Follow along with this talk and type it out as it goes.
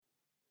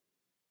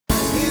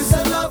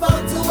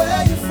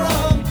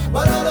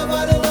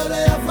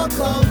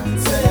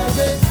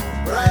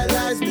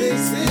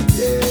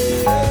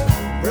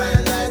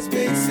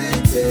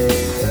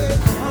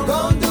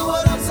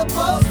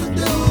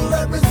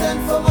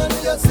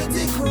York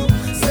City crew.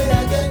 Say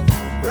again.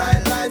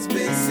 Bright lights,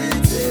 big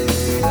city.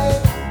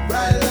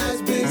 Bright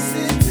lights, big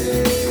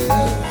city.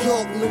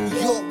 New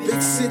York,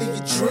 big city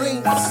of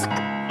dreams.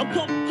 I'm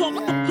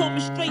coming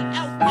straight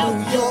out.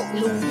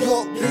 New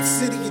York, big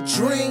city of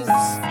dreams.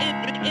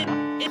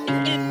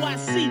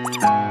 NYC.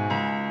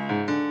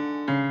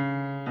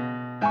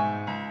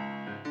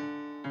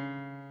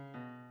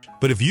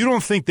 But if you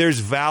don't think there's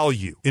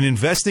value in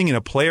investing in a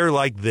player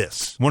like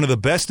this, one of the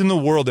best in the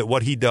world at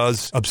what he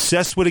does,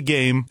 obsessed with a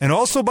game, and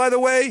also, by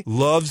the way,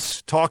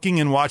 loves talking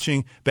and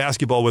watching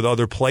basketball with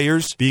other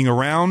players, being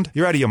around,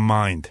 you're out of your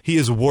mind. He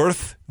is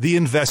worth the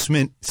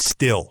investment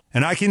still.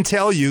 And I can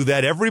tell you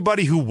that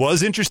everybody who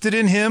was interested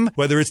in him,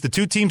 whether it's the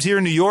two teams here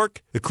in New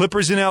York, the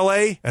Clippers in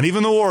LA, and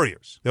even the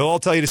Warriors, they'll all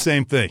tell you the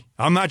same thing.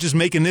 I'm not just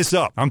making this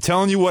up. I'm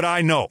telling you what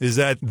I know, is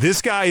that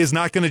this guy is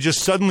not going to just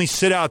suddenly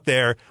sit out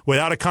there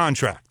without a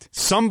contract.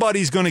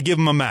 Somebody's going to give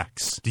him a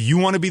max. Do you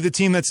want to be the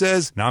team that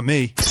says, not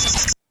me?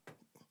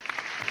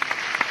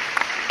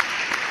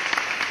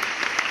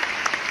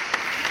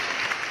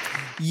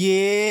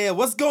 Yeah,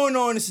 what's going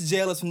on? This is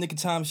J.Ellis from Nick of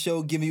Time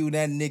Show, giving you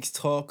that Knicks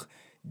talk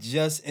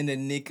just in the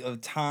nick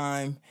of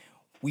time.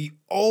 We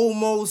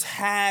almost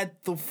had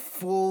the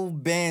full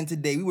band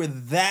today. We were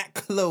that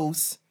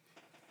close,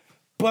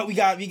 but we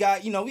got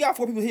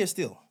 4 people here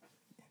still.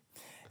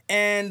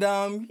 And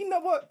you know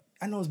what?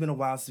 I know it's been a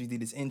while since we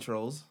did these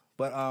intros,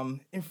 but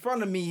in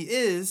front of me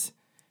is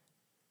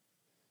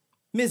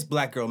Miss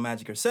Black Girl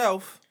Magic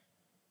herself.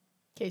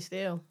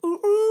 K.Steele.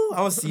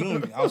 I was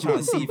trying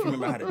to see if you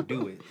remember how to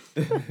do it.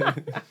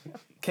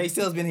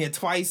 K.Steele's been here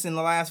twice in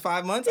the last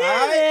 5 months. Yeah,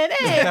 all right? man.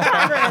 Hey,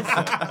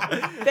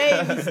 progress.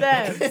 Baby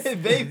steps.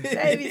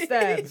 Baby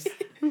steps.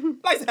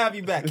 Nice to have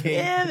you back, K.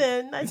 Yeah,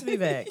 man. Nice to be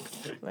back.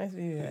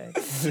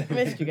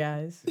 Missed you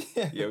guys.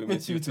 Yeah, we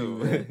missed you too,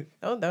 man.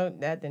 Oh, no,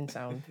 that didn't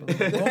sound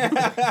believable.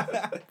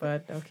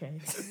 But okay.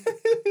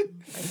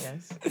 I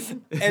guess.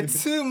 And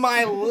to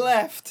my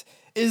left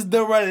is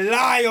the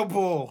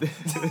reliable.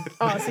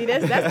 Oh, see,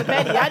 that's the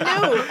petty. I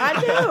knew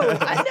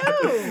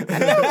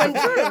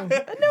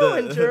it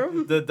wasn't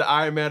true. The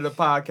Iron Man of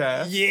the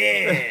podcast.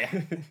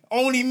 Yeah.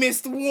 Only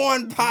missed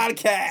one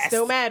podcast.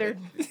 Still mattered.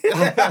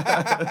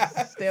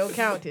 Still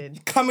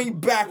counted. Coming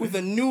back with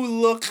a new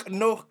look,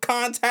 no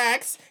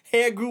contacts,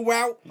 hair grew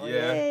out. Yeah.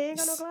 Hey, ain't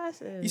got no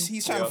glasses.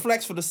 He's trying to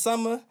flex for the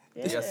summer.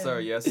 Yeah. Yes,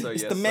 sir.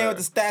 It's the man with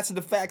the stats and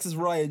the facts is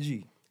Ryan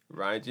G.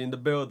 Ryan G in the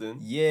building.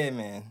 Yeah,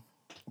 man.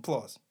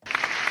 Applause.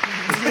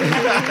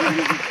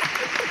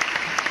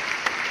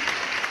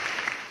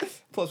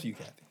 Applause for you,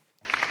 Kathy.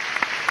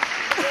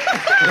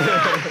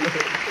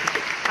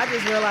 I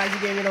just realized you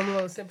gave me them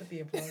little sympathy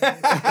applause.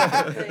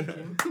 Thank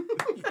you.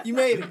 You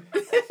made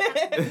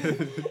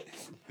it.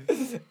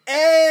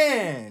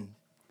 And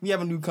we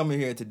have a newcomer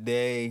here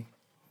today.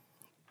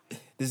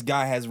 This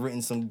guy has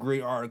written some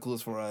great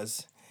articles for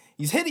us.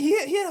 He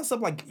hit us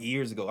up like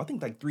years ago. I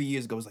think like 3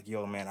 years ago. He was like,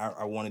 yo, man,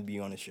 I want to be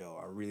on the show.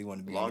 I really want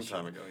to be on the show.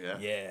 Long time ago, yeah.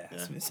 Yeah.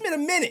 It's been a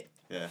minute.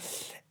 Yeah.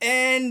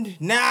 And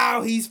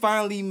now he's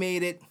finally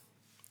made it.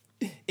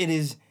 It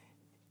is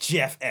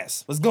Jeff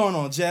S. What's going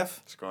on, Jeff?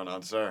 What's going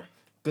on, sir?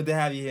 Good to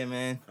have you here,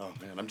 man. Oh,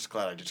 man, I'm just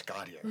glad I just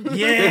got here.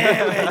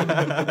 Yeah,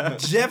 man.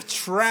 Jeff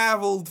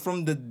traveled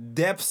from the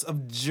depths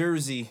of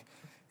Jersey.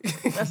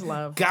 That's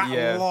love. Got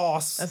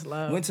lost. That's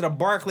love. Went to the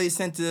Barclays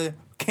Center,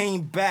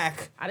 came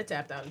back. I'd have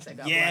tapped out and said,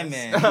 God yeah, bless.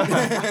 man.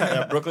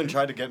 Yeah, Brooklyn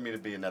tried to get me to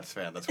be a Nets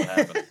fan. That's what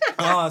happened.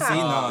 Oh, see,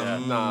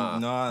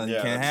 Nah. you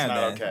Yeah, can't that's have not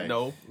that. okay.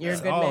 Nope. You're a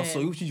good man. So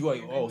you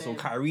like? Oh, so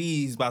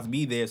Kyrie's about to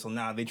be there. So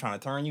now they trying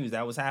to turn you. Is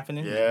that what's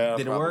happening? Yeah,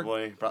 Did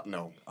probably. it work?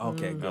 No.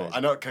 Okay, good. No, I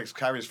know because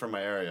Kyrie's from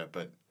my area,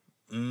 but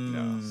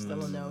no.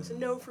 Still a no. It's a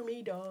no for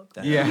me, dog.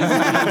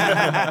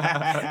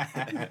 Yeah.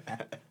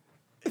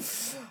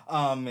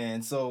 Oh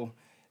man, so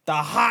the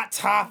hot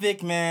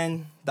topic,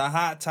 man. The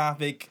hot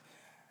topic.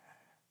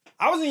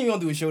 I wasn't even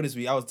gonna do a show this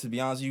week. To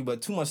be honest with you,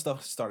 but too much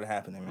stuff started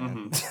happening,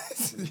 man.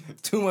 Mm-hmm.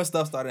 Too much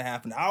stuff started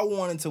happening. I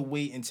wanted to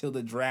wait until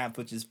the draft,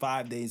 which is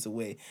 5 days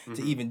away,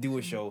 to even do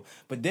a show.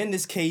 But then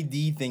this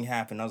KD thing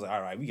happened. I was like,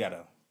 all right, we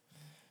gotta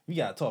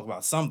talk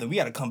about something. We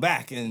gotta come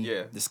back and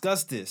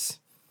discuss this.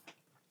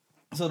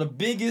 So the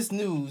biggest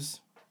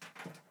news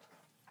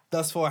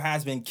thus far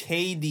has been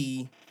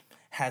KD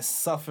has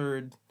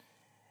suffered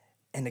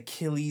an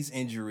Achilles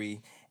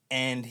injury,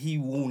 and he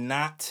will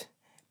not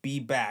be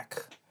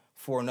back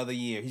for another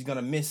year. He's going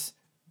to miss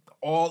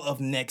all of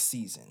next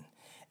season.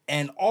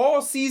 And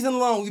all season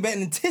long, we've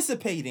been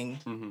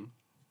anticipating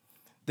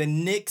the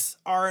Knicks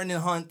are in the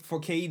hunt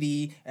for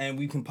KD, and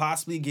we can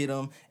possibly get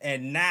him.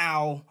 And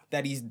now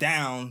that he's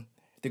down,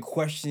 the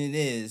question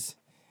is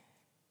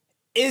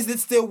it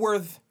still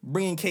worth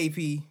bringing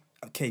KP?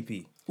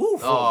 Woo.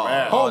 Oh,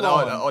 man. Hold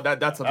on.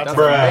 That's a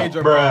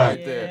major bruh,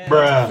 right there.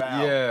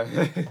 yeah.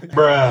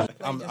 Yeah.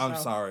 I'm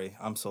sorry.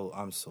 I'm so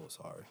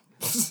sorry.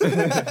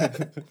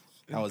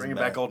 Bringing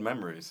back old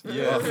memories.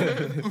 Yeah.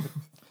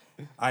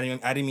 I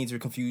didn't mean to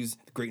confuse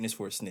greatness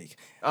for a snake.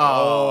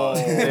 Oh,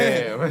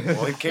 damn.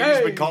 Well,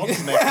 KD's been called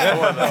snake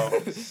before,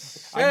 though.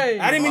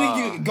 I didn't mean to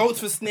use goats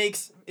for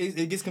snakes.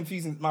 it gets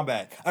confusing. My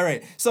bad. All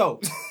right, so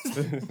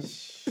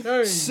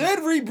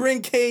should we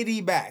bring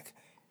KD back,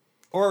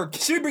 or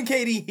should we bring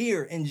KD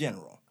here in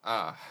general?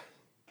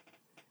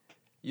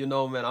 You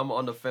know, man, I'm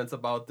on the fence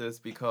about this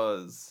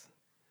because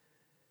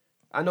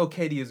I know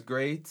KD is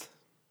great,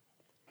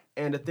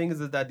 and the thing is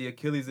that the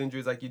Achilles injury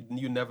is like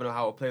you never know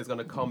how a player is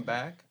gonna come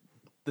back.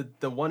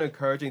 The one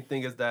encouraging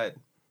thing is that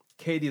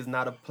KD is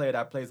not a player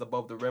that plays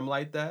above the rim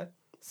like that.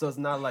 So it's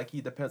not like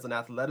he depends on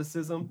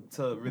athleticism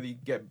to really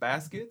get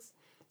baskets.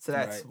 So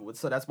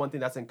that's one thing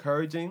that's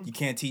encouraging. You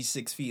can't teach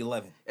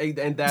 6'11",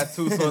 and that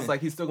too. So it's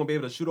like he's still gonna be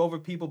able to shoot over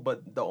people.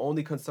 But the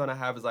only concern I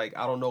have is like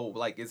I don't know,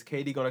 like is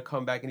KD gonna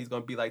come back and he's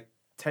gonna be like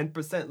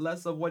 10%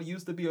 less of what he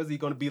used to be, or is he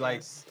gonna be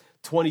like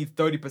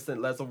 20-30%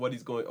 less of what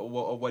he's going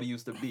or what he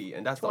used to be?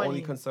 And that's 20. the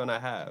only concern I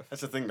have.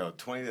 That's the thing though.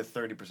 20 to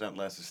 30%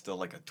 less is still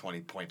like a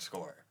 20-point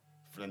score.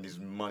 And he's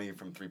money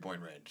from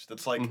 3-point range.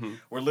 That's like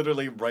we're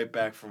literally right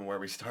back from where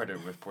we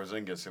started with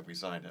Porzingis if we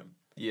signed him.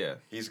 Yeah,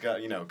 He's got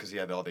because he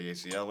had all the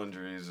ACL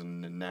injuries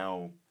and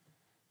now,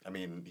 I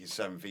mean, he's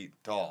 7 feet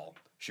tall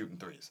shooting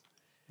threes.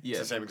 yeah.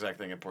 It's the same exact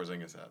thing that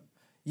Porzingis had.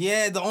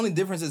 Yeah, the only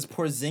difference is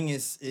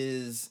Porzingis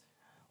is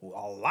a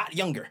lot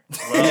younger.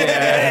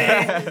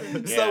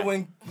 So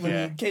when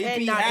KP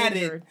And not had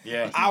injured.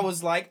 Yeah. I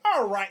was like,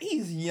 all right,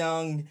 he's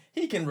young.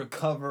 He can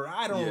recover.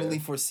 I don't Yeah. really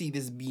foresee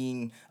this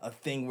being a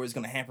thing where it's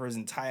going to hamper his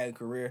entire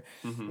career.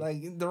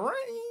 Like, Durant,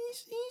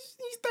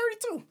 he's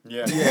 32.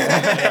 Yeah.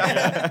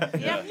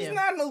 He's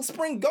not no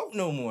spring goat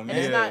no more,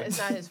 man. And it's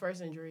not his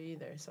first injury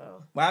either.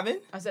 So What happened?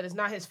 I said it's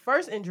not his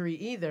first injury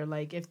either.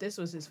 Like if this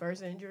was his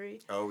first injury,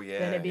 Oh yeah.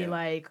 then it'd be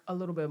like a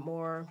little bit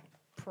more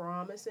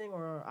promising,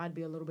 or I'd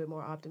be a little bit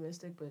more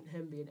optimistic. But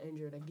him being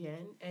injured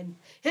again, and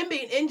him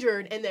being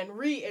injured and then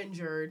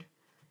re-injured,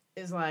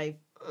 is like.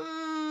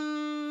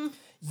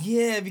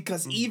 Yeah,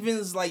 because even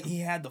it's like he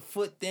had the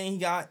foot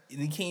thing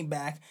he came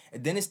back,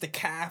 and then it's the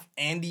calf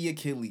and the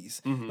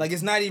Achilles. Like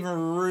it's not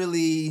even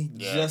really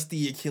just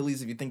the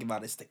Achilles if you think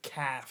about it. It's the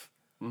calf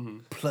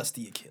plus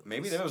the Achilles.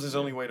 Maybe that was his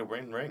only way to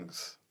win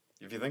rings.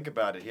 If you think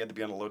about it, he had to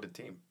be on a loaded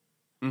team.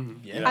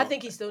 Yeah. You know? I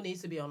think he still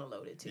needs to be on a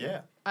loaded team.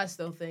 Yeah. I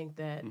still think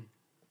that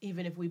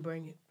even if we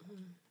bring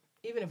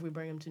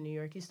him to New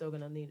York, he's still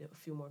gonna need a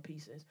few more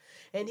pieces,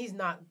 and he's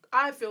not.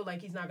 I feel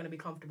like he's not gonna be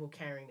comfortable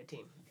carrying the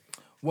team.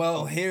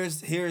 Well, here's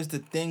the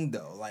thing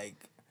though, like,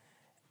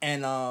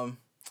 and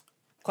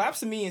claps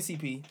to me and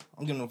CP.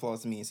 I'm giving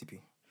applause to me and CP.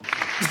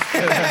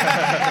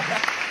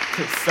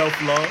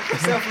 Self-love.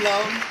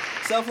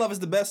 Self love is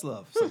the best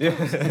love.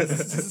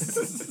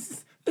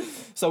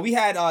 So we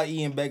had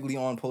Ian Begley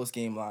on Post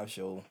Game Live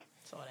show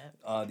Saw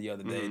that. the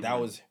other day. That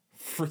was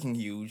freaking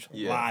huge.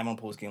 Yeah. Live on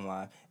Post Game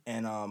Live,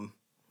 and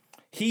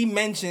he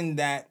mentioned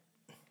that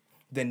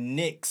the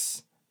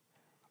Knicks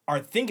are,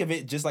 think of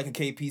it just like a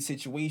KP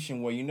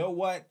situation where, you know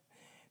what,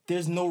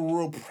 there's no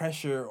real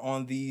pressure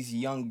on these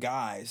young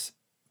guys,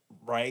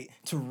 right,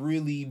 to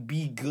really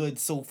be good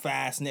so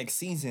fast next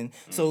season.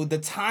 So the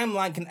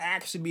timeline can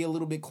actually be a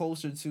little bit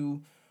closer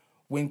to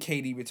when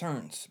KD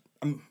returns.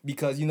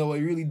 Because, you know,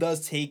 it really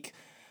does take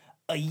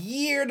a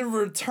year to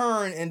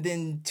return and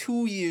then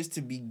 2 years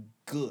to be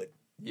good.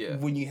 Yeah.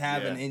 When you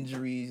have an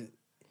injury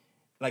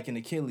like an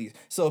Achilles.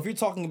 So if you're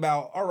talking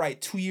about, all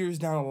right, 2 years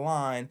down the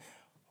line,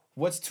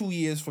 what's 2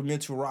 years for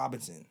Mitchell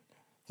Robinson?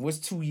 What's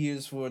 2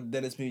 years for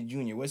Dennis Smith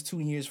Jr.? What's 2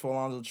 years for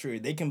Alonzo Trier?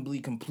 They can be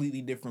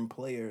completely different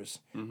players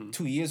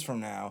 2 years from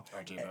now.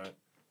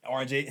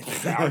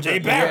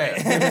 RJ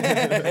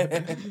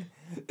Barrett.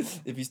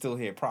 If he's still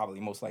here, probably,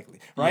 most likely.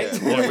 Right?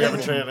 Yeah, we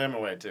haven't traded him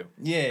away, too.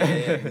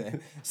 Yeah.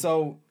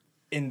 So,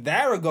 in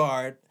that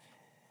regard,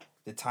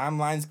 the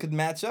timelines could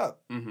match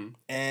up.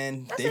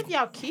 And That's if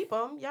y'all keep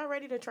him. Y'all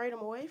ready to trade him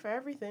away for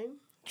everything.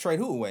 trade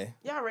who away?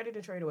 Y'all ready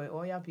to trade away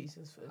all y'all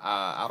pieces for.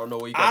 I don't know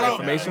where you got that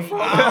information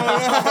from.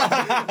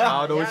 I I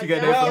don't know what you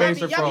get that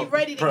information Y'all from. be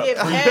ready to give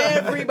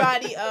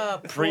everybody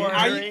up.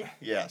 Pre-injury?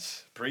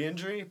 Yes.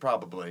 Pre-injury?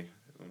 Probably.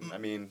 I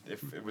mean,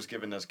 if it was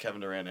given as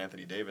Kevin Durant,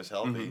 Anthony Davis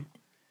healthy,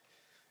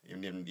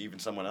 even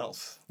someone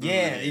else.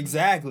 Yeah,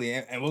 exactly.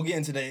 And we'll get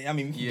into that. I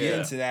mean, we can get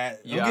into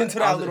that. Yeah, We'll get into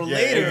that a little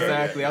later.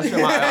 Exactly.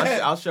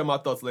 I'll share my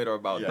thoughts later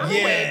about that.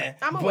 Yeah.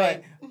 I'm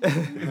but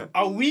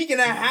a week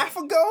and a half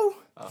ago,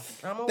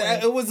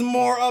 it was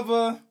more of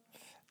a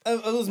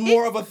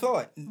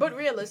thought. But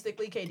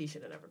realistically, KD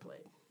should have never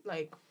played.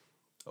 Like,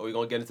 Are we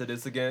gonna get into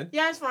this again?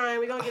 yeah, it's fine.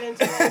 We're gonna get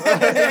into it.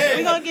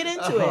 We're gonna get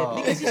into it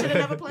because he should have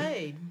never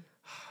played.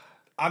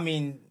 I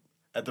mean,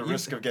 At the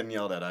risk of getting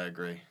yelled at, I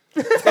agree.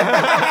 that's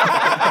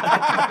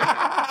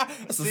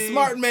a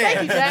smart man.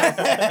 Thank you,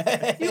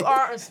 Jack. You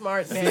are a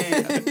smart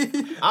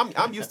man.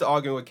 I'm used to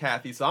arguing with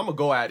Kathy, so I'm gonna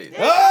go at it.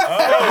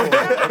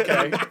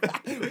 Okay.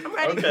 I'm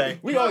ready. Okay.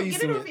 We all used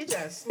Get it to off it. your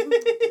chest. Get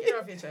it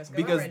off your chest.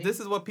 Because this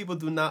is what people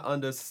do not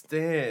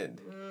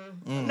understand.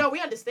 No, we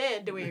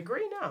understand. Do we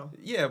agree? No.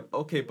 Yeah,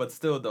 okay, but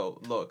still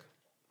though, look.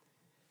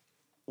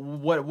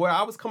 Where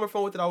I was coming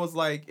from with it, I was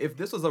like, if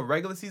this was a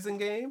regular season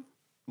game,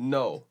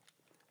 no.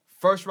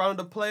 First round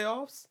of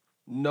playoffs,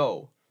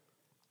 no.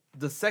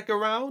 The second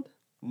round,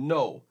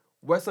 no.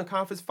 Western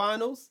Conference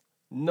Finals,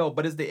 No,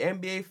 but it's the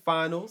NBA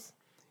Finals.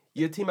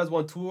 Your team has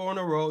won 2 in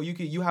a row.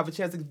 You have a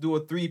chance to do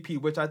a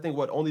 3-peat, which I think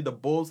what only the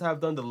Bulls have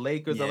done, the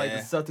Lakers and like the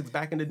Celtics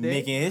back in the day.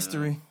 Making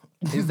history.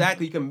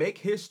 Exactly, you can make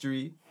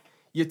history.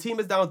 Your team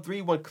is down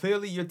 3-1.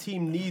 Clearly, your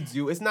team needs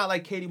you. It's not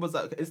like Katie was.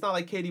 It's not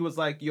like Katie was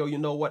like, yo, you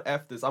know what?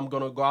 F this. I'm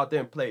gonna go out there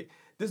and play.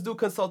 This dude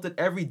consulted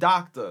every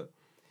doctor.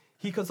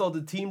 He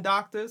consulted team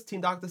doctors.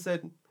 Team doctors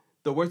said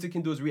the worst you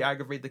can do is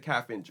re-aggravate the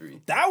calf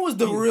injury. That was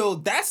the real.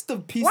 That's the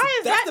piece. Why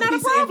is that's that the not a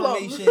piece of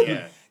problem? information.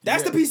 Yeah.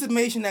 That's the piece of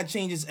information that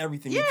changes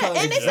everything. Yeah, because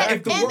and they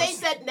if the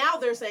said worst- now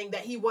they're saying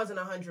that he wasn't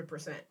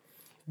 100%.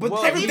 But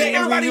Well, everybody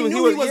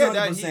knew he was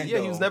 100%.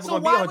 he was never So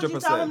going to be why 100%. would you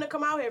tell him to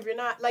come out here if you're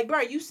not like, bro?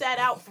 You sat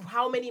out for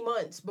how many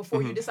months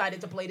before you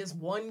decided to play this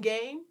one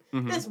game?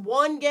 This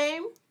one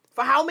game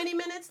for how many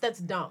minutes? That's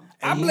dumb.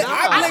 I blame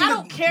I the-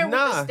 don't care what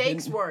the Nah.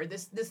 stakes were.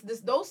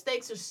 Those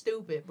stakes are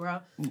stupid, bro.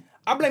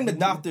 I blame the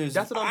doctors.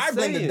 That's what I'm I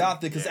blame the saying.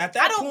 doctor because at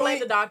that I don't point, blame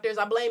the doctors.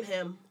 I blame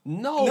him.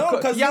 No, No,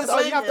 'cause you have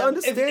listen, to him.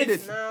 understand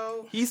If- it.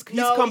 No, He's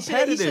no,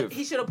 competitive.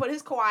 He should have put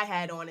his Kawhi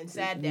hat on and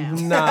sat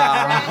down. Nah.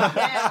 Sat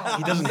down.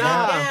 He doesn't Sat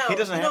have. down. He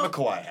doesn't You have know, a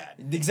Kawhi hat.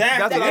 exactly.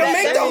 That's They what don't I'm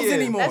make saying. those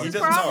anymore. That's He his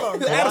doesn't know. problem.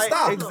 They gotta That's his stop.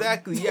 problem.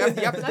 Exactly. You have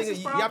to That's think. his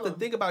You have to problem.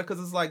 think about it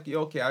because it's like,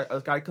 okay,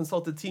 I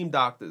consulted team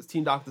doctors.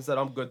 Team doctor said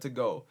I'm good to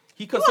go.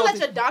 He You won't let consulted.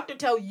 your doctor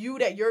tell you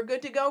that you're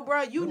good to go,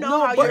 bro. You know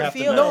No, how but you're have to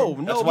feeling. know. No,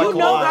 That's no, why You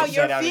know how Kawhi you're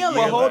sat out a feeling.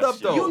 year Well, hold last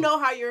up, year. though. You know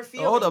how you're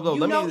feeling. Hold up, though.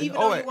 You Let know, me- even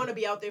all though right. you want to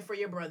be out there for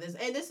your brothers.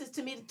 And this is,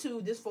 to me,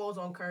 too, this falls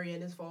on Curry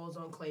and this falls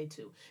on Clay,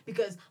 too.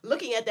 Because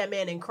looking at that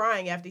man and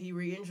crying after he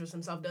re-injures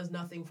himself does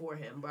nothing for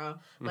him, bro.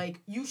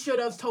 Like, you should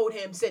have told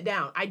him, sit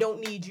down. I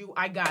don't need you.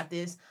 I got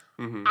this.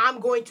 I'm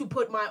going to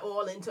put my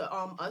all into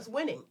us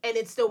winning. And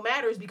it still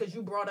matters because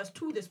you brought us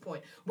to this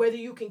point. Whether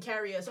you can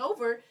carry us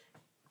over,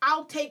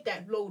 I'll take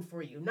that load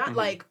for you. Not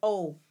like,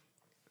 oh...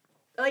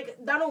 Like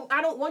I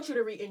don't want you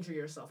to re-injure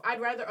yourself. I'd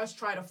rather us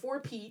try to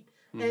 4-peat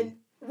and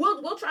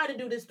we'll try to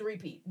do this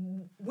 3-peat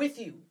with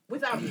you,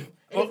 without you.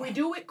 And if we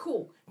do it,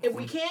 cool. If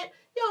we can't,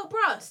 yo,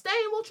 bruh, stay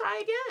and we'll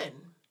try again.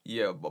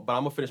 Yeah, but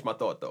I'm gonna finish my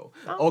thought though.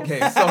 Okay.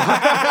 Okay, so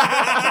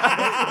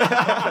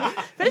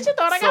Finish your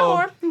thought. I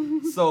got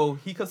more. So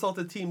he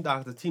consulted team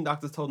doctors. Team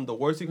doctors told him the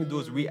worst you can do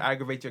is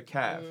re-aggravate your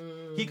calf.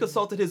 He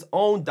consulted his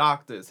own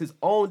doctors. His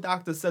own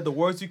doctor said the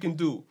worst you can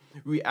do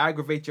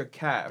re-aggravate your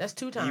calf. That's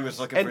 2 times.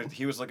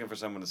 He was looking for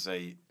someone to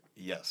say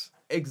yes.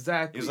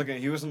 Exactly.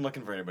 He wasn't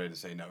looking for anybody to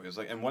say no. He was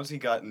like, and once he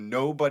got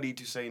nobody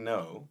to say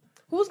no,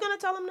 Who's gonna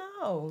tell him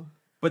no?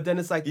 But then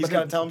it's like he's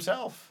got to tell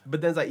himself. But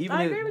then it's like even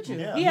I if- agree with you.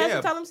 Yeah. He has Yeah.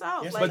 to tell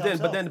himself. Yes, Like, but then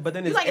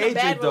he's his like in a agent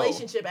bad though.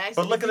 relationship. Actually,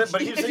 But look at it.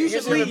 But if here's you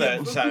should the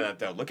leave. side of that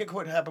though. Look at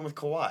what happened with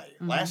Kawhi.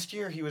 Last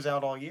year he was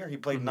out all year. He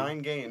played 9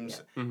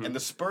 games, and the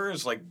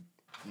Spurs like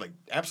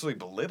absolutely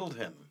belittled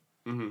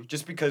him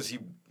just because he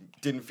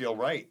didn't feel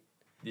right.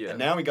 Yeah. And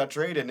now he got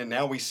traded, and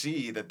now we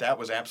see that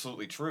was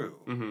absolutely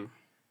true.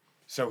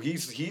 So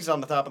he's on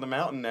the top of the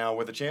mountain now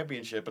with a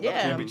championship, another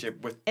Yeah. championship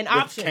with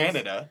options.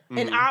 Canada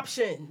And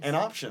options. and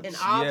options. And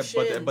Yeah,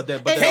 options. but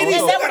then and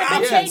also- that would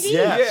have been Yes, KD.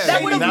 yes.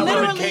 That would And have that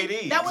would've literally. been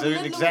KD. That would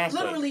So exactly.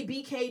 literally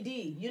be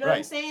KD. You know what Right.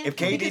 I'm saying? If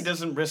KD Because-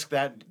 doesn't risk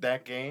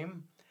that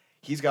game,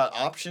 he's got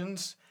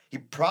options. He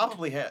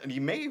probably and he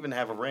may even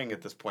have a ring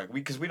at this point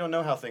because we don't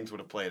know how things would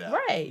have played out.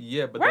 Right.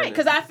 Yeah, but right, then-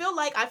 because I feel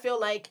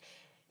like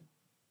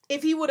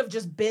if he would have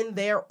just been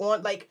there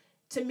on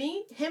to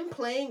me, him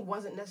playing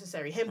wasn't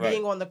necessary. Him Right.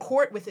 being on the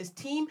court with his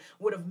team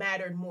would have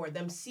mattered more.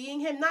 Them seeing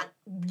him, not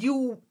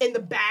you in the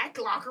back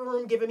locker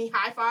room giving me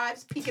high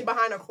fives, peeking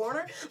behind a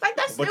corner. Like,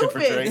 that's Looking for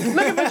stupid. Drake.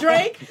 Looking for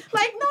Drake.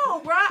 Like, no,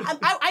 bro.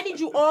 I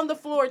need you on the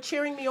floor,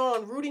 cheering me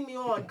on, rooting me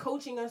on,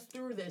 coaching us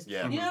through this.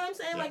 Yeah. You know what I'm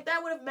saying? Yeah. Like,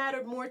 that would have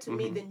mattered more to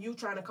me than you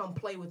trying to come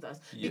play with us.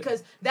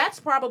 Because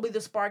that's probably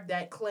the spark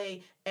that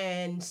Clay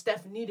and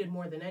Steph needed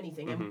more than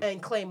anything.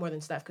 And Clay more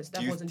than Steph, because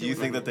Steph wasn't Do doing you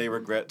think that anything. they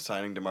regret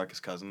signing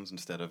DeMarcus Cousins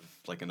instead of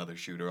like another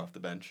shooter off the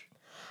bench?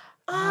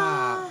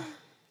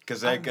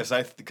 Because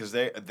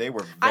they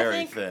were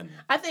very thin.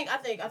 I think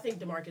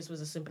DeMarcus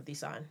was a sympathy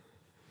sign.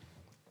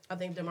 I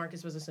think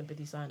DeMarcus was a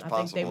sympathy sign. I think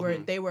Possible.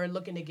 they were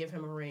looking to give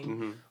him a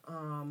ring,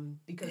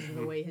 because of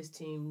the way his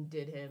team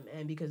did him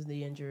and because of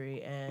the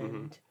injury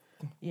and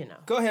you know.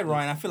 Go ahead,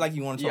 Ryan. I feel like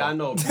you want to talk. Yeah, I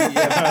know.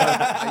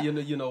 Yeah,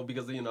 you know,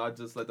 because I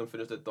just let them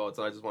finish their thoughts,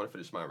 and I just want to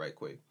finish mine right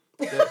quick.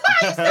 And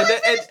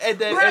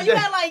then, Bro, you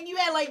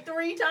had like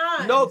 3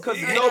 times. no, because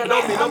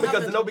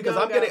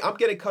I'm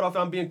getting cut off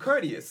and I'm being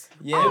courteous.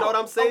 Yeah. You know what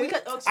I'm saying?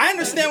 I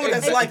understand what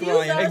that's like, Excuse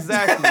Ryan. us.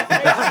 Exactly.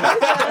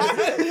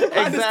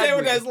 I understand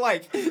what that's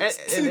like.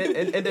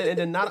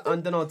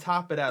 and then on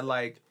top of that,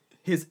 like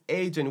his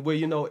agent, where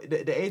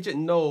the agent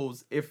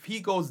knows if he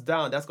goes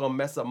down, that's gonna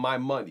mess up my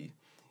money.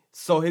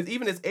 So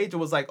even his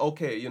agent was like,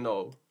 okay,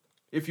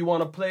 if you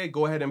want to play,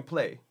 go ahead and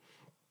play.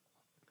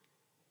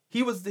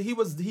 He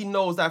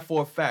knows that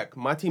for a fact.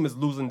 My team is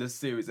losing this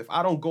series. If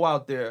I don't go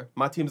out there,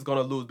 my team is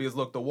gonna lose because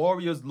look, the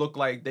Warriors look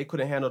like they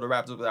couldn't handle the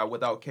Raptors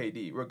without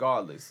KD,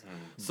 regardless.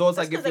 So it's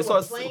That's like if because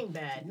they were playing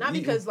bad, not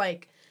because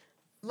like.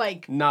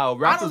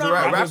 No, I don't know.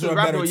 Raptors were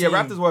a better team.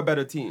 Raptors were a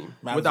better team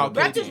without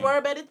KD. Raptors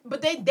were better,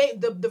 but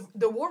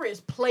the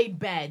Warriors played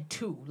bad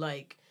too.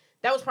 Like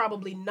That was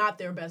probably not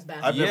their best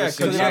basketball. I've never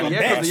seen because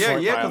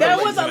that. There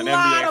was a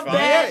lot of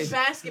bad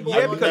basketball.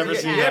 I've on never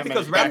this seen half. that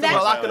because many Raptors were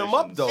locking them up,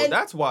 violations. though. And-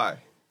 That's why.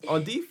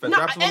 On defense, No,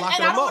 Raptors were and locking I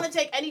them don't up. want to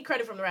take any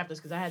credit from the Raptors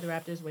because I had the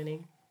Raptors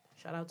winning.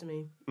 Shout out to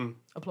me.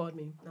 Applaud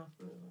me. No.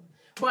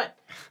 But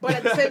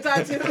at the same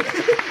time, too.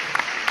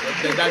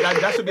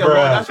 That should be a low.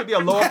 That should be a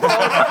low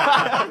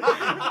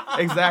applause.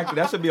 Exactly.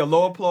 That should be a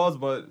low applause,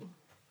 but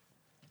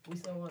We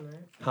still won, right?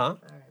 huh? All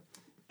right.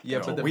 Yeah,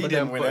 No, but we but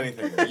didn't then- win but-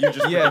 anything. You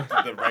just Yeah.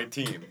 picked the right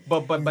team.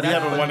 But We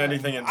haven't won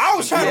anything in. I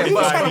was trying to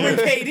win 5 years.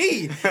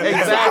 KD.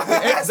 Exactly.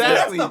 That's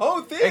the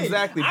whole thing.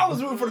 Exactly. I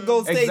was rooting for the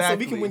Golden State so we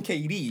Exactly. can win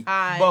KD.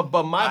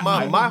 But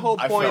my whole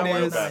I point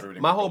felt is bad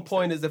rooting my for whole Golden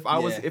point is if I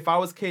was Yeah.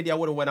 KD I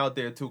would have went out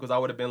there too because I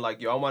would have been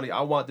like, yo,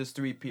 I want this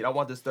 3-peat, I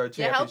want this third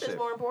Your health is championship.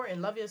 more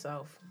important. Love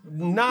yourself.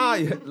 Nah,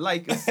 sometimes Love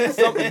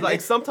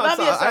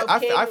yourself, I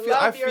King. feel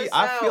Love like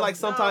yourself.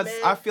 sometimes Nah,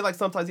 man. I feel like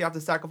sometimes you have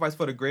to sacrifice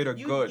for the greater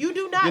good. You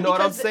do not. You know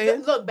what I'm because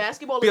saying? Look,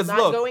 basketball Because is not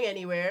look. going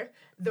anywhere.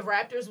 The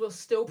Raptors will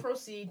still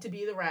proceed to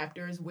be the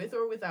Raptors, with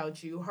or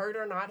without you, hurt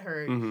or not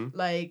hurt.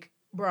 Like,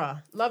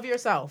 bruh, love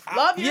yourself.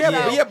 Love Yeah,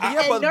 yourself.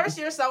 but and nurse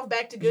yourself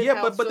back to good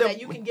health but so then-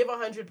 that you can give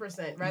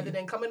 100% rather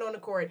than coming on the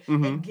court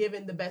and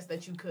giving the best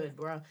that you could,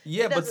 bruh.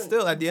 Yeah, It but doesn't-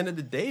 still, at the end of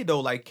the day, though,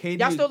 like KD,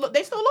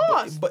 they still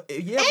lost. But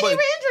and he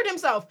re-injured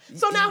himself.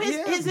 So now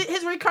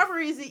his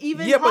recovery is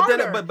even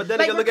harder. But then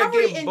Like, again, look at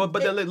recovery game. in-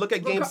 But then look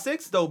at game reco-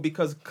 6 though,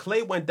 because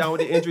Clay went down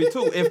with the injury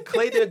too. If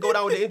Clay didn't go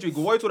down with the injury,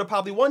 Warriors would have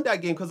probably won that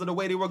game because of the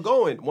way they were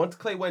going. Once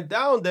Clay went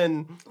down,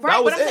 then Right,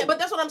 that was but it. but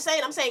that's what I'm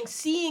saying. I'm saying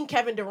seeing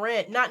Kevin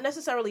Durant, not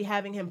necessarily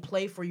having him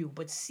play for you,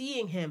 but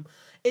seeing him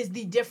is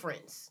the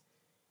difference.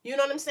 You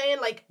know what I'm saying?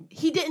 Like,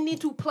 he didn't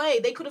need to play.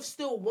 They could have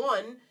still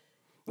won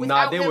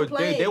without they him were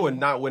playing. they were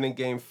not winning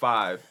game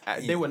 5.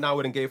 They were not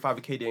winning game 5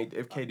 if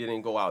KD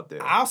didn't go out there.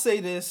 I'll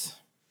say this.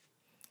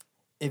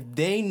 If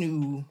they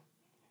knew,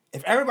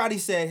 if everybody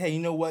said, hey, you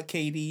know what,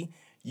 KD,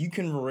 you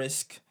can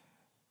risk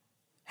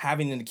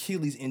having an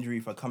Achilles injury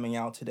for coming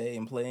out today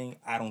and playing,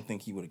 I don't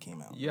think he would have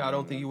came out. Yeah, I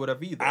don't think he would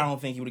have either. I don't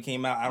think he would have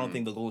came out. I don't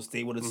think the Golden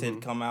State would have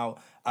said come out.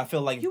 I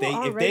feel like You if were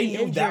they already knew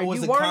injured. that was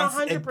you the weren't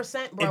concept,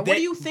 100%, bro. What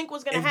do you think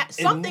was gonna happen?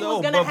 if- Something no,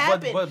 was gonna but-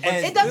 happen. but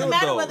It doesn't still,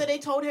 matter though. whether they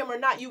told him or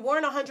not. You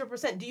weren't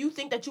 100%. Do you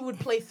think that you would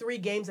play 3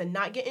 games and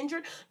not get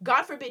injured?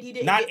 God forbid he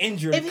didn't. not get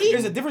injured. If he,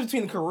 There's a difference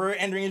between a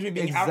career-ending injury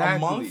being out a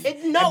Exactly. month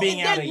It, and no,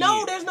 being out a no,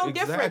 year. there's no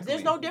difference. There's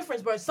Exactly. no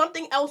difference, bro.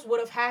 Something else would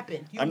have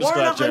happened. You I'm just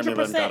weren't glad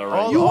Jeremy Lin got it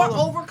right. You were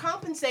All-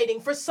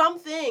 overcompensating for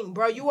something,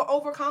 bro. You were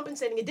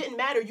overcompensating. It didn't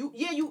matter.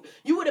 You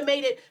would have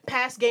made it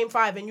past game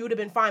 5 and you would have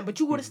been fine,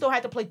 but you would have still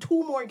had to play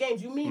 2 more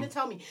games. You mean to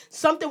tell me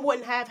something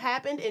wouldn't have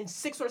happened in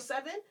 6 or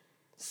 7?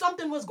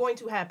 Something was going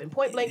to happen.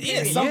 Point blank. Yeah,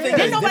 Period. something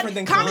Didn't is nobody- different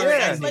than common career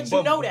sense ending. lets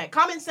you know that.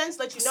 Common sense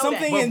lets you know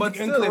Something that. in But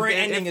and still, career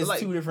if ending is like,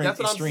 2 different that's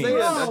what I'm extremes.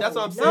 saying. That's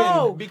what I'm saying.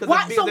 No. Because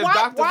why, if so the why,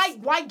 doctors,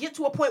 why get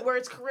to a point where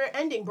it's career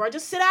ending, bro?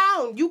 Just sit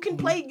down. You can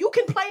play. You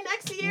can play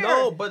next year.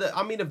 No, but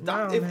I mean,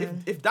 No,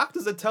 man. if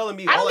doctors are telling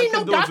me I all don't need can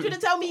no do doctor is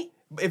to tell me.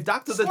 if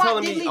doctors are squat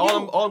telling diddly me do.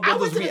 all I'm I going to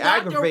went do to is the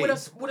doctor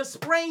re-aggravate. with a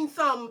sprained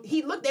thumb.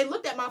 They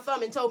looked at my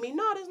thumb and told me,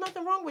 no, there's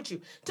nothing wrong with you.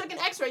 Took an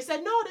X-ray,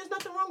 said, no, there's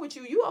nothing wrong with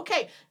you. You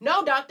okay?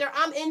 No, doctor,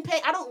 I'm in pain.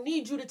 I don't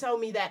need you to tell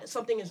me that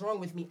something is wrong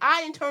with me.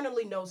 I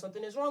internally know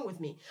something is wrong with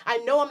me. I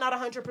know I'm not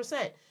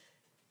 100%.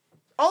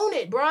 Own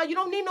it, bro. You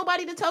don't need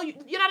nobody to tell you.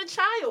 You're not a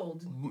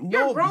child.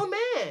 You're a grown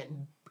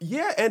man.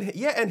 Yeah,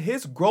 and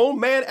his grown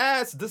man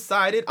ass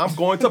decided I'm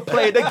going to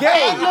play the game.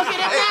 And look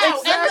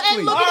at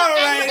him now.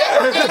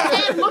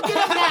 Exactly. And look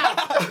at him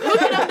now.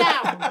 Look at him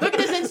now. Look at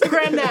his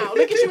Instagram now.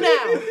 Look at you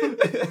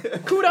now.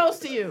 Kudos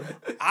to you.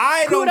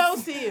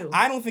 Kudos to you.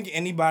 I don't think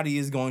anybody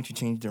is going to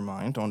change their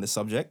mind on this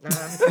subject.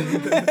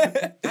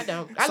 I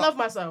don't. I love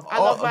myself. I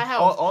love my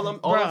health.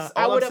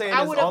 I would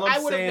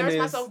have nursed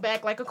myself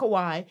back like a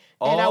Kawhi,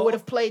 and I would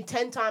have played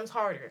 10 times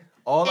harder.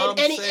 And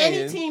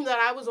any team that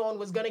I was on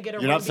was gonna get a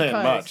You're ring not saying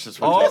because much.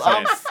 That's what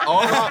you're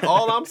saying.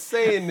 all I'm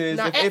saying is,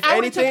 Nah, if I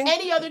would've anything, took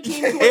any other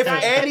team to a if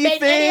dynasty and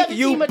made any anything, other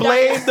you team a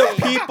blame the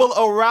dynasty. people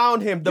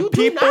around him. The You do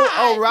people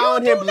not.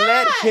 around You him do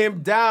let not.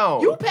 him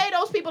down. You pay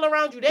those people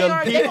around you. They The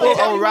are. They people gonna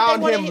tell you what around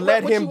they wanna him hear,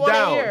 let what him you wanna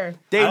down. hear.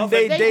 They know Here's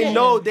the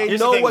what thing,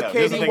 though.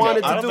 Here's the KD thing,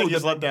 wanted though. I to don't think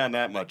he's do. let down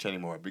that much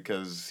anymore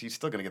because he's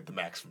still gonna get the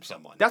max from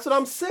someone. That's what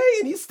I'm saying.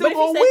 He's still But if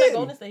he gonna stays at win.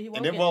 Golden State, he won't.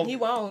 And it Get, won't- he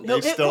won't.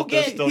 They're still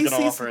gonna He's-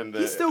 offer him the.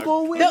 He's still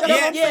gonna win. They'll- That's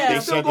what I'm yeah, saying. They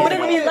said but they're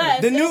it'll be gonna-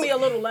 less. The It'll new- be a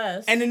little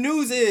less. And the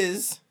news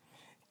is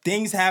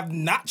things have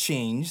not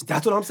changed.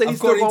 That's what I'm saying. He's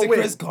still According to gonna win.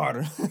 Chris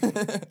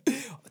Carter.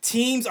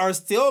 Teams are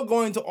still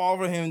going to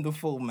offer him the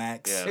full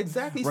max. Yeah.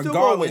 Exactly. He's still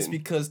gonna Regardless, win.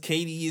 because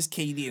KD is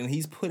KD and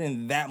he's put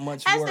in that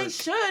much As work. they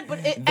should,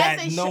 but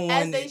that as no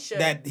one they should.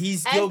 that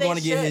he's As still they going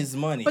to get should. his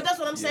money. But that's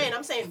what I'm saying.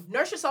 I'm saying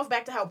nurse yourself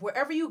back to health.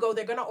 Wherever you go,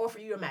 they're gonna offer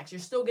you a max.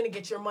 You're still gonna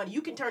get your money.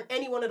 You can turn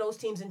any one of those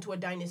teams into a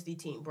dynasty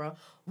team, bro.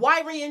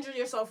 Why re-injure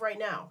yourself right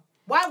now?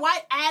 Why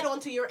add on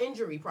to your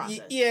injury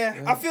process?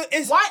 Yeah, I feel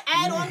it's Why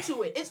add on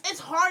to it? It's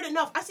hard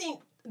enough. I seen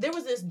there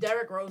was this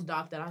Derrick Rose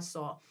doc that I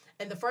saw,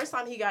 and the first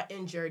time he got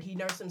injured, he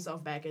nursed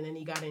himself back, and then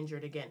he got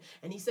injured again.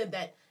 And he said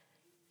that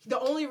the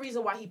only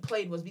reason why he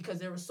played was because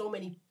there were so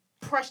many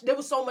pressure. There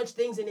was so much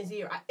things in his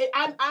ear.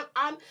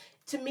 I'm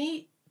to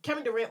me,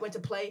 Kevin Durant went to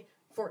play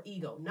for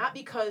ego, not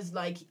because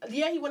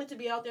he wanted to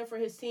be out there for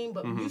his team,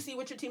 but you see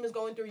what your team is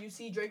going through. You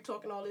see Drake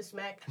talking all this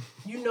smack.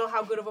 You know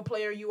how good of a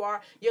player you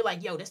are. You're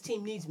like, yo, this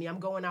team needs me. I'm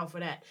going out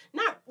for that.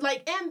 Not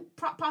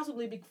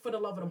possibly for the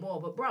love of the ball,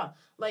 but bruh,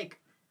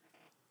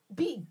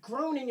 be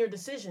grown in your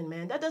decision,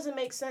 man. That doesn't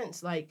make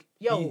sense.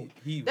 He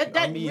did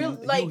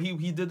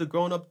the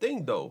grown up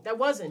thing though. That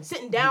wasn't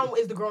sitting down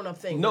is the grown up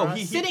thing. No, bruh.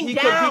 sitting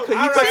down.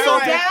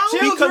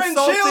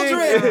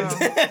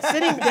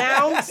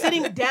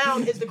 Sitting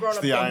down is the grown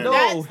up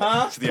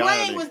thing.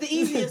 Playing was the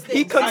easiest thing.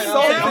 He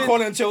consulted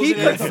professionals. He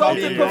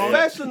consulted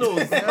professionals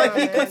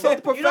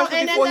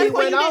before he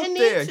went out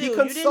there. He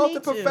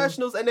consulted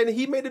professionals, and then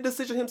he made a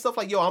decision himself.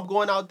 I'm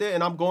going out there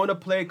and I'm going to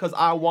play because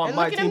I want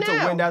my team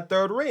to win that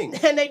third ring.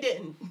 And they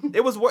didn't.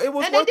 It was worth the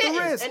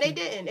risk. And they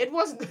didn't. It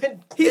wasn't.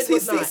 He's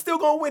still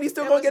gonna win. He's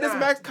still gonna get his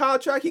max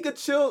contract. He could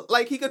chill.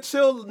 He could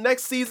chill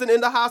next season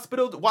in the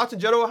hospital, watching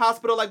General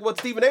Hospital, like what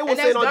Stephen A was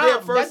saying on their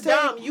first take.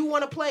 That's dumb. You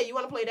want to play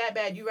that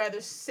bad. You rather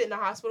sit in the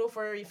hospital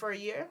for a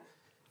year.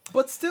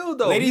 But still,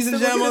 though, ladies and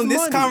gentlemen,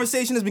 this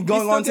conversation has been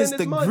going on since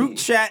the group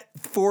chat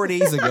 4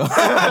 days ago,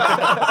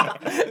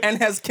 and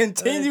has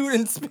continued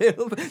and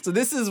spilled. So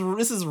this is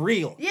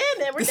real. Yeah,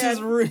 man, this is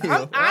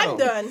real. I'm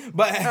done.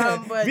 But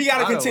we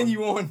gotta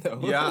continue on though.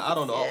 Yeah, I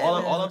don't know.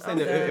 All I'm saying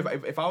is,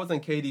 if I was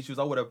in KD's shoes,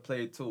 I would have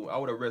played too. I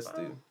would have risked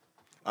it.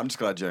 I'm just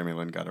glad Jeremy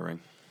Lin got a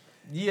ring.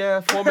 Yeah,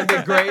 Foreman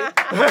did great.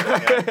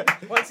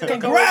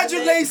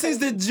 Congratulations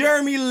to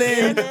Jeremy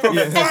Lin for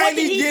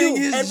finally getting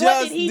his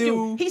just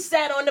due. He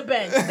sat on the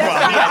bench. He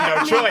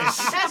had no choice.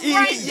 That's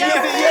right,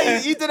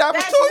 Jeremy. He did have a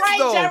choice,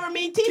 though. That's right,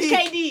 Jeremy. Teach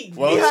KD.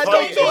 Well, he had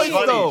no choice,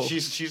 though.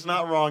 She's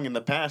not wrong in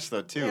the past,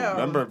 though, too. Yeah.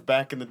 Remember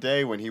back in the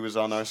day when he was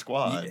on our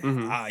squad?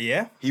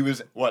 Yeah. He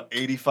was,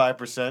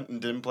 85%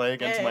 and didn't play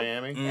against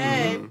Miami?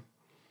 Hey.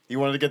 He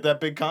wanted to get that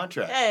big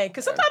contract. Hey,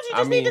 because sometimes you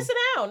just need to sit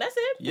down. That's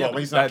it. Yeah, well,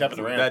 he's not Kevin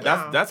Durant.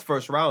 That's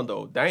first round,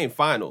 though. That ain't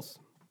finals.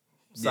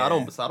 So I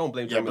don't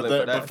blame Jeremy Lin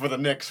for that. But for the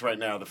Knicks right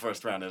now, the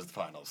first round is the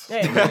finals.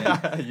 Hey,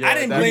 I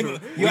didn't blame him.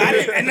 We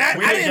didn't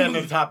get in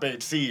the top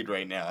 8 seed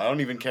right now. I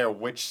don't even care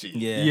which seed.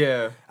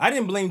 Yeah. I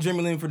didn't blame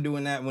Jeremy Lin for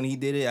doing that when he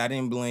did it. I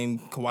didn't blame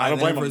Kawhi I don't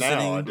blame for him now. I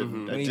sitting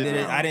didn't. when he did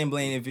it. I didn't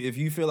blame if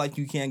you feel like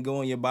you can't go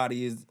on your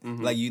body is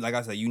like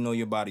I said, you know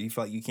your body. You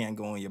feel like you can't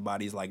go on your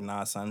body is like,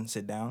 nah, son,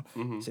 sit down.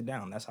 Sit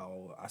down. That's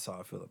how I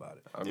feel about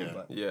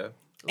it. Yeah.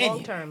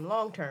 Long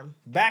term.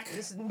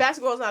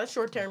 Basketball is not a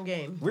short term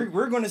game.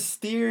 We're gonna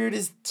steer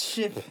this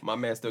ship. My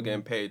man's still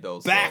getting paid though.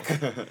 Back.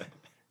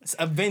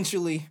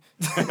 Eventually.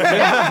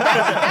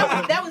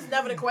 that was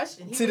never the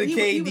question. KD.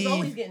 He was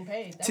always getting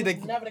paid. That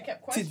was never the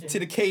question. To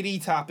the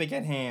KD topic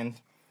at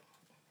hand.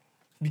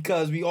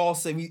 Because we all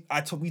said we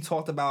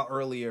talked about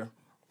earlier,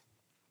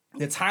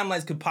 the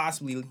timelines could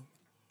possibly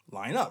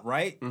line up,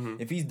 right?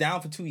 If he's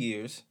down for 2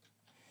 years,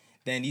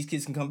 then these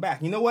kids can come back.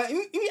 You know what?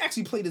 We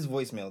actually play this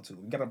voicemail too.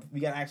 We got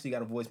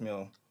a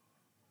voicemail.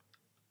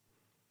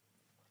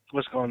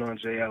 What's going on,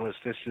 J.Ellis?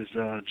 This is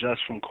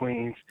Just from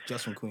Queens.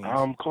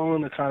 I'm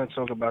calling to kind of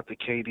talk about the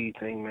KD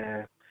thing,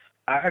 man.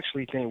 I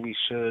actually think we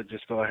should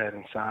just go ahead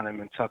and sign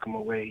him and tuck him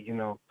away,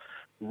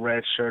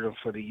 red shirt him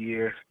for the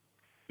year.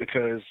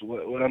 Because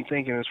what I'm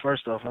thinking is,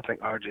 first off, I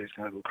think RJ is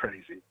going to go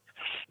crazy.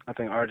 I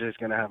think RJ is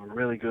going to have a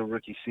really good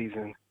rookie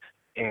season.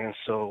 And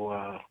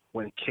so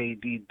when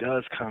KD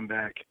does come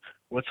back,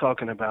 we're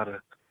talking about a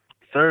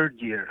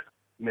third-year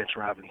Mitch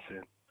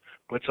Robinson.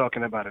 We're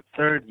talking about a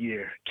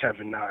third-year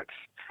Kevin Knox.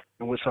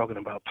 And we're talking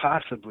about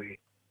possibly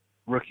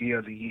Rookie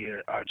of the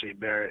Year RJ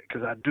Barrett.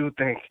 Because I do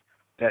think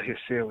that his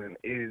ceiling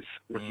is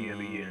Rookie of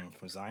the Year.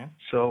 For Zion?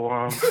 So,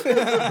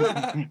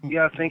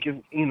 yeah, I think if,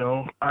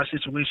 our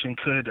situation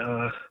could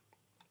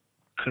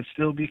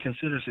still be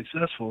considered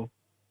successful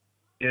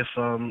if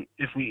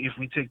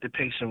we take the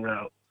patient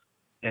route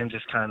and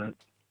just kind of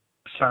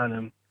sign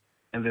him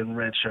and then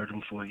redshirt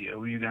him for a year.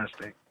 What do you guys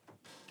think?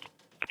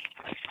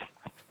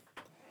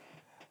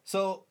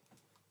 So,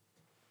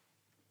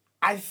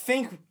 I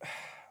think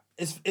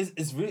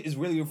it's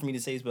really good for me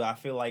to say this, but I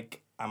feel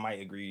like I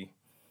might agree.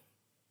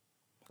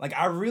 Like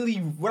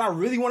what I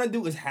really want to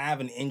do is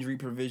have an injury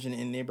provision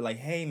in there, but like,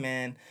 hey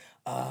man,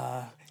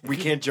 we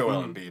can't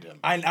Joel Embiid him.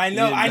 I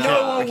know it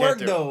won't work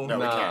though. No,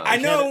 we can't. I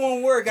know it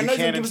won't work. I know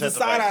you're gonna give us the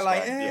side eye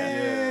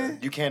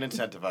like, You can't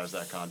incentivize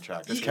that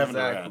contract. It's Kevin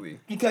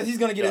Durant. Because he's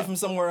gonna get it from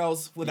somewhere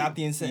else without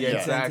the incentive,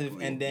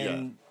 exactly. and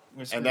then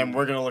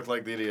we're gonna look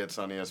like the idiots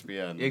on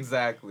ESPN.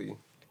 Exactly.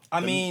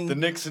 The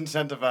Knicks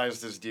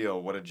incentivized his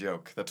deal. What a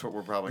joke. That's what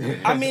we're probably going to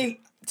do. I mean,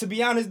 to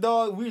be honest,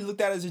 dog, we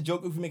looked at it as a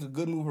joke if we make a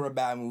good move or a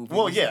bad move.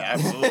 Well, yeah,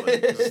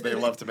 absolutely. They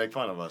love to make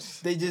fun of us.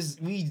 That's just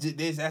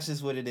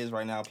what it is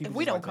right now. If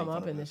we don't come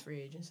up in this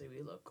free agency,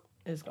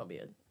 it's going to be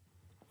a...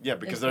 Yeah,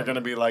 because they're going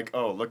to be like,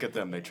 oh, look at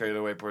them. They traded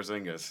away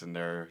Porzingis, and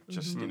they're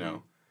just,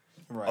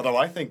 Right. Although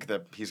I think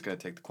that he's going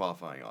to take the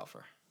qualifying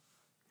offer.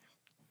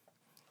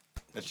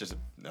 It's just...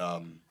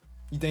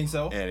 you think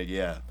so?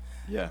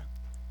 Yeah.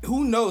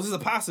 Who knows? It's a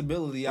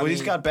possibility.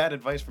 He's got bad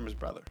advice from his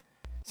brother.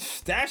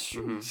 That's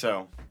true.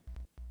 So,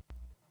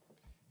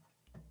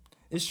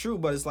 It's true,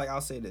 but it's like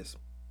I'll say this.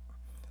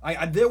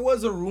 There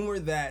was a rumor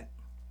that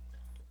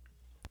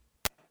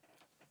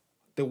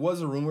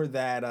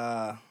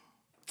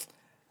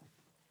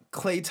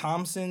Klay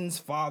Thompson's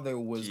father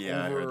was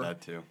I heard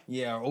that too.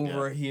 Yeah,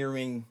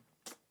 overhearing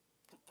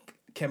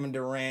Kevin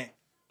Durant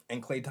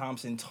and Klay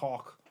Thompson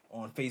talk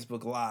on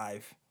Facebook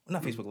Live.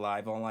 Not Facebook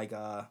Live, on like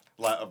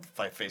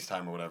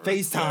FaceTime or whatever.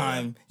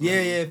 FaceTime.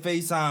 Yeah,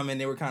 FaceTime,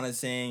 and they were kind of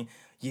saying,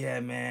 "Yeah,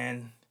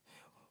 man,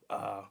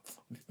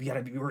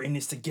 we're in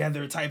this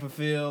together" type of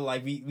feel.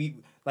 Like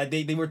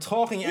they were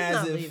talking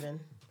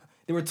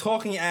they were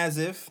talking as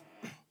if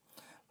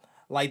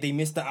like they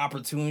missed the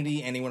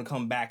opportunity and they want to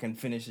come back and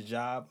finish the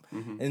job.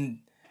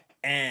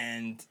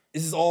 And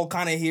this is all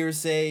kind of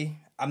hearsay.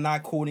 I'm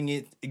not quoting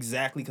it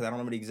exactly because I don't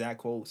remember the exact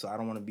quote, so I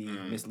don't want to be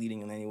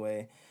misleading in any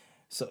way.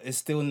 So it's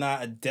still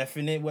not a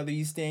definite whether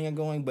he's staying or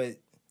going, but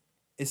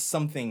it's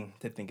something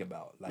to think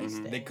about. Like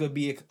there could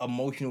be an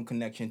emotional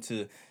connection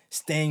to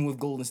staying with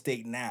Golden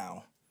State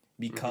now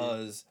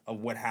because of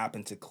what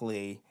happened to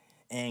Klay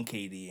and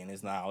KD, and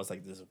it's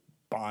like this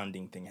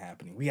bonding thing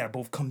happening. We gotta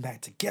both come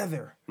back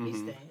together. He's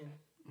staying.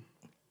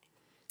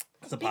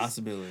 It's a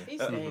possibility.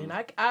 He's staying.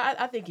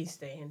 I think he's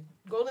staying.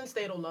 Golden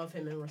State will love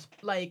him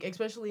and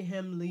especially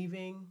him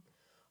leaving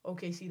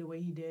OKC the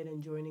way he did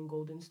and joining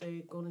Golden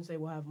State. Golden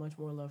State will have much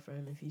more love for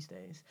him if he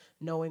stays,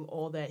 knowing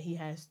all that he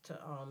has to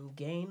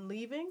gain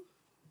leaving.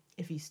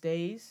 If he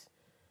stays,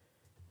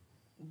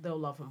 they'll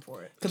love him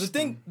for it. Because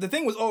the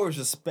thing was always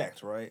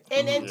respect, right?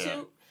 And then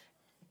too,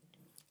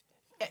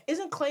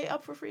 isn't Klay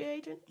up for free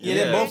agent?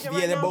 They're both up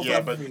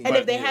for free agent. And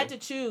if they had to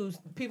choose,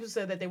 people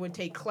said that they would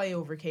take Klay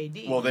over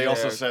KD. Well, they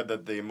also said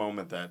that the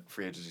moment that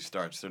free agency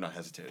starts, they're not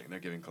hesitating. They're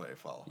giving Klay a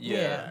follow.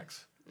 Yeah.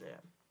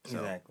 So.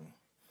 Exactly.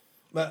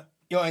 But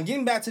and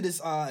getting back to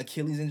this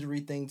Achilles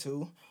injury thing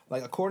too,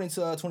 like according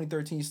to a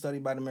 2013 study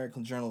by the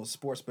American Journal of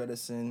Sports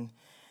Medicine,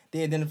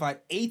 they identified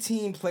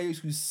 18 players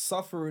who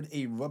suffered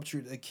a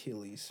ruptured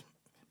Achilles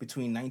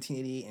between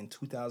 1988 and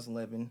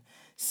 2011.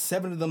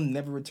 7 of them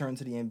never returned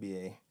to the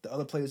NBA. The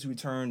other players who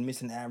returned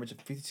missed an average of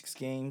 56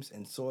 games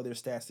and saw their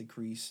stats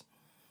decrease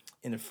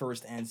in the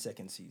first and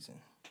second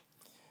season.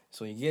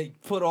 So you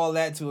put all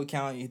that to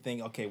account, you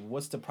think, okay,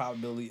 what's the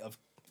probability of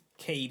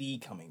KD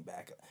coming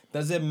back?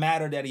 Does it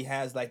matter that he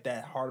has like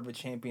that heart of a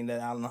champion that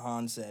Alan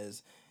Hahn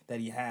says that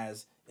he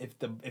has if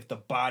the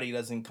body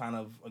doesn't kind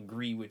of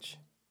agree with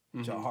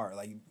your heart?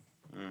 Like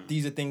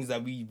these are things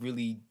that we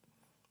really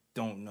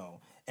don't know.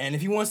 And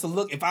if he wants to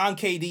look, if I'm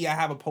KD, I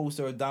have a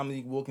poster of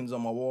Dominique Wilkins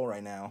on my wall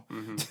right now.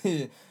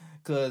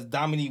 Because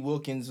Dominique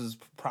Wilkins was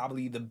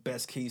probably the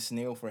best case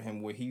scenario for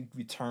him, where he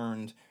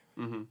returned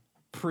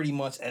pretty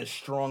much as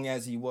strong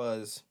as he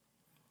was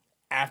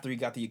after he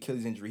got the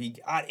Achilles injury. He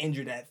got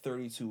injured at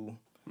 32,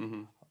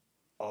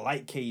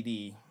 like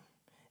KD.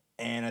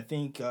 And I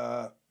think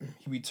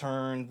he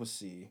returned,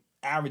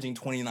 averaging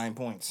 29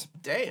 points.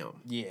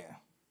 Damn. Yeah.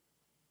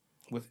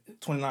 With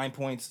 29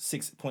 points,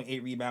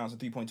 6.8 rebounds,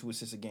 and 3.2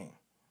 assists a game.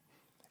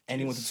 And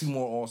he went to 2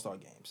 more All-Star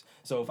games.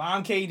 So if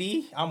I'm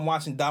KD, I'm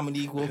watching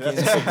Dominique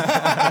Wilkins.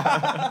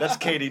 That's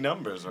KD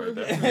numbers right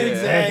there.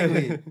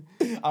 Exactly.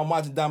 I'm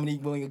watching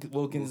Dominique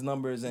Wilkins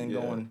numbers and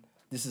going,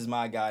 this is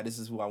my guy. This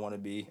is who I want to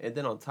be. And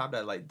then on top of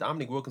that, like,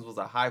 Dominique Wilkins was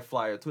a high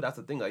flyer, too. That's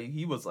the thing. Like,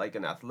 he was, like,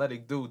 an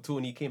athletic dude, too,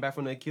 and he came back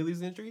from the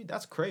Achilles injury.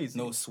 That's crazy.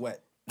 No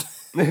sweat.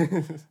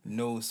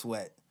 No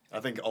sweat. I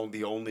think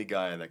the only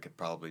guy that could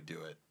probably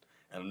do it,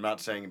 and I'm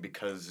not saying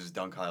because his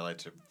dunk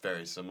highlights are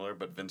very similar,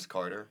 but Vince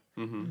Carter,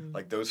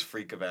 like those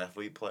freak of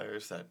athlete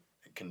players that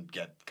can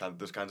get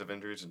those kinds of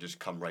injuries and just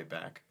come right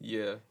back.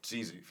 Yeah, it's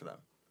easy for them.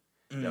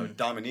 You know,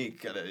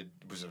 Dominique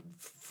was a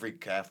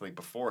freak athlete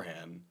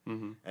beforehand,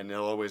 and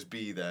he'll always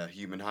be the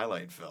human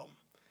highlight film.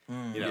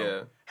 You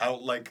know how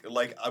like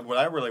what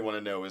I really want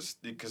to know is,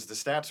 because the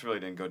stats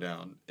really didn't go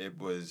down. It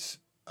was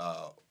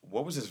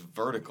what was his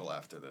vertical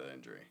after the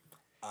injury?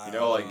 You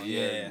know,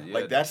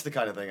 like that's the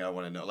kind of thing I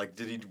want to know. Like,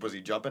 was he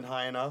jumping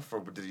high enough,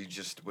 or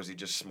was he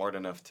just smart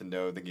enough to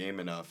know the game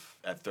enough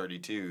at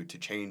 32 to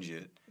change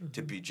it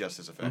to be just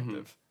as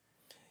effective?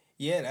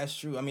 Yeah, that's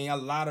true. I mean, a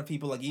lot of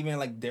people, like even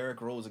like Derrick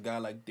Rose, a guy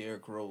like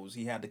Derrick Rose,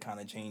 he had to kind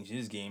of change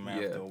his game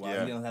after a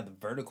while. He doesn't have the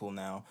vertical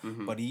now,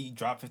 but he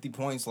dropped 50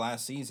 points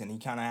last season. He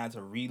kind of had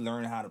to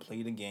relearn how to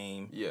play the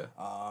game. Yeah.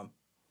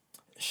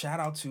 Shout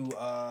out to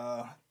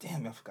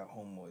damn, I forgot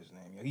Homeboy's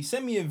name. He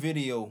sent me a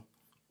video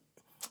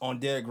on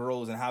Derrick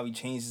Rose and how he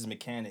changed his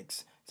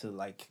mechanics to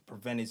like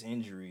prevent his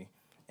injury,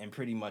 and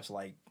pretty much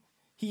like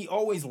he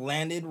always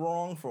landed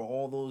wrong for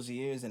all those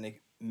years, and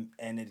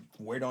it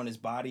weighed on his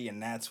body,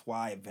 and that's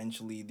why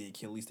eventually the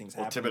Achilles things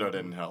happened. Thibodeau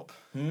didn't help.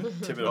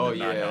 Thibodeau did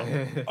not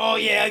help. Oh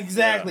yeah,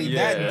 exactly.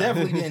 Yeah. That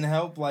definitely didn't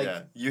help. Like,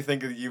 you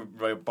think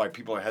by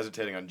people are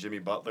hesitating on Jimmy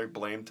Butler,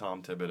 blame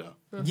Tom Thibodeau.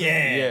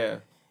 Yeah.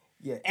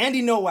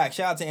 Andy Nowak.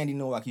 Shout out to Andy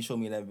Nowak. He showed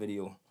me that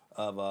video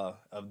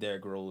of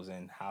Derrick Rose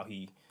and how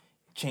he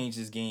changed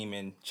his game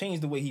and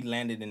changed the way he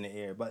landed in the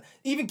air. But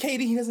even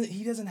KD,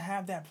 he doesn't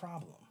have that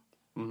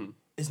problem.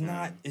 It's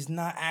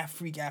not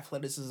freak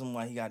athleticism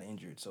why he got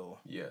injured. So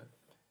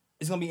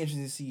it's gonna be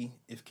interesting to see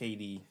if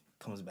KD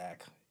comes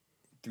back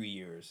 3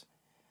 years.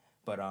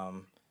 But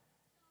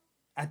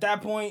at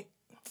that point,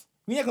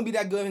 we're not gonna be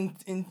that good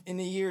in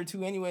a year or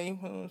two anyway.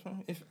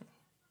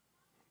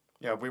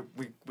 Yeah,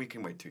 we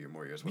can wait 2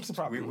 more years.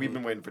 We've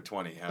been waiting for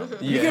 20.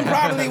 We can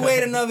probably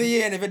wait another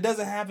year, and if it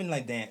doesn't happen,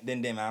 like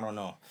then I don't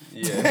know.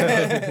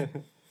 Yeah.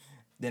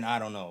 Then I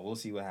don't know. We'll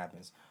see what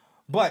happens.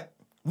 But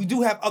we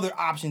do have other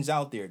options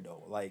out there,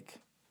 though. Like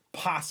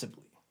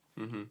possibly.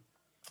 Mm-hmm.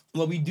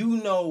 Well, we do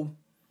know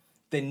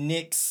the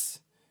Knicks'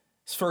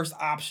 first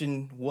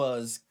option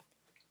was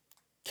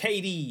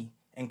KD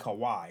and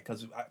Kawhi,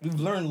 because we've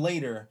learned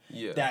later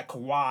that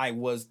Kawhi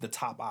was the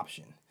top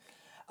option.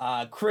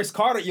 Chris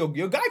Carter,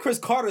 your guy Chris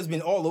Carter has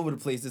been all over the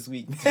place this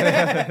week.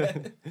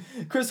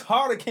 Chris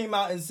Carter came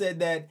out and said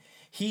that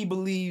he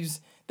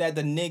believes that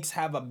the Knicks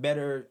have a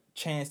better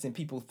chance than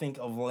people think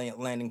of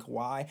landing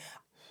Kawhi.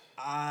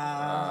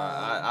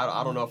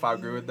 I don't know if I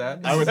agree with that.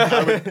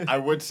 I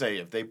would say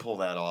if they pull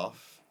that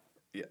off,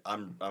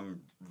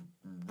 I'm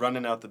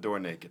running out the door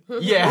naked.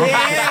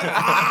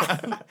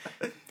 Yeah.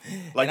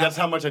 Like that's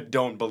how much I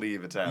don't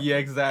believe it's happening. Yeah,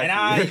 exactly. And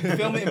I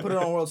film it and put it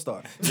on World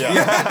Star.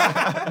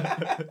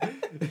 Yeah.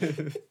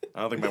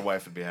 I don't think my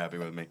wife would be happy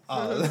with me.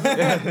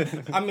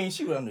 I mean,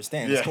 she would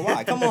understand. It's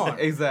Kawhi. Come on.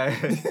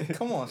 Exactly.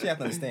 Come on. She has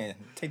to understand.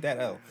 Take that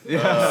L.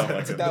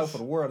 Yeah. Take that L for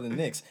the world and the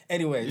Knicks.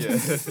 Anyway.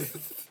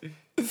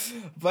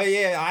 But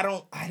yeah,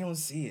 I don't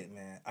see it,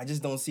 man. I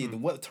just don't see it.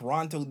 What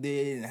Toronto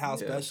did and how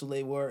special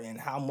they were and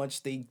how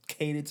much they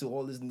catered to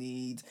all his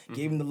needs,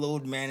 gave him the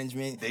load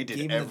management. They did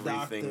gave him the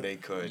doctor. everything they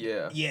could.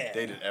 Yeah.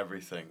 They did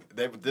everything.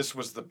 This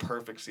was the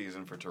perfect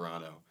season for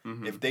Toronto.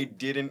 If they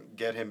didn't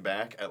get him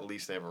back, at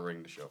least they have a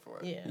ring to show for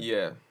it.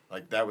 Yeah.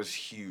 Like, that was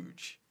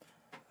huge.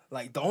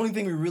 Like, the only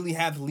thing we really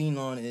have to lean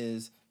on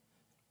is,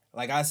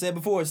 like I said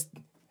before,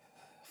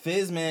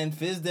 Fizz, man.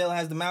 Fizdale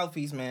has the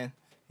mouthpiece, man.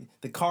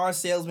 The car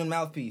salesman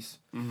mouthpiece.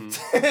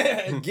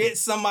 Get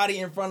somebody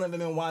in front of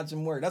him and watch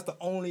him work. That's the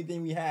only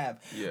thing we have.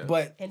 Yeah.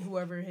 But and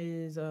whoever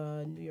his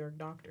New York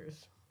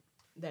doctors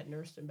that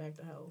nursed him back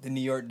to health. The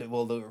New York, they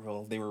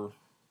were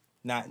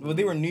not. Well,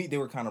 they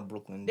were kind of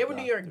Brooklyn. They were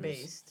New York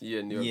based.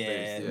 Yeah, New York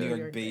based. Yeah, New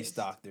York based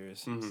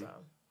doctors. So.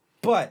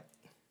 But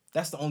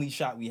that's the only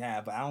shot we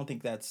have. But I don't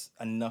think that's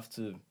enough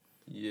to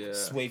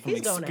sway from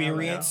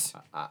experience.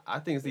 I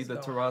think it's either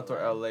Toronto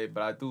or LA,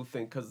 but I do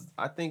think, because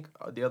I think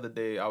the other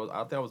day I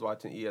was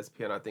watching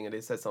ESPN, and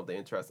they said something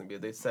interesting,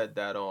 because they said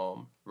that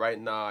right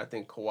now I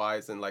think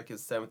Kawhi's in like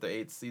his 7th or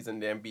 8th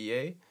season in the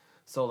NBA,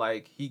 so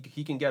like he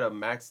can get a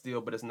max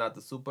deal, but it's not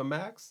the super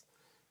max.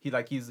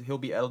 He'll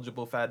be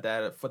eligible for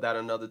that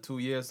another 2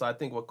 years. So I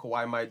think what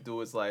Kawhi might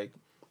do is like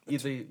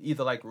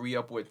either like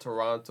re-up with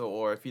Toronto,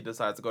 or if he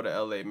decides to go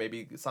to LA,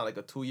 maybe sign like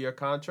a 2-year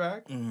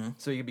contract,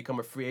 so he can become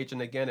a free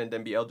agent again and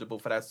then be eligible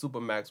for that super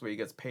max where he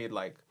gets paid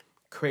like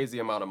crazy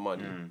amount of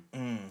money.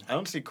 I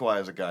don't see Kawhi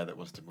as a guy that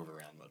wants to move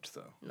around much,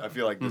 though. No. I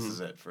feel like this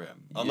is it for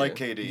him. Unlike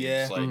KD,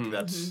 it's like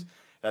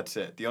that's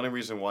it. The only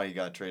reason why he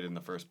got traded in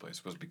the first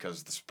place was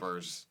because the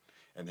Spurs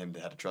and him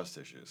had trust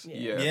issues.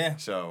 Yeah.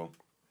 So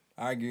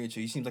I agree with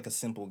you. He seems like a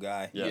simple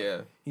guy.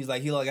 Yeah. He's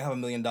like, he'll like have $1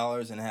 million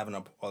and having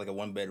a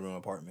 1-bedroom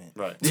apartment.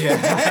 Right.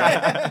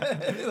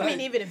 Yeah. I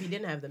mean, even if he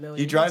didn't have the million,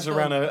 he drives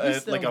around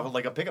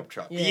like a pickup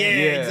truck. Yeah,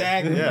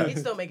 exactly. Yeah. He'd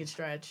still make it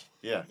stretch.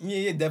 Yeah.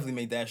 Yeah, he'd definitely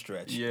make that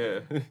stretch.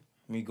 Yeah.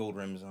 Me gold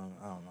rims on.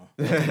 I don't know.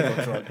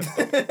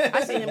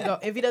 I see him go.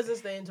 If he doesn't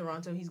stay in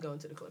Toronto, he's going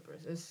to the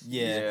Clippers.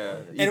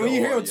 And when you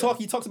hear him talk,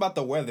 he talks about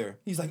the weather.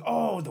 He's like,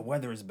 "Oh, the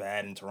weather is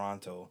bad in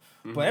Toronto,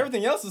 but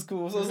everything else is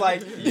cool." So it's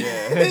like,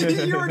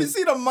 you already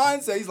see the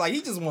mindset. He's like,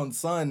 he just wants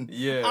sun.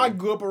 Yeah. I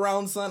grew up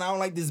around sun. I don't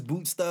like this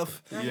boot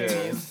stuff.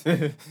 Yeah.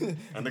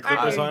 And the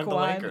Clippers aren't the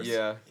Lakers.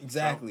 Yeah.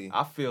 Exactly. So,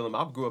 I feel him.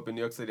 I grew up in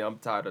New York City. I'm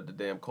tired of the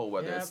damn cold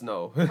weather and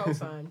snow.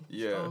 Cosign.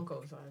 Yeah. Strong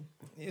cosign.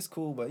 It's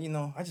cool, but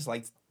I just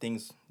like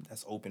things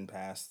that's open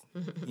past,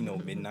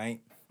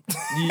 midnight.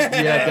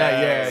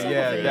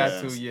 That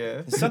too. Yeah.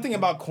 There's something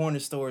about corner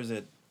stores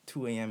at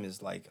 2 a.m.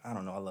 is like, I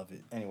don't know, I love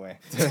it. Anyway.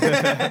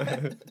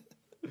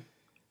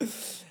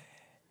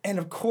 And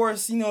of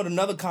course,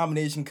 another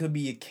combination could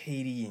be a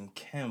KD and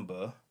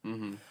Kemba.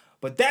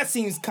 But that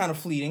seems kind of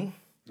fleeting.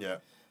 Yeah.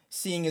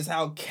 Seeing as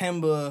how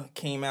Kemba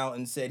came out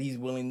and said he's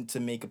willing to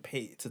take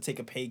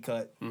a pay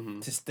cut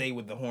to stay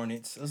with the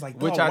Hornets. I was like,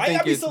 which I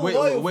think is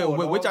stupid.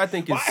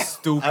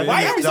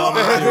 Why are you so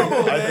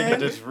honorable, I think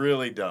it is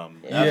really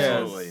dumb.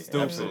 Absolutely.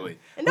 Stupid. Absolutely.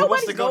 And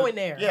nobody's going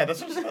there. Yeah,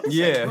 that's what I was about to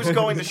say. Who's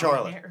going to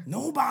Charlotte?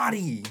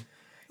 Nobody.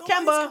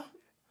 Kemba.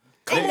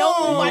 Ain't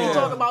nobody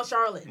talking about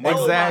Charlotte.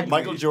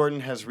 Michael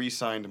Jordan has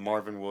re-signed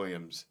Marvin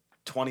Williams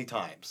 20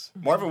 times.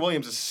 Marvin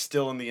Williams is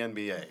still in the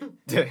NBA.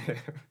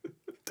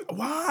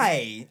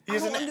 Why?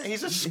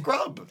 He's a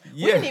scrub.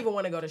 We didn't even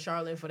want to go to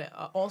Charlotte for the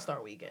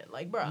All-Star weekend.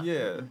 Like, bro.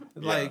 Yeah.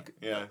 Like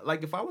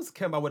if I was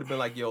Kemba, I would have been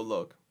like, yo,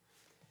 look.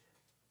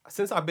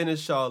 Since I've been in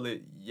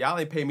Charlotte, y'all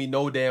ain't pay me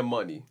no damn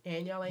money.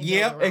 And y'all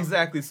ain't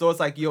exactly. So it's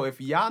like, yo,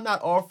 if y'all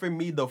not offering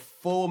me the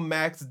full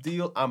max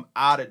deal, I'm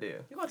out of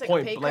there. You're going to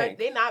take a pay cut.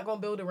 They're not going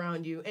to build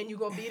around you. And you're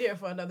going to be there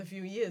for another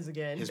few years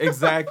again.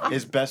 Exactly.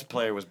 His best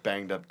player was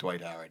banged up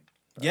Dwight Howard.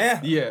 Yeah.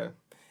 Yeah.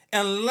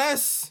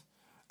 Unless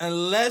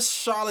unless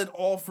Charlotte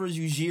offers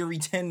Ujiri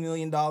 $10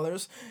 million,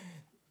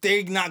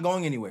 they're not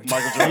going anywhere.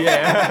 Michael Jordan.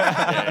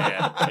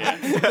 Yeah.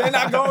 They're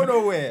not going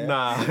nowhere.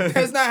 Nah.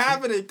 It's not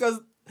happening because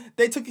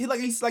they took,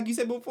 like you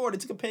said before, they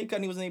took a pay cut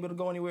and he wasn't able to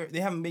go anywhere. They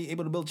haven't been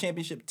able to build a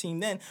championship team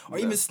then or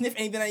even sniff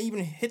anything that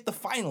even hit the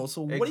finals.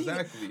 So what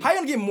Exactly. how are you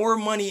going to get more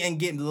money and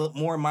get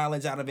more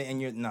mileage out of it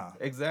and you're, nah.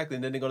 Exactly.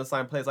 And then they're going to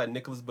sign players like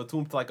Nicholas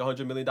Batum to like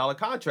 $100 million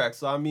contract.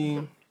 So, I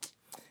mean...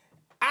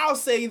 I'll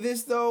say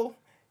this, though.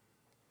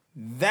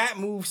 That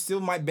move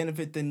still might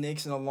benefit the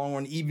Knicks in the long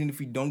run, even if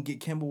we don't get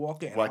Kemba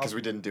Walker. Why? Because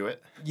we didn't do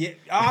it. Yeah,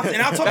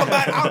 and I'll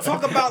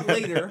talk about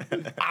later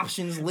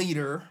options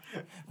later,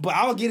 but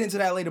I'll get into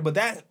that later. But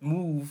that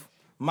move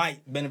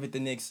might benefit the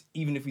Knicks,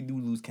 even if we do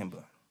lose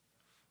Kemba.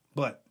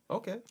 But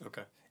Okay.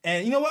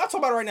 and you know what? I'll talk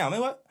about it right now. Man,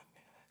 what?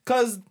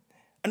 Because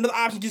another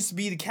option just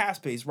be the cap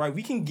space, right?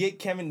 We can get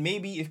Kevin.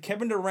 Maybe if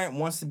Kevin Durant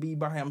wants to be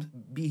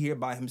here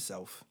by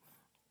himself,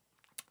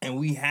 and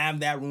we have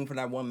that room for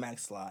that one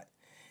max slot.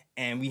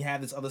 And we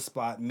have this other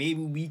spot,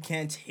 maybe we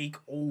can take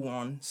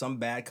on some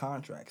bad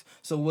contracts.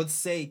 So let's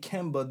say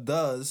Kemba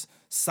does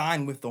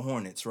sign with the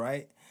Hornets,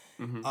 right?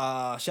 Mm-hmm.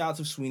 Shout out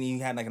to Sweeney. He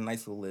had like a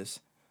nice little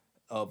list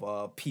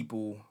of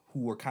people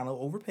who were kind of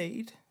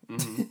overpaid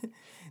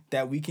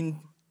that we can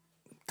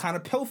kind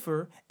of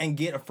pilfer and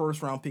get a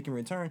first round pick in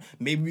return.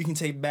 Maybe we can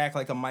take back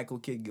like a Michael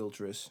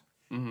Kidd-Gilchrist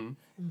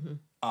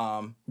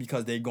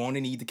because they're going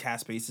to need the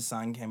cap space to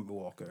sign Kemba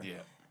Walker.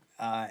 Yeah.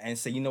 And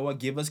say, you know what,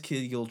 give us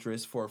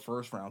Kidd-Gilchrist for a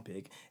first-round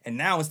pick. And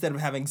now, instead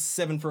of having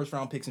 7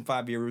 first-round picks in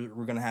 5 years,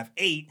 we're going to have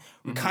 8.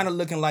 We're kind of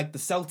looking like the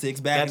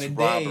Celtics back in the day.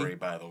 That's robbery,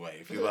 by the way,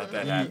 if you let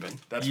that happen.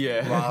 That's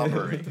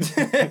robbery.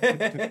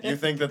 You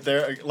think that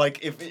they're...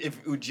 Like, if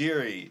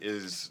Ujiri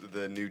is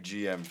the new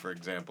GM, for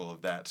example,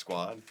 of that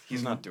squad,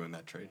 he's not doing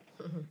that trade.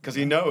 Because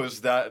he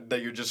knows that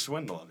you're just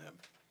swindling him.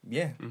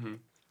 Yeah.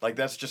 Like,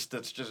 that's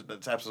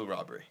absolute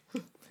robbery.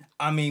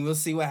 I mean, we'll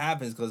see what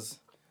happens, because...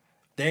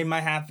 They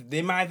might have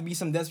to be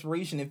some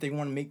desperation if they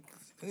want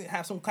to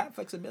have some cap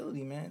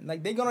flexibility, man.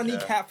 Like, they're going to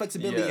need cap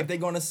flexibility if they're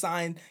going to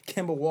sign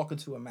Kemba Walker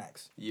to a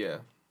max. Yeah.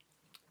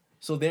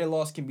 So their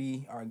loss can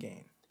be our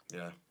gain.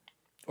 Yeah.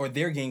 Or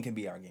their gain can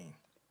be our gain.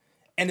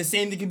 And the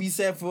same thing can be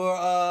said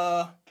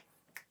for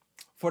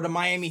the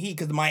Miami Heat,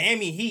 because the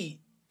Miami Heat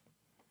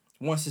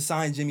wants to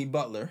sign Jimmy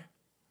Butler,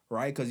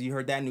 right? Because you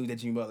heard that news that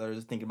Jimmy Butler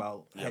is thinking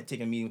about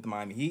taking a meeting with the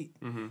Miami Heat.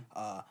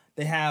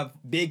 They have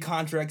big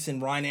contracts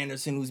in Ryan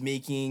Anderson, who's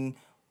making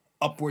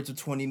upwards of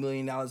 $20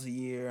 million a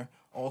year.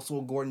 Also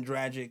Gordon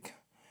Dragic.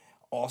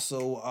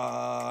 Also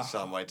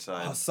Hassan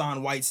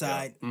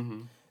Whiteside. Yeah.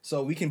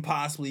 So we can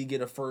possibly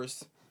get a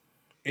first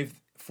if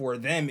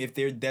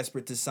they're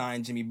desperate to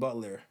sign Jimmy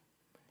Butler.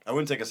 I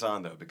wouldn't take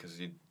Hassan, though, because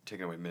you're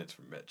taking away minutes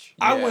from Mitch.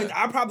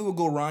 I probably would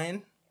go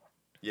Ryan.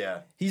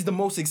 Yeah. He's the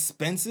most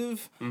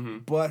expensive,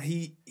 but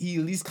he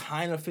at least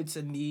kind of fits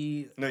a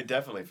need. No, he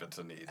definitely fits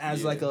a need.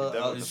 As like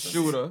a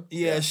shooter.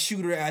 A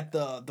shooter at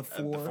the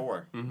 4. At the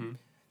 4.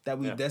 That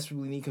we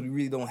desperately need because we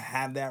really don't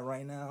have that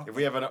right now.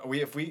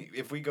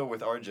 If we go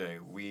with RJ,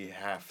 we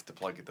have to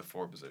plug at the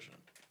 4 position.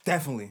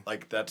 Definitely.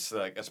 Like, that's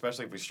like,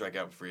 especially if we strike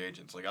out free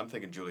agents. Like, I'm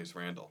thinking Julius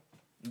Randle.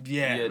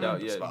 Yeah.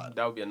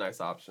 That would be a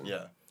nice option.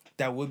 Yeah.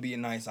 That would be a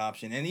nice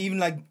option. And even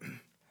like,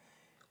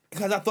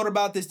 because I thought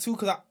about this too,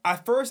 because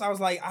at first I was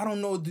like, I don't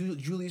know if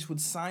Julius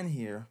would sign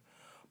here.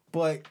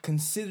 But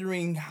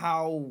considering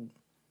how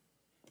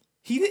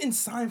he didn't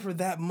sign for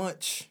that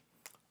much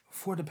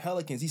for the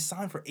Pelicans. He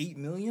signed for $8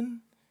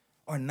 million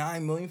or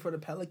 $9 million for the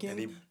Pelicans. And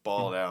he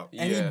balled out.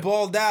 And he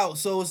balled out.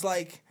 So it's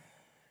like,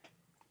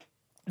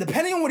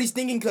 depending on what he's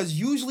thinking, because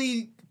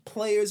usually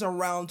players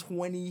around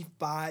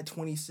 25,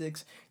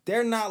 26,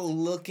 they're not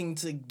looking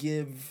to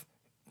give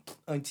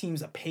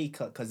teams a pay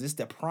cut because it's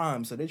their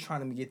prime, so they're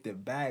trying to get their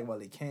bag while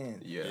they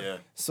can. Yeah.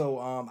 So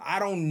I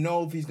don't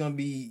know if he's gonna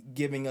be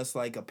giving us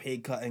like a pay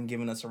cut and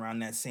giving us around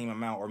that same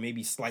amount or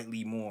maybe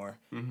slightly more,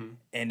 and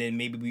then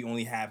maybe we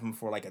only have him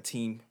for like a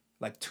team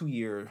like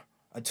 2-year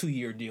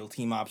deal,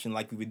 team option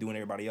like we would doing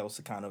everybody else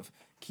to kind of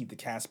keep the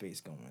cap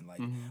space going.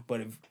 Like,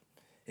 but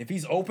if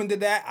he's open to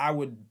that, I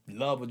would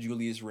love a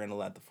Julius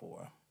Randle at the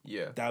 4.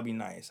 Yeah, that would be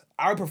nice.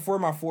 I would prefer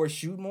my 4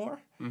 shoot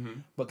more,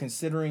 but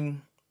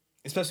considering,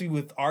 especially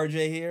with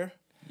RJ here,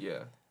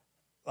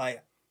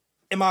 like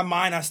in my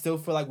mind, I still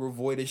feel like we're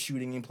void of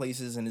shooting in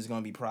places and there's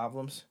gonna be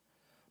problems.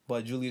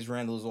 But Julius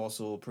Randle is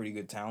also a pretty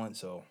good talent,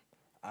 so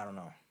I don't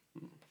know.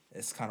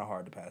 It's kind of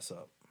hard to pass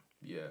up.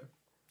 Yeah.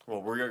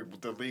 Well,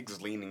 the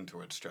league's leaning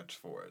towards stretch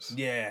 4s.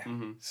 Yeah.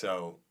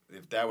 So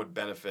if that would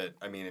benefit,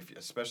 I mean,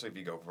 especially if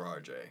you go for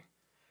RJ,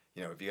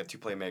 you know, if you got 2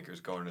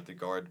 playmakers going at the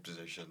guard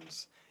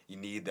positions, you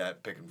need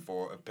that pick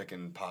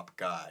and pop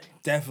guy.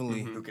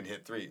 Definitely. Who can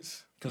hit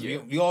threes. Because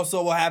we all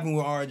saw what happened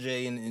with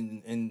RJ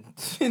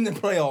in the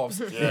playoffs.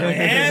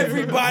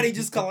 Everybody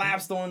just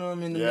collapsed on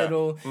him in the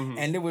middle,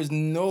 and there was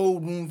no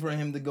room for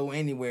him to go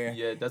anywhere.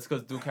 Yeah, that's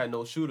because Duke had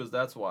no shooters.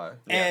 That's why.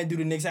 And do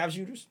the Knicks have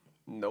shooters?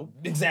 Nope.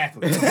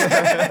 Exactly.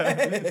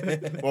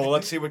 Well,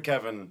 let's see what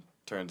Kevin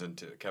turns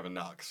into. Kevin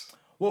Knox.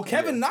 Well,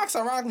 Kevin Knox,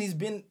 ironically, has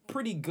been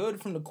pretty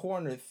good from the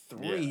corner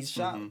 3. He's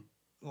shot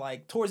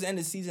like towards the end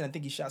of the season, I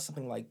think he shot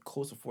something like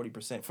close to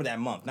 40% for that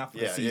month, not for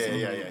the season.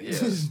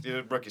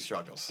 Yeah. Rookie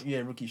struggles. Yeah,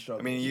 rookie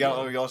struggles. I mean, you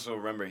also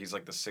remember he's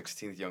like the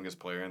 16th youngest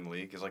player in the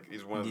league.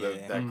 He's one of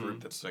that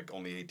group that's like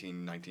only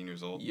 18, 19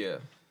 years old. Yeah.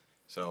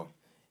 So.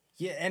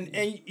 Yeah, and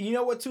you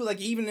know what too?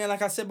 Like even then,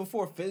 like I said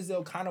before,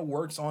 Fizdale kind of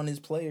works on his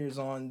players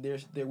on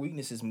their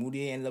weaknesses.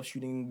 Moutier ended up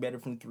shooting better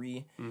from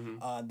 3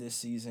 this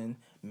season.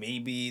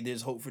 Maybe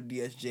there's hope for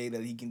DSJ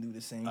that he can do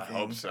the same thing. I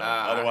hope so.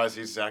 Otherwise,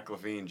 he's Zach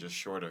LaVine, just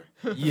shorter.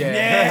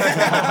 Yeah.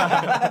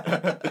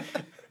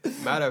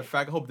 Matter of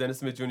fact, I hope Dennis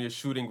Smith Jr. is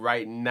shooting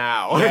right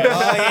now.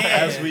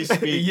 As we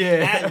speak.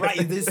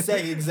 Right this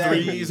second,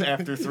 exactly. Threes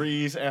after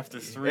threes after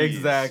threes.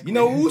 Exactly. You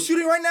know who's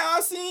shooting right now?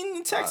 I've seen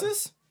in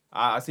Texas.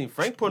 I seen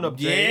Frank putting up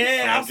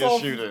James. Yeah,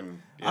 shooting.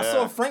 Yeah. I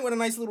saw Frank with a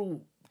nice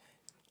little.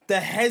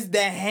 The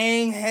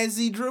hang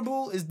hezzy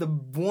dribble is the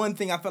one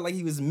thing I felt like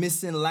he was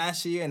missing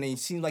last year, and it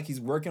seems like he's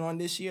working on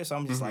this year. So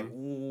I'm just like,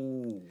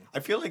 ooh.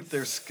 I feel like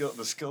the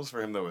skills for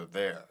him though are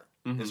there.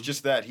 It's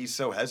just that he's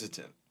so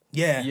hesitant.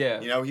 Yeah.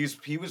 You know,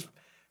 he was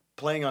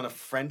playing on a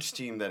French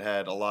team that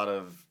had a lot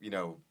of,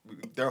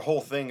 their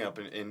whole thing up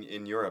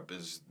in Europe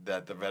is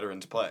that the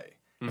veterans play.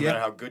 No matter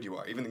how good you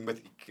are. Even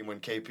when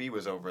KP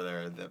was over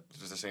there, that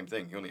was the same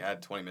thing. He only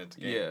had 20 minutes a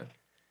game. Yeah.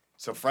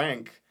 So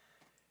Frank,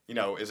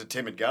 is a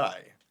timid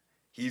guy.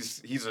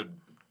 He's a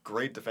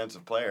great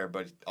defensive player,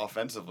 but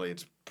offensively,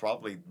 it's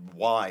probably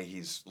why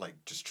he's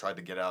just tried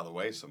to get out of the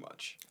way so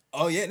much.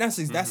 Oh yeah, that's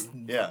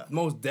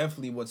most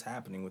definitely what's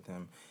happening with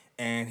him,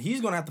 and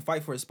he's gonna have to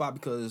fight for his spot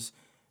because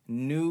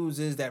news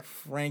is that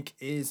Frank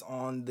is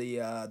on the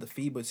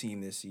FIBA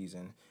team this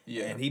season.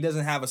 Yeah, and he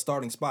doesn't have a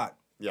starting spot.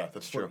 Yeah,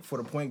 that's true. For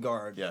the point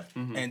guard. Yeah.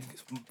 And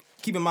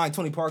keep in mind,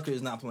 Tony Parker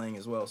is not playing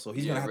as well, so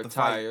he's going to have to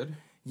fight.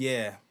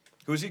 Yeah.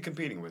 Who's he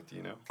competing with, do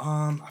you know?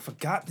 I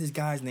forgot this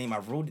guy's name. I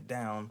wrote it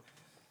down.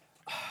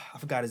 I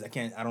forgot his. I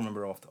don't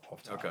remember off top.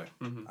 Okay.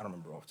 I don't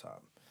remember off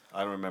top.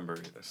 I don't remember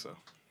either, so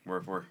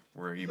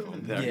we're equal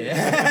there.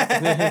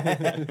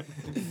 Yeah.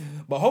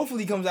 But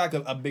hopefully he comes out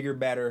a bigger,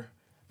 better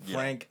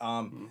Frank.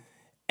 And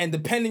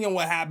depending on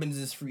what happens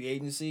this free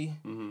agency,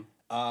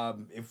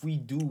 if we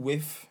do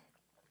whiff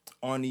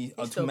on the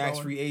 2 max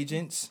free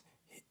agents,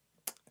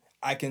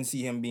 I can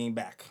see him being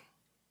back.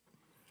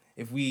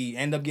 If we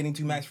end up getting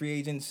 2 max free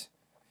agents,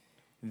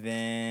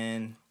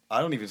 then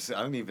I don't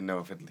even know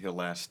if he'll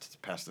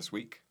last past this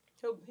week.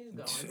 He's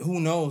going.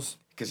 Who knows?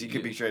 Because he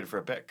could be traded for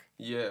a pick.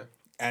 Yeah,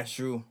 that's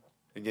true.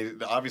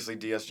 Again, obviously,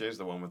 DSJ is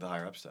the one with the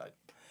higher upside.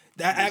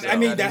 That's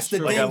the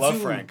thing. I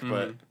love Frank,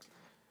 but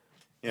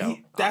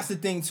that's the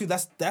thing too.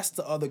 That's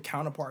the other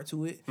counterpart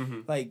to it.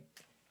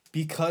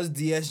 Because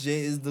DSJ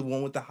is the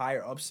one with the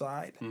higher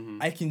upside,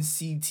 I can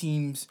see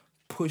teams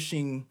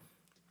pushing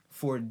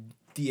for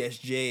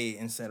DSJ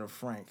instead of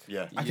Frank.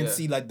 Yeah. I can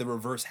see the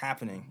reverse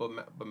happening.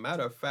 But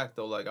matter of fact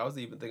though, I was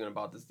even thinking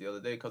about this the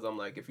other day because I'm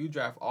like, if you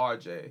draft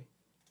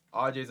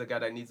RJ's a guy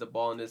that needs the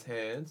ball in his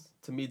hands.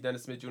 To me,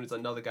 Dennis Smith Jr. is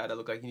another guy that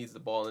looks like he needs the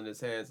ball in his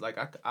hands.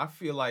 I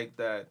feel like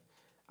that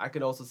I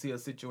can also see a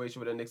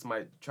situation where the Knicks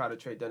might try to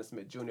trade Dennis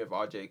Smith Jr. if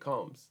RJ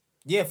comes.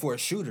 Yeah, for a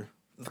shooter.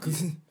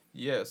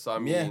 Yeah, so I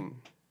mean...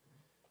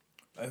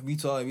 We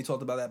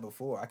talked about that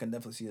before. I can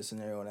definitely see a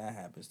scenario when that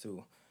happens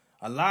too.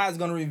 A lot is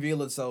gonna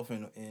reveal itself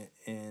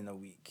in a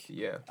week.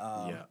 Yeah.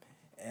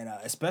 And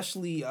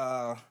especially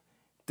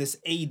this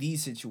AD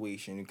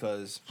situation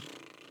because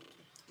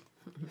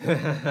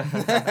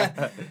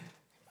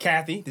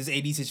Kathy, this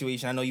AD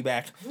situation. I know you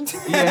back.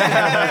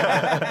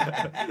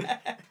 Yeah.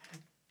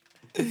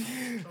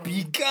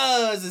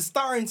 Because it's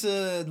starting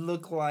to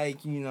look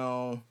like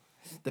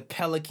the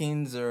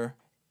Pelicans are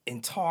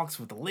in talks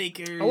with the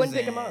Lakers. I wouldn't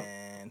pick him up.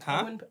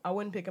 Huh? I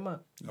wouldn't pick him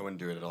up. I wouldn't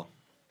do it at all.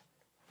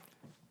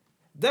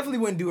 Definitely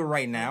wouldn't do it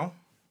right now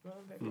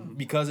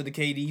because of the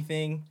KD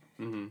thing.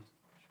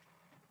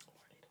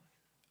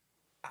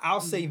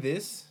 I'll say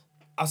this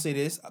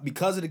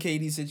because of the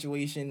KD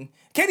situation.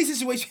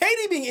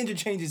 KD being injured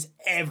changes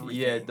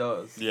everything. Yeah, it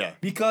does. Yeah.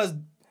 Because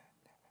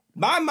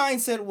my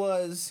mindset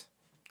was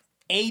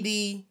AD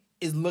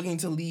is looking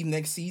to leave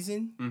next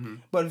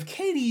season, but if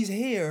KD's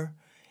here,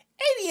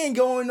 AD ain't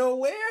going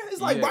nowhere.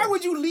 It's like, why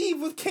would you leave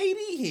with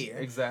KD here?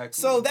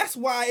 Exactly. So that's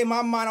why in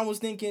my mind I was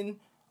thinking,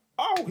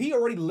 he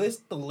already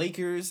lists the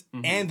Lakers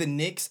and the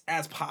Knicks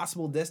as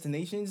possible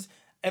destinations.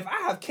 If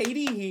I have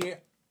KD here,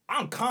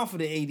 I'm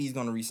confident AD's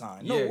going to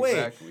resign. No way.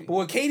 Exactly. But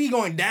with KD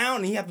going down,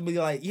 and you have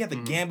to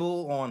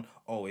gamble on,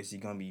 is he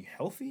going to be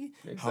healthy?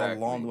 Exactly. How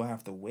long do I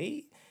have to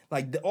wait?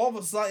 All of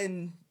a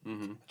sudden,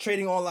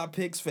 trading all our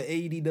picks for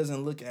AD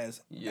doesn't look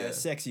as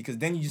sexy because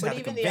then you just have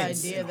to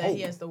convince. But even the idea that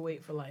he has to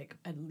wait for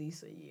at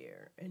least a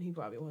year and he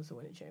probably wants to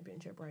win a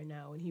championship right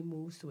now and he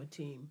moves to a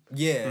team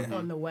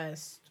on the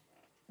West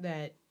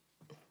that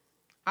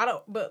I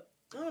don't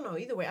know.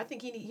 Either way, I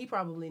think he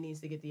probably needs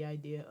to get the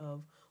idea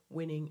of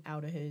winning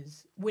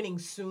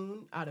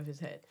soon out of his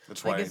head.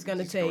 That's why it's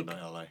gonna take. Going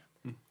to LA.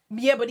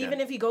 Yeah, but even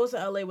if he goes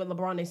to LA with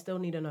LeBron, they still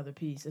need another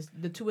piece. It's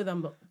the two of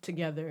them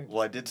together.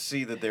 Well, I did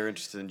see that they're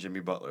interested in Jimmy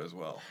Butler as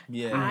well.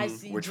 Yeah. I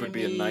see Which would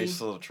be a nice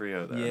little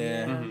trio there.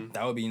 Yeah,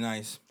 that would be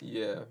nice.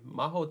 Yeah,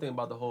 my whole thing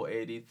about the whole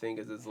AD thing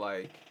is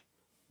like,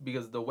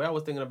 because the way I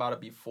was thinking about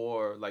it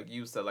before, like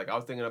you said, like I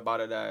was thinking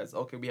about it as,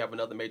 okay, we have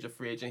another major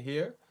free agent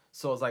here.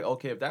 So it's like,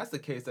 okay, if that's the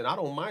case, then I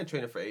don't mind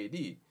trading for AD.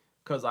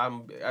 Because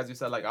as you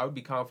said, like I would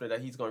be confident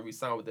that he's going to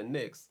re-sign with the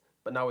Knicks.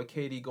 But now with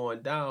KD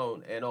going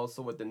down and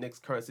also with the Knicks'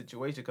 current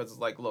situation, because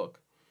it's like, look,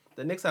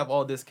 the Knicks have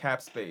all this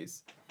cap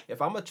space.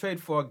 If I'm going to trade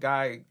for a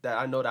guy that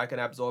I know that I can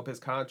absorb his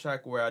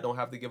contract where I don't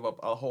have to give up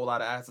a whole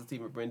lot of assets to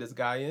even bring this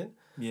guy in,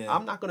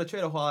 I'm not going to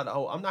trade a whole lot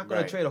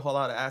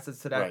of assets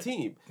to that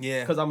team.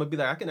 Yeah. Because I'm going to be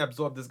like, I can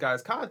absorb this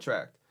guy's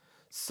contract.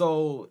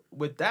 So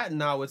with that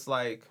now, it's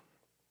like,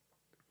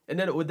 and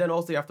then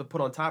also you have to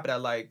put on top of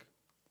that, like,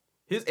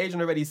 his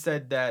agent already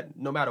said that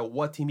no matter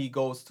what team he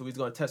goes to, he's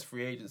going to test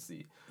free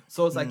agency.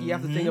 So it's like you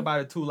have to think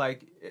about it too.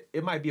 Like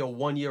it might be a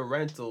 1-year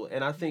rental,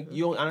 and I think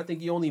you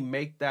only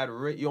make that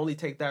you only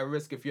take that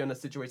risk if you're in a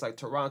situation like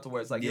Toronto,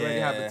 where it's like you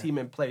already have a team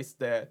in place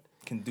that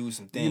can do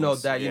some things. You know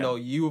that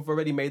you've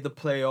already made the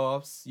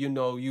playoffs. You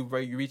know you've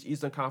already reached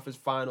Eastern Conference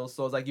Finals.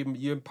 So it's like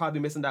you're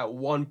probably missing that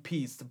one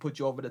piece to put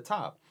you over the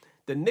top.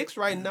 The Knicks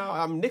right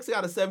now, Knicks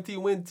got a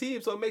 17-win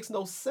team, so it makes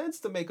no sense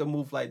to make a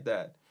move like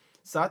that.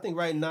 So I think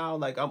right now,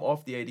 like, I'm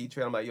off the AD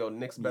trade. I'm like,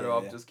 Knicks better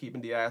off just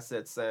keeping the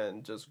assets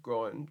and just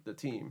growing the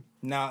team.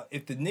 Now,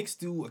 if the Knicks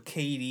do a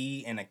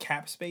KD and a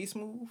cap space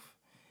move,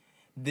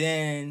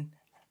 then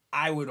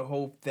I would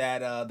hope that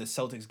the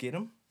Celtics get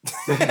him.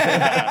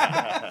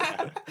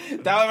 I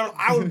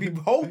would be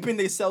hoping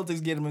the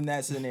Celtics get him in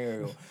that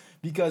scenario.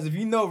 Because if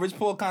you know, Rich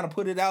Paul kind of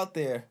put it out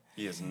there.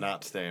 He is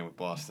not staying with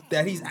Boston.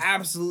 That AD is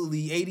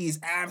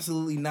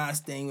absolutely not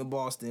staying with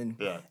Boston.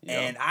 Yeah.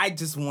 And I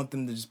just want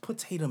them to just put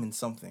Tatum in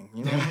something,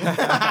 you know?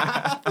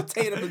 Put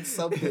Tatum in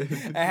something.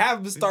 And have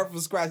him start from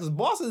scratch. Because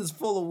Boston is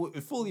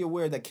fully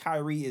aware that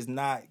Kyrie is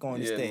not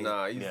going to stay.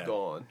 Nah, he's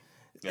gone.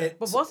 Yeah.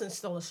 But Boston's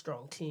still a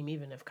strong team,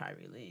 even if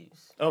Kyrie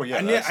leaves. Oh,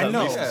 yeah. That's at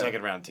least a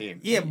second-round team.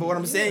 Yeah, but what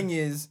I'm saying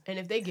is... And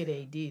if they get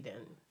AD,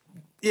 then...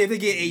 Yeah, if they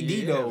get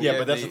AD though. Yeah,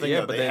 but that's the thing.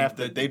 Though.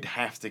 They'd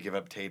have to give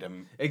up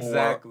Tatum,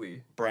 exactly,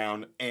 or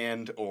Brown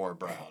or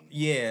Brown.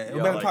 Yeah,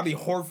 probably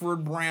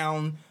Horford,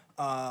 Brown,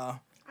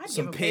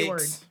 some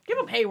picks. Give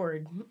up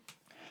Hayward.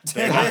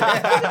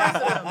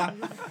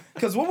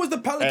 Because what was the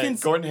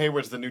Pelicans? Hey, Gordon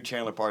Hayward's the new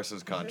Chandler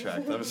Parsons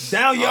contract. That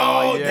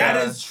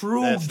is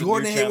true.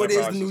 Gordon Hayward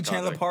is the new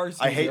Chandler Parsons.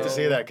 I hate to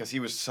say that because he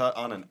was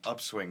on an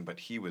upswing,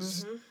 but he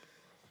was.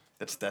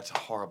 That's a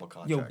horrible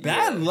contract.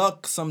 Bad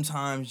luck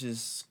sometimes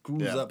just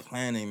screws up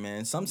planning,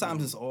 man.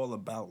 Sometimes it's all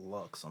about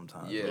luck.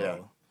 Sometimes,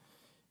 bro.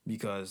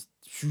 Because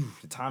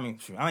the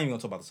timing. I ain't even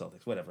gonna talk about the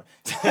Celtics. Whatever.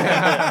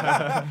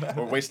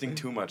 We're wasting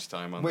too much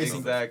time on this.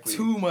 Exactly.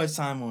 Too much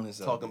time on this.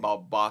 Talking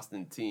about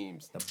Boston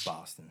teams. The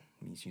Boston.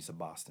 She's a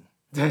Boston.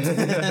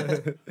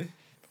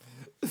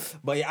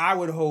 But yeah, I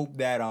would hope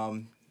that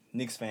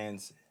Knicks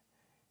fans,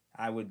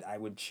 I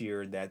would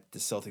cheer that the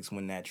Celtics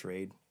win that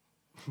trade.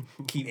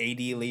 Keep AD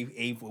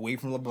away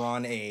from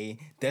LeBron A,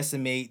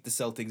 decimate the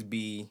Celtics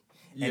B,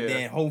 and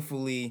then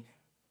hopefully,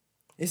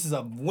 this is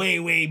a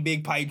way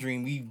big pipe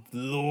dream. We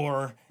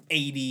lure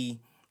AD in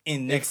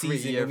next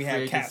season when we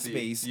have cap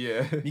space.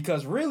 Yeah,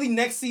 because really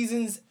next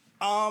season's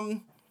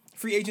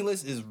free agent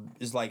list is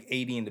like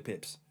AD and the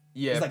Pips.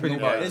 Yeah, it's like pretty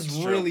much.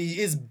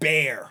 It's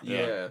bare.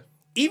 Yeah,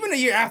 even a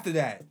year after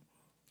that,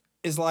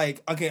 it's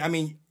like okay. I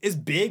mean, it's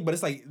big, but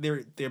it's like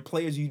they're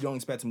players you don't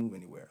expect to move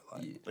anywhere.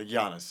 Like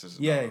Giannis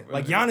is.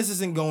 Like Giannis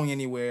isn't going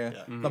anywhere.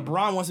 Yeah.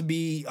 LeBron wants to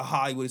be a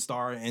Hollywood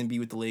star and be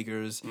with the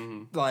Lakers.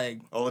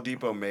 Like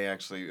Oladipo may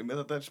actually. I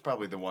mean, that's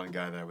probably the one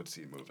guy that I would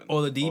see moving.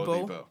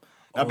 Oladipo.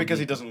 Not because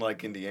he doesn't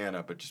like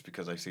Indiana, but just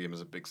because I see him as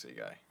a Big C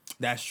guy.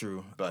 That's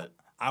true. But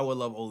I would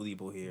love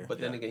Oladipo here. But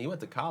then again, he went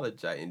to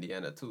college at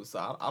Indiana too,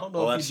 so I don't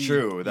know. Well, that's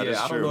true. That is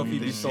true. I don't know if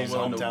he'd be so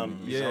willing to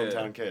move. He's a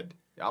hometown kid.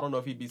 I don't know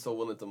if he'd be so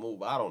willing to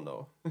move. I don't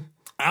know.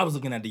 I was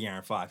looking at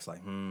De'Aaron Fox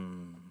like,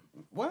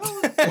 Well,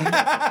 that's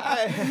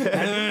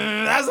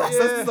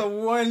the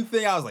one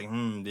thing I was like,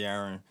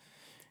 De'Aaron.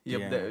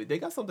 Yeah, but they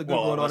got something good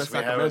going on in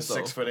Sacramento. If we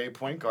have a 6'8"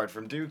 point guard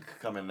from Duke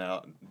coming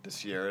out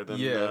this year,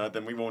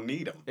 then we won't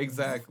need him.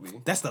 Exactly.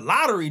 That's the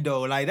lottery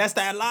though. Like that's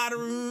that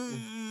lottery.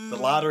 The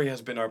lottery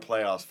has been our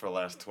playoffs for the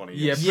last 20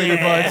 years.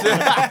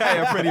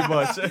 Yeah, pretty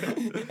much.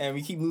 And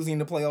we keep losing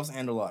the playoffs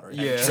and the lottery.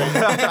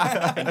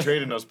 Yeah. And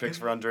trading those picks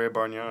for Andrea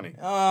Bargnani.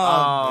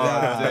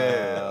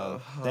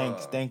 Oh,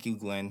 thank you,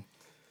 Glenn.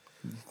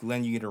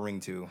 Glenn, you get a ring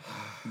too.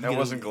 That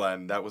wasn't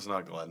Glenn. That was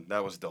not Glenn.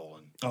 That was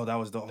Dolan. Oh, that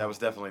was Dolan. That was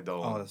definitely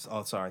Dolan.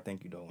 Oh, sorry.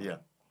 Thank you, Dolan. Yeah.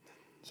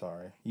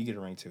 Sorry. You get a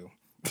ring too.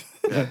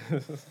 Yeah.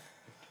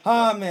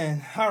 Oh,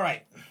 man. All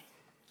right.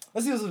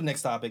 Let's see what's the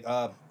next topic.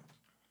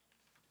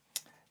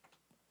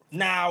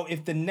 Now,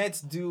 if the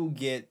Nets do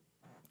get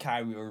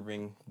Kyrie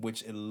Irving,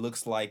 which it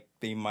looks like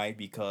they might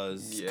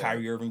because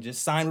Kyrie Irving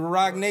just signed with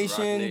Rock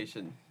Nation. Rock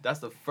Nation. That's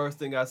the first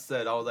thing I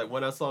said. I was like,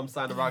 when I saw him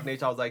sign to Rock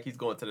Nation, I was like, he's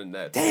going to the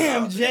Nets.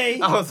 Damn, Jay.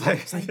 I was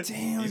like,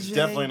 damn, He's Jay.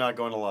 definitely not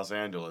going to Los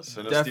Angeles.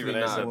 I know Definitely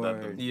Stephen A. not. said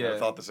Word. that. Yeah. I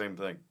thought the same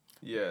thing.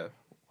 Yeah.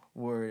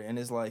 Word. And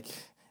it's like,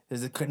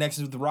 there's a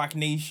connection with the Rock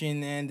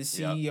Nation and the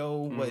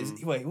CEO.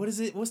 What is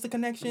it? What's the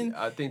connection?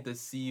 I think the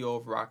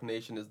CEO of Rock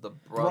Nation is the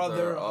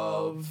Brother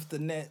of the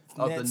Nets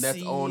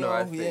Nets owner,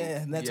 I think.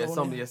 Yeah, Nets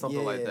owner.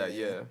 Something like that,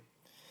 yeah.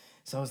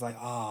 So I was like,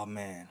 oh,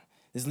 man.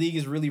 This league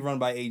is really run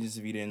by agents,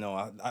 if you didn't know.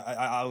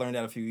 I learned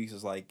that a few weeks.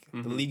 It's like,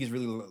 the league is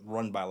really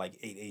run by, like,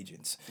 8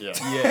 agents. Yeah.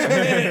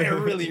 It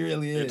really,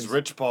 really is. It's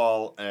Rich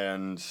Paul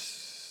and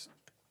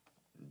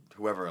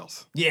whoever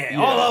else. Yeah,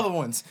 all the other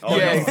ones.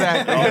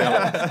 Exactly.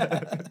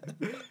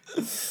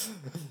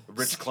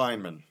 Rich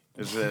Kleinman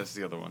is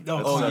the other one.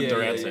 Oh, That's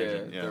Durant's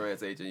agent.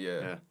 Durant's agent,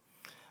 yeah.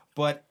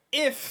 But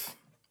if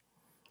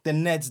the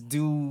Nets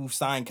do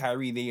sign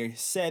Kyrie, they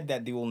said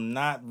that they will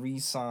not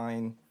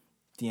re-sign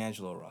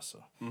D'Angelo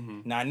Russell.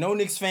 Now, I know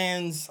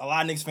a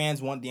lot of Knicks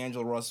fans want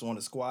D'Angelo Russell on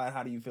the squad.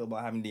 How do you feel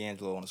about having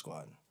D'Angelo on the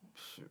squad?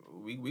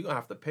 We gonna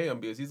have to pay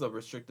him because he's a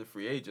restricted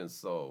free agent.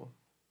 So,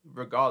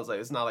 regardless, like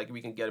it's not like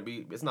we can get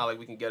him. It's not like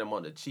we can get him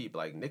on the cheap.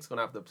 Like Knicks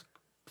gonna have to,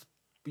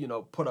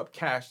 put up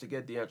cash to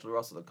get D'Angelo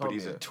Russell to come. But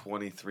he's here. a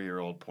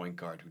 23-year-old point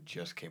guard who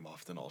just came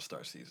off an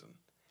All-Star season.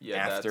 Yeah,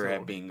 after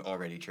being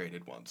already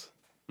traded once.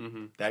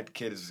 That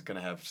kid is gonna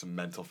have some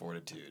mental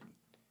fortitude.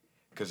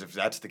 Because if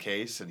that's the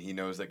case, and he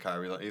knows that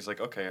Kyrie, he's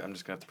like, okay, I'm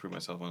just gonna have to prove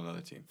myself on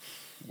another team.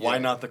 Yeah. Why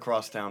not the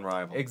crosstown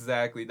rival?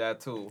 Exactly that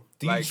too.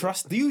 Do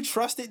you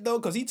trust it though?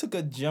 Because he took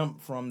a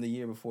jump from the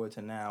year before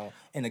to now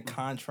in a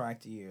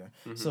contract year.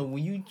 So will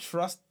you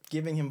trust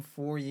giving him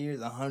 4 years,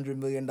 $100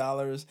 million,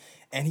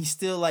 and he's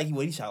still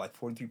he shot like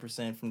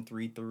 43% from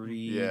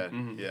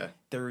 3-3. Yeah.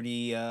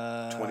 30.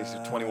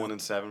 21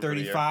 and 7.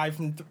 35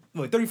 from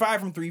 35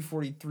 from 3,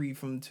 43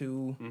 from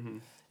 2.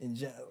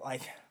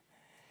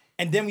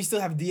 And then we still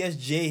have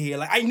DSJ here.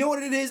 Like, I know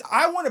what it is.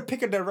 I want to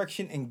pick a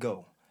direction and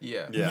go.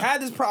 Yeah. We've had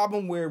this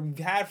problem where we've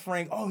had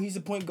Frank, he's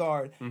a point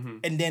guard.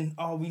 And then,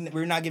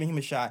 we're not giving him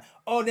a shot.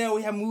 Now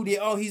we have Moody.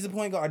 He's a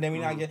point guard. Then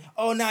we're not getting,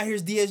 now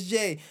here's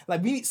DSJ.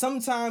 Like,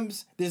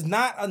 sometimes there's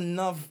not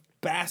enough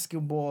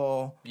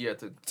basketball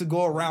to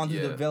go around to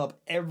develop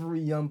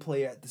every young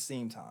player at the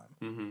same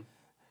time.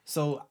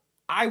 So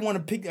I want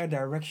to pick a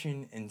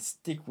direction and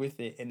stick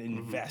with it and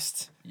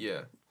invest.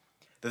 Yeah.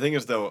 The thing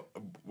is, though,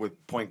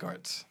 with point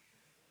guards,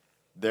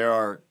 there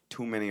are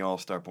too many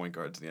all-star point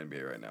guards in the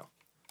NBA right now.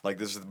 Like,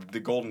 this is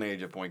the golden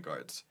age of point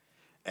guards.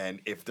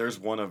 And if there's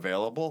one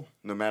available,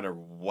 no matter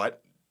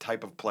what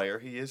type of player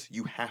he is,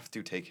 you have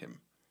to take him.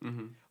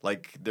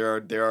 Like, there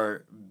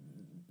are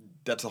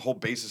that's the whole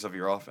basis of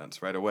your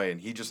offense right away.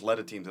 And he just led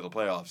a team to the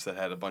playoffs that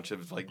had a bunch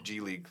of, G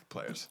League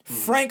players.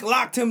 Frank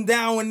locked him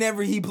down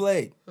whenever he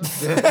played.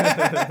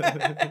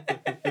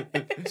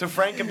 So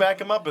Frank can back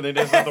him up, and he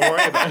doesn't have to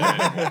worry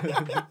about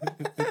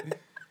it.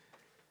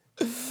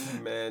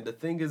 Man, the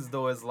thing is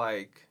though, is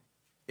like,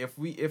 if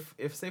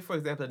say for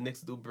example the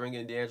Knicks do bring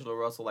in D'Angelo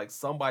Russell, like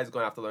somebody's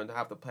gonna have to learn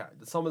how to play.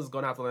 Someone's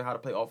gonna have to learn how to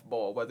play off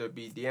ball, whether it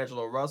be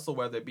D'Angelo Russell,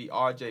 whether it be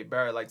R.J.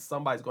 Barrett. Like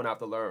somebody's gonna have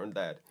to learn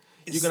that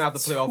you're gonna have to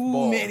play off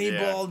ball. Too many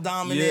ball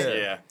dominant.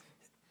 Yeah.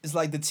 It's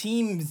like the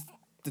team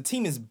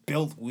is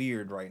built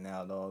weird right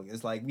now, dog.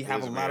 It's like we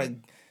have a lot of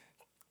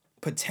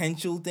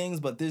potential things,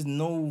 but there's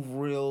no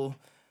real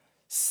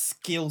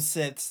skill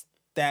sets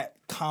that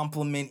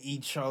complement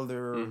each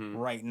other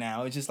right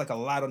now. It's just like a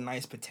lot of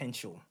nice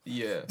potential.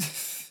 Yeah.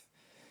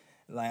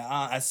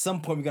 At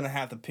some point we're gonna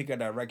have to pick a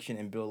direction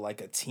and build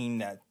like a team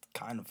that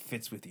kind of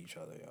fits with each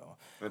other, yo.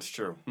 That's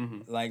true.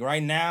 Like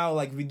right now,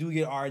 like we do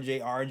get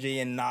RJ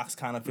and Knox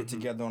kind of fit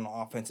together on the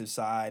offensive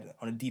side.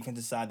 On the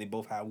defensive side, they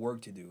both have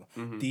work to do.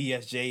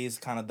 DSJ is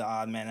kind of the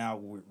odd man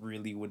out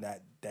really with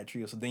that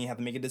trio. So then you have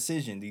to make a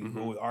decision. Do you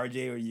go with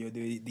RJ or you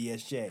do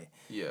DSJ?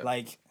 Yeah.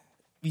 Like,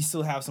 we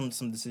still have some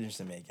decisions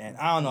to make. And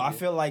I don't know, I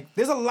feel like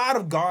there's a lot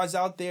of guards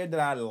out there that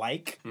I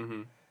like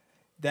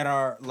that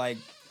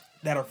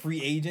are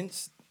free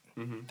agents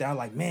that are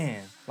like,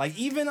 man. Like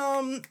even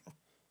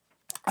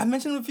I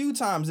mentioned a few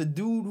times the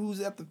dude who's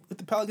with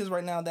the Pelicans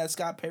right now that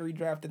Scott Perry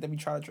drafted that we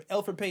tried to trade,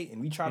 Elfrid Payton.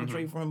 We tried to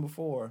trade for him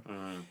before.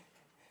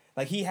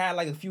 Like he had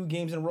like a few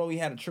games in a row, he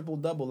had a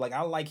triple-double. Like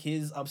I like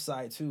his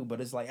upside too, but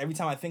it's like every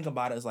time I think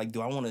about it, it's like, do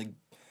I want to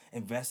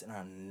invest in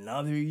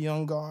another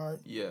young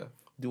guard? Yeah.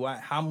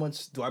 How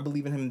much do I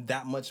believe in him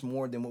that much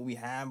more than what we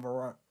have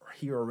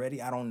here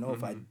already? I don't know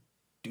if I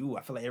do.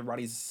 I feel like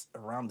everybody's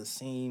around the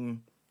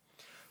same.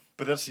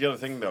 But that's the other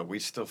thing, though. We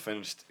still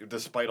finished,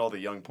 despite all the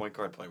young point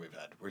guard play we've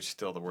had, we're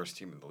still the worst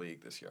team in the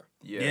league this year.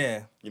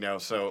 Yeah.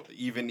 So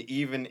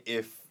even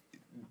if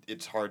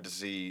it's hard to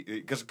see,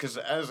 because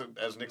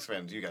as Knicks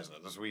fans, you guys know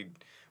this, we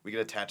get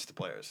attached to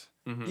players.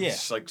 Yeah.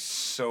 It's like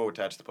so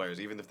attached to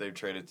players, even if they've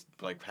traded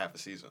like half a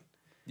season.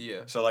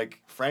 Yeah. So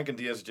like Frank and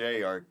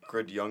DSJ are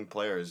good young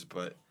players,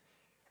 but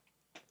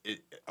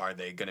are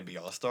they going to be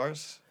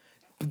all-stars?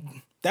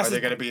 Are they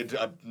going to be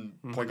a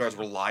point guards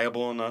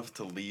reliable enough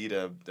to lead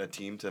a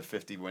team to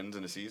 50 wins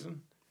in a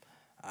season?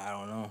 I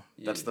don't know.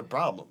 That's the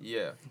problem.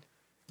 Yeah.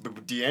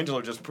 But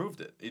D'Angelo just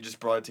proved it. He just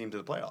brought a team to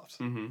the playoffs.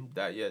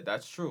 Mm-hmm.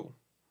 That's true.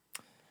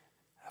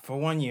 For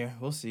 1 year,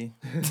 we'll see.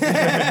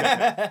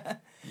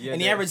 Yeah,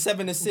 and he averaged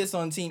 7 assists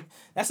on team.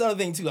 That's the other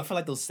thing too. I feel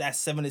like that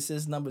 7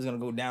 assist number is gonna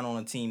go down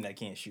on a team that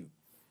can't shoot.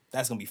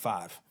 That's gonna be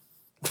 5.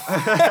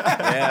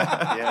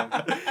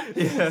 yeah.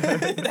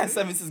 That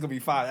 7 assists is gonna be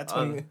 5. That's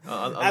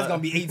gonna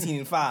be 18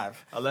 and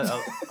 5.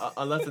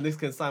 Unless the Knicks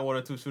can sign 1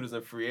 or 2 shooters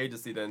in free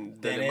agency, then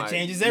it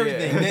changes yeah.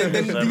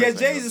 everything. Then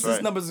Jay's assist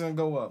right. numbers are gonna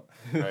go up.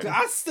 Right.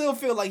 I still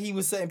feel like he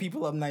was setting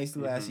people up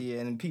nicely last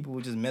year, and people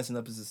were just messing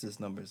up his assist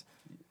numbers.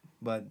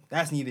 But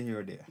that's neither here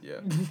or there.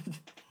 Yeah.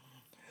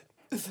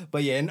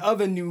 But yeah, in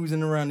other news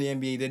and around the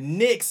NBA, the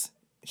Knicks,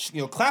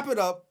 clap it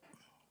up.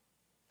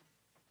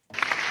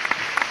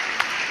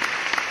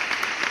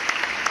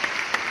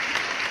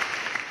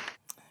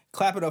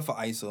 Clap it up for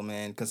ISO,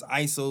 man, because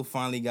ISO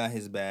finally got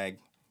his bag.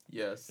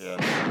 Yes. Yeah.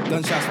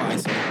 Gunshots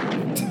for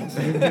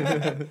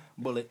ISO.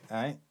 Bullet, all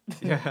right?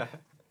 Yeah.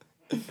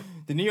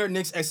 The New York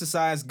Knicks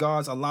exercised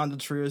guards Alonzo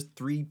Trier's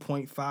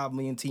 $3.5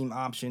 million team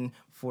option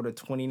for the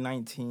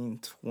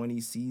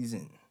 2019-20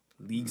 season.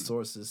 League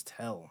sources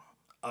tell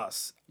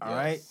us. All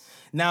right.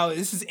 Now,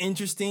 this is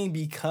interesting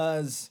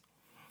because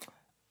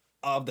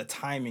of the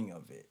timing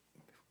of it.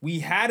 We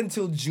had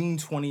until June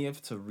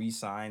 20th to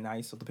re-sign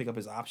ISO to pick up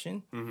his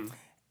option,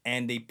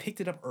 and they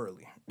picked it up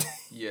early.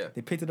 Yeah.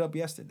 They picked it up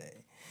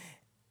yesterday.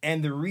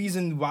 And the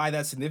reason why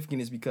that's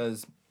significant is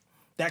because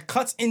that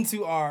cuts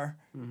into our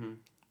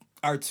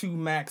 2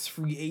 max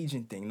free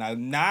agent thing.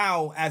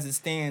 Now, as it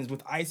stands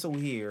with ISO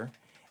here,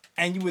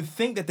 and you would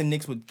think that the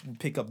Knicks would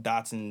pick up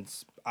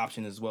Dotson's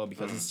option as well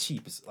because it's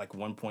cheap. It's like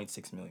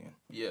 $1.6 million.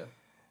 Yeah.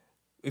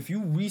 If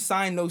you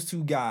re-sign those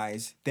 2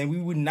 guys, then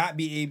we would not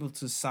be able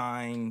to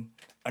sign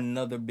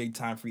another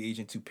big-time free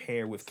agent to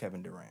pair with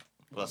Kevin Durant.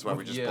 Well, that's why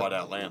we just bought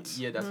out Lance.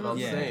 Yeah, that's what I'm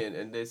saying.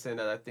 And they're saying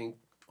that I think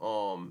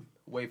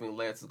waiving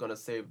Lance is going to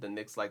save the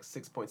Knicks like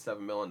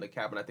 $6.7 million in the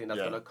cap, and I think that's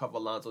going to cover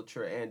Alonzo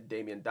Trier and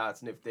Damian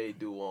Dotson if they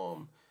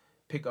do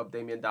pick up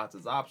Damian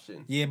Dotson's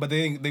option. Yeah, but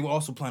they were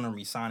also planning on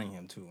re-signing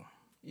him too.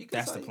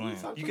 That's the plan.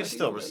 You can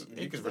still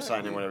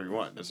resign him whenever you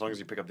want. As long as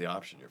you pick up the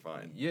option, you're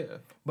fine. Yeah.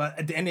 But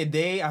at the end of the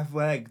day, I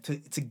feel like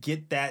to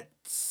get that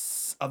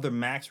other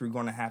max, we're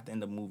going to have to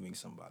end up moving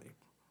somebody,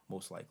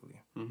 most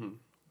likely.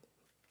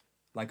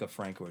 Like a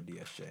Frank or a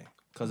DSJ.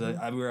 Because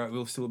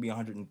we'll still be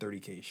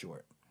 $130K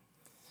short.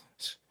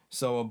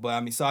 So,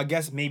 so I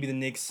guess maybe the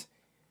Knicks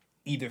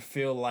either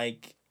feel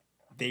like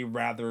they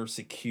rather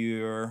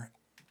secure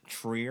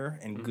Trier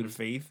in good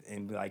faith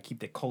and like keep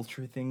the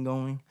culture thing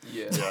going.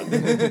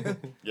 Yeah.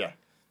 Yeah.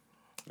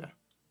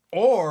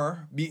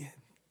 Or the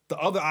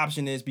other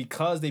option is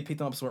because they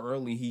picked him up so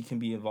early, he can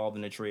be involved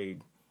in a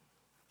trade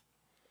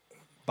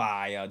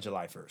by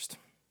July 1st.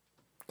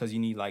 Because you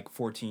need like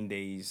 14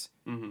 days.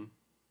 I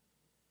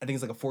think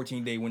it's like a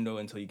 14-day window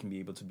until you can be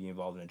able to be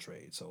involved in a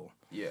trade. So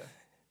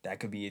that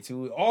could be it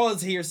too. All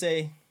is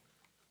hearsay.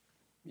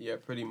 Yeah,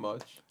 pretty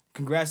much.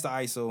 Congrats to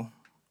ISO.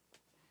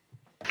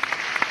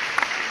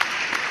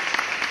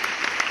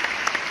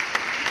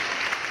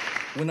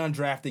 Went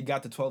undrafted,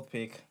 got the 12th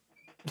pick.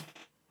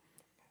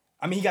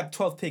 I mean, he got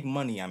 12th pick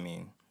money,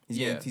 He's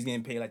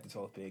getting paid like the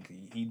 12th pick.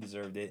 He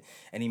deserved it.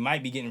 And he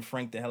might be getting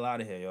Frank the hell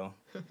out of here, yo.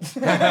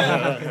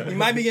 He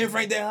might be getting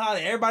Frank the hell out of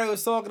here. Everybody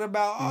was talking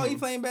about, he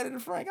playing better than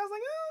Frank. I was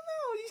like, oh,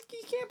 no,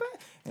 he can't play.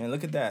 And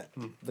look at that.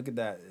 Look at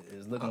that.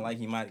 It's looking like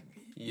he might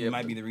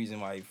be the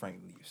reason why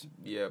Frank leaves.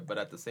 Yeah, but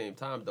at the same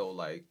time, though,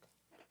 like,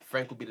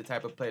 Frank would be the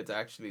type of player to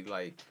actually,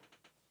 like,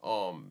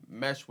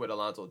 mesh with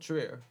Alonzo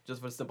Trier.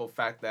 Just for the simple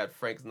fact that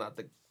Frank's not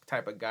the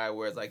type of guy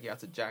where it's like he has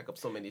to jack up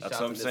so many shots.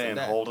 That's what I'm saying.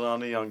 Holding on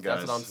to young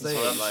guys. That's what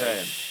I'm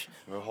saying.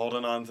 We're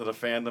holding on to the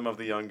fandom of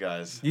the young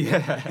guys.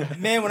 Yeah.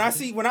 Man, I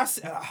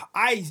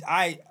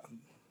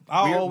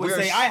always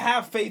say I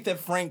have faith that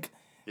Frank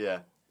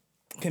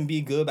can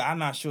be good, but I'm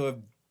not sure if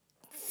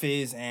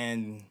Fizz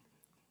and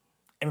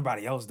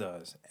everybody else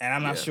does. And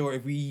I'm not sure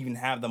if we even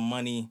have the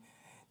money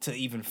to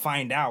even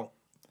find out.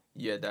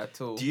 Yeah, that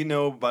too. Do you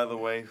know, by the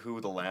way, who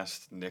the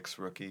last Knicks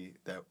rookie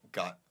that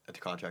got a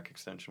contract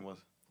extension was?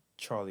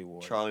 Charlie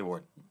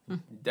Ward.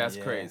 That's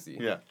crazy.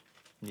 Yeah.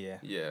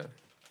 You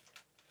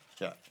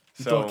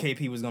thought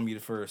KP was gonna be the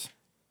first.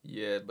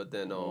 Yeah, but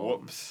then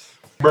whoops.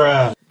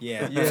 Bruh.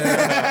 Yeah.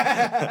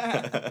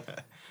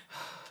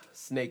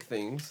 Snake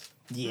things.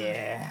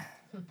 Yeah.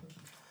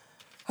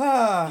 He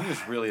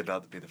was really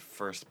about to be the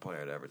first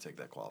player to ever take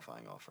that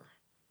qualifying offer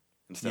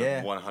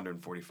instead of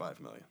 $145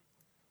 million.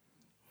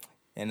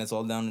 And that's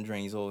all down the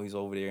drain. He's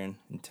over there in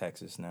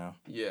Texas now.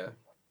 Yeah.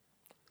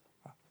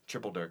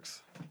 Triple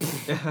Dirks.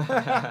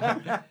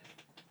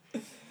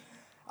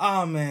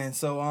 Oh man,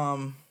 so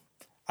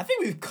I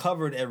think we've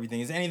covered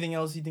everything. Is there anything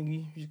else you think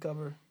we should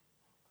cover?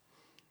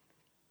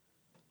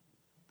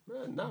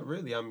 Not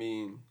really. I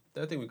mean,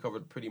 I think we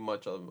covered pretty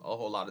much a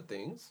whole lot of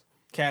things.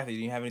 Kathy,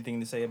 do you have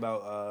anything to say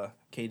about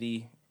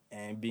KD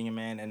and being a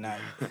man and not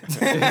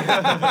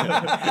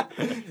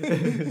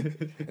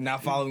and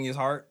not following his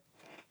heart.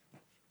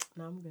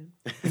 No, I'm good.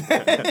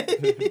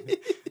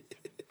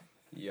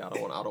 Yeah, I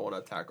don't want to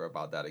attack her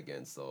about that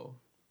again. So,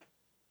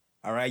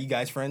 all right, you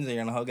guys friends? Are you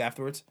gonna hug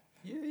afterwards?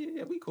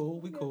 Yeah, we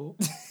cool.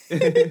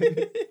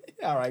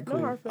 All right, cool.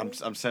 No,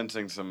 I'm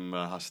sensing some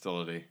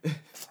hostility.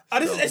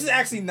 This is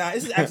actually not.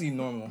 This is actually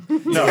normal.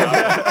 No.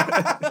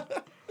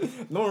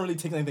 No one really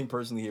takes anything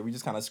personally here. We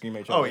just kind of scream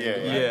at each other. Oh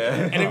yeah.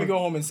 And then we go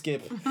home and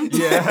skip.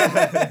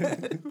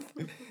 Yeah.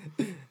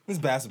 It's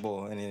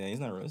basketball, and it's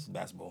not real. It's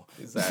basketball.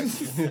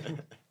 Exactly.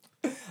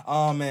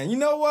 Oh man, you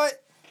know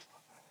what?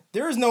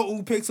 There is no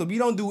ooh pick, so we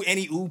don't do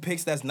any ooh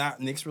picks that's not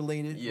Knicks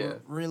related. Yeah.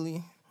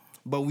 Really.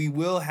 But we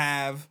will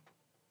have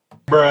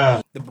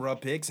Bruh. the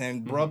bruh picks,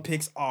 and bruh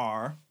picks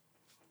are,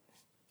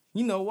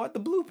 you know what? The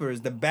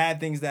bloopers, the bad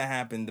things that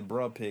happened, the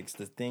bruh picks,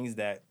 the things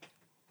that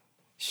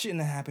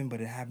shouldn't have happened, but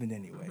it happened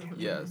anyway.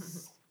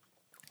 Yes.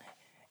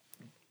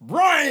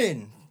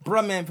 Brian!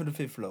 Bruh man for the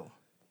fifth flow.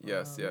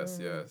 Yes.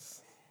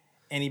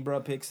 Any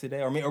bruh picks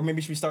today? Or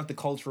maybe should we start the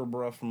cultural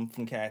bruh from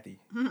Kathy?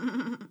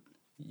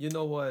 You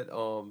know what?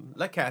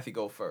 Let Kathy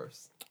go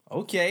first.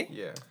 Okay.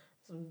 Yeah.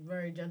 It's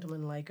very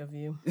gentlemanlike of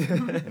you.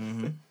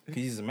 Because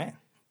he's a man.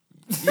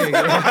 Yeah,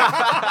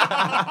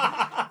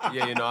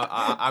 you know,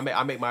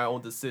 I make my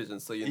own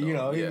decisions, so You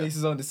know, he yeah. makes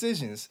his own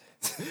decisions.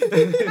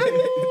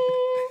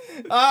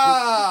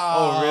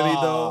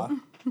 Oh,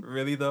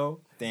 really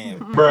though? Damn.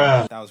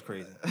 Bruh. That was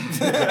crazy.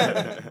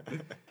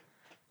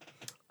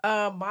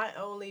 My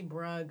only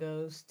bruh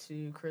goes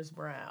to Chris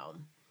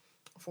Brown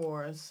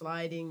for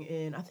sliding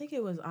in. I think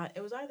it was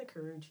either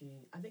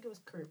Carucci. I think it was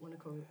one of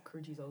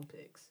Carucci's old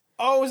picks.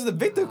 Oh, was it the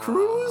Victor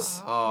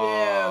Cruz?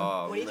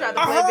 Yeah, when he tried to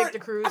I play heard- Victor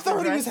Cruz. I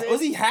thought for was Dresden.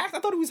 he hacked? I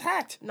thought he was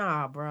hacked.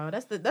 Nah, bro.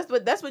 That's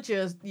what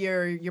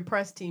your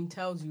press team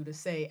tells you to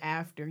say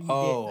after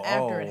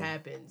it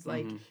happens.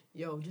 Like,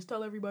 yo, just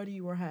tell everybody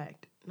you were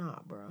hacked. Nah,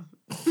 bro.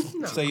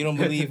 No. So you don't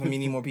believe him? You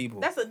need more people.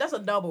 That's a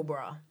double,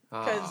 bro.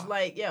 Cause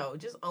like, yo,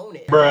 just own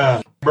it.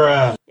 Bruh.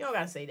 You don't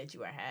gotta say that you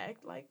were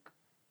hacked. Like,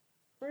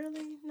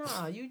 really?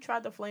 Nah, you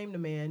tried to flame the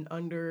man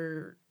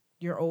under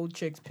your old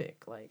chick's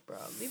pick. Like, bro,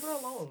 leave her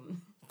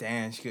alone.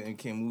 Damn, she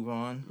can't move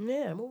on.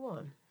 Yeah, move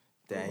on.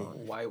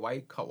 Dang. Why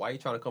you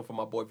trying to come for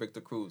my boy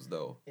Victor Cruz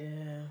though? Yeah.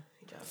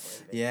 He tried to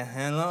flame it. Yeah,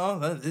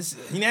 hello.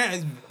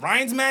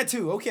 Ryan's mad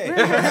too. Okay.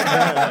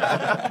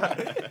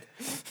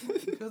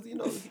 Because you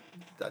know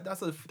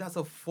that's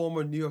a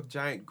former New York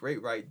Giant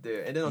great right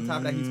there, and then on top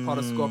of that he's part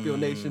of Scorpio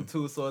Nation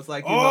too. So it's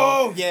like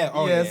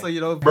yeah. So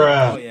you know,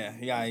 Bruh. Oh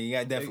yeah. You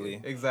got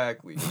definitely.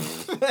 exactly.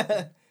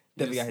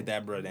 Definitely got hit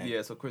that, bro. Then.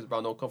 Yeah, so Chris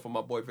Brown don't come for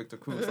my boy Victor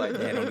Cruz like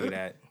that. Yeah, don't do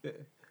that.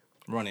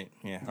 Run it.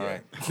 Yeah. All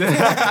right.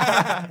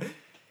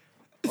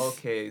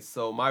 Okay,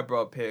 so my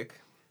bro pick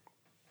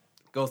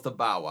goes to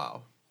Bow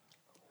Wow.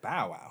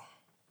 Bow Wow.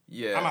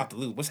 Yeah. I'm out the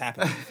loop. What's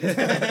happening?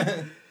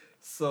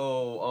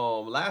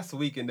 So last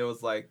weekend there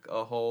was like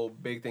a whole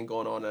big thing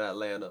going on in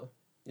Atlanta.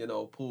 You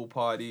know, pool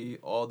party,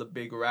 all the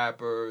big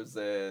rappers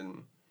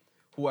and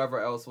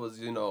whoever else was,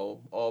 you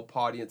know, all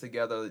partying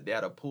together. They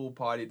had a pool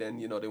party, then,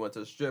 you know, they went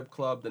to a strip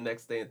club the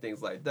next day and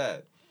things like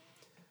that.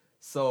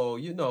 So,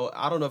 you know,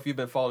 I don't know if you've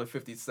been following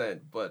 50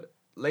 Cent, but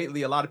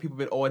lately a lot of people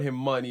have been owing him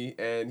money,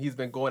 and he's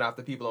been going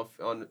after people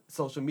on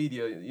social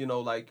media, you know,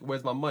 like,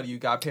 where's my money? You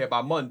got paid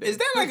by Monday. Is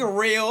that like a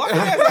real?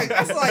 I think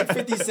that's like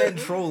 50 Cent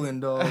trolling,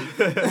 dog.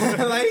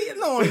 Like, he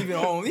don't even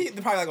own. He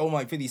probably like own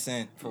like 50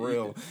 Cent for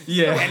real.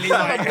 Yeah. And he's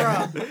like,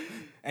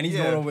 and he's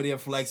Yeah. going over there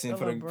flexing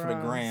for the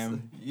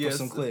gram Yes. for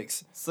some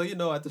clicks. So, you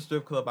know, at the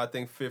strip club, I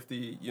think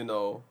 50, you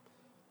know,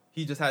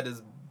 he just had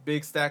this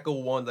big stack of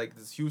ones, like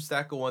this huge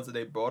stack of ones, and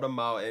they brought him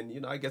out, and,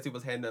 you know, I guess he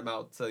was handing them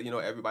out to, you know,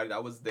 everybody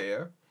that was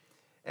there.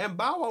 And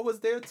Bow Wow was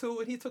there too,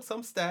 and he took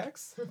some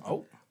stacks.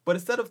 Oh. But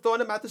instead of throwing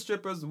them at the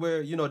strippers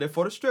where, you know, they're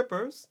for the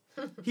strippers,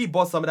 he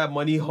brought some of that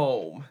money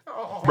home.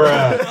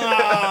 Bruh.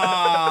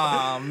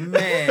 Oh,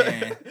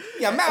 man.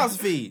 Yeah, mouse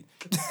feed.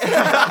 And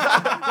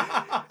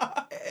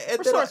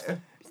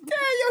then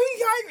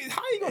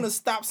How you gonna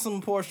stop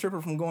some poor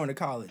stripper from going to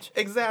college?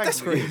 exactly.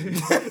 That's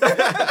crazy.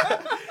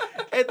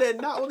 And then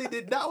not only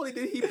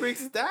did he bring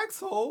stacks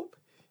home,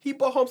 he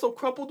brought home some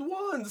crumpled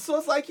ones. So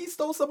it's like he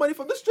stole some money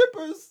from the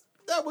strippers.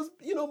 That was,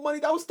 you know, money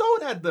that was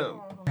thrown at them.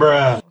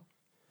 Bruh.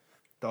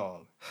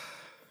 Dog.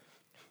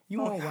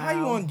 Wow. How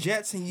you on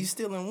jets and you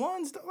stealing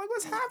ones? Dog? Like,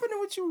 what's happening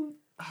with you?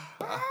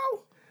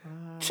 Bow?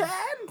 Chad?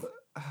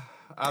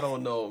 I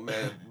don't know,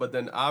 man. But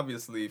then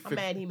obviously, I'm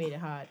mad he made it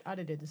hot. I'd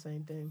have did the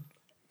same thing.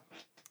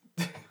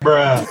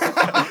 Bruh.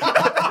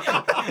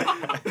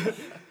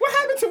 What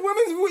happened to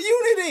women's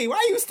unity? Why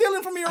are you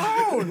stealing from your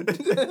own?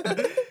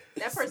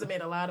 That person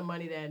made a lot of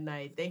money that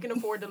night. They can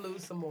afford to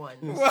lose some ones.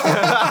 Even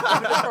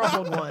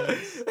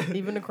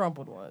the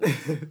crumpled ones.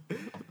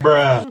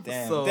 Bruh.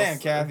 Damn,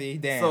 Kathy.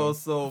 Damn.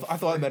 So I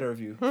thought better of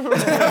you.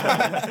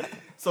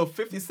 So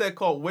 50 Cent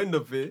caught wind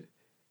of it,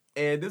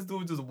 and this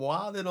dude just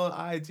wilding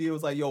on IG. It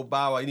was like, yo,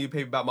 Bow Wow, you need to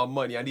pay me back my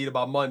money. I need it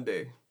by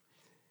Monday.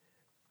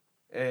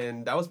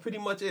 And that was pretty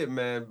much it,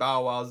 man.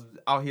 Bow Wow's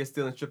out here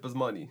stealing strippers'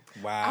 money.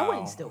 Wow. I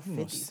wouldn't steal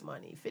 50's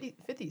money.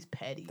 50's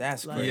petty.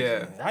 That's Like, crazy.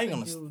 Yeah. How you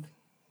that's a gonna, dude.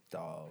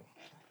 dog?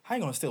 How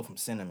you gonna steal from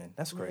Cinnamon?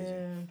 That's crazy.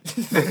 Yeah.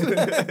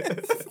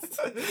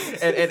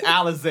 and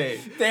Alizé.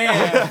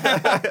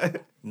 Damn.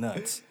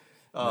 Nuts.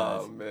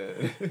 Oh,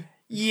 man.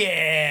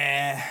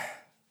 Yeah.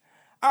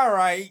 All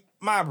right,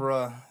 my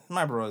bro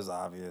is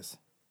obvious.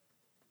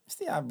 It's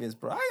the obvious,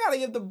 bro. I gotta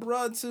give the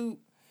bruh to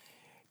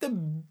the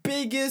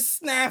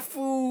biggest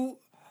snafu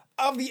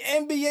of the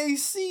NBA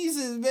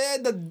season,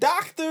 man. The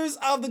doctors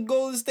of the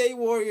Golden State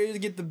Warriors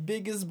get the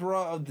biggest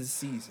bruh of the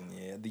season,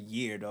 the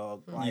year,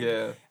 dog. Like,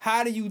 Yeah.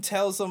 How do you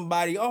tell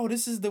somebody, oh,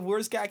 this is the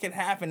worst guy can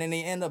happen, and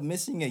they end up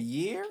missing a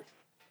year?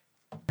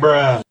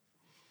 Bruh.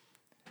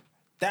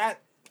 That,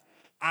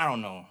 I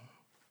don't know.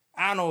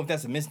 I don't know if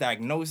that's a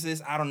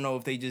misdiagnosis. I don't know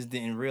if they just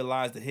didn't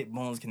realize the hip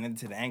bone's connected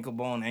to the ankle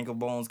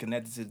bone's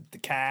connected to the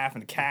calf,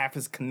 and the calf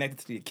is connected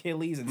to the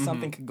Achilles, and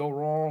something could go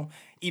wrong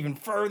even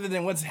further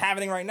than what's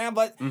happening right now.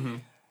 But I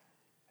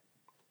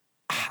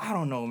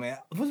don't know, man.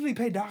 What do we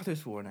pay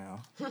doctors for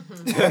now?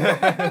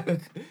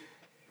 And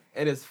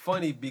it's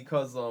funny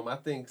because I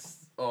think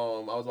I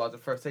was watching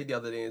First Take the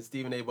other day, and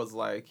Stephen A. was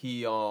like,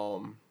 he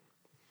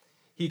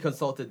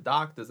consulted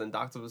doctors, and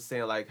doctors was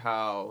saying like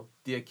how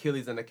the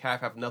Achilles and the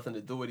calf have nothing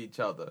to do with each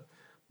other.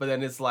 But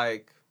then it's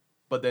like,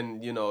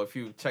 if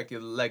you check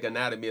your leg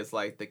anatomy, it's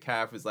like the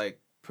calf is like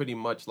pretty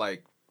much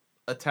like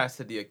attached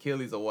to the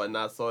Achilles or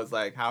whatnot. So it's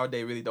like how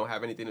they really don't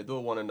have anything to do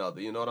with one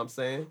another. You know what I'm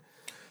saying?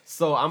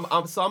 So I'm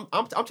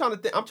trying to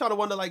think. I'm trying to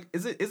wonder, like,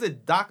 is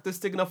it doctors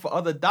sticking up for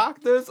other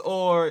doctors,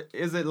 or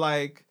is it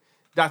like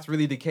that's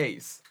really the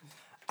case?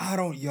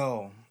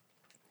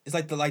 It's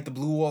like the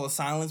blue wall of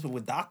silence, but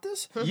with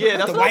doctors. Yeah,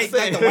 that's what I'm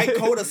saying. Like the white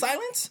code of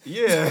silence.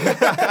 Yeah,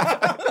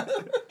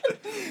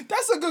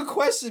 that's a good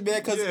question, man.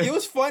 Because it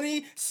was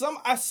funny.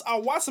 I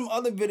watched some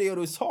other video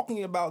that was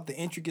talking about the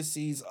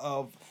intricacies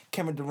of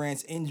Kevin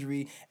Durant's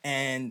injury,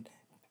 and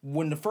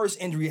when the first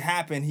injury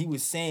happened, he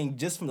was saying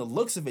just from the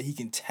looks of it, he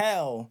can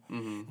tell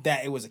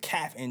that it was a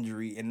calf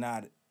injury and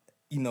not,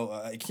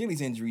 Achilles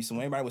injury. So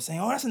when everybody was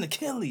saying, "Oh, that's an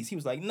Achilles," he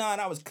was like, "Nah,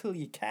 that was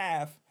clearly a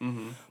calf."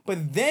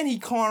 But then he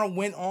kind of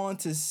went on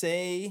to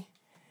say,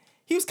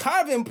 he was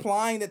kind of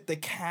implying that the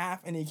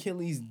calf and the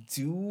Achilles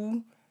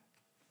do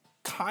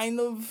kind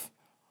of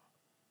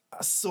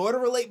sort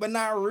of relate, but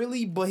not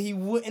really. But he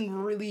wouldn't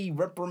really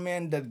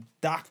reprimand the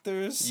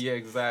doctors. Yeah,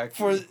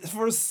 exactly.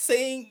 For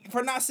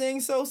not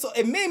saying so. So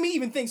it made me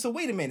even think, so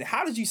wait a minute,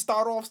 how did you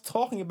start off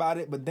talking about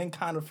it, but then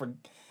kind of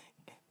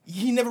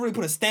he never really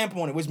put a stamp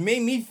on it, which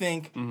made me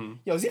think,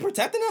 yo, is he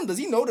protecting him? Does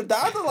he know the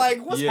doctor?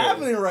 Like, what's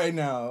happening right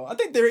now? I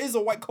think there is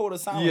a white code of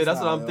silence. Yeah, that's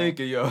now, what I'm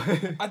thinking, yo.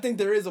 I think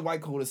there is a white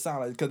code of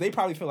silence, because they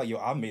probably feel like, yo,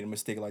 I've made a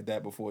mistake like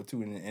that before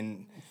too,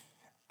 and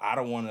I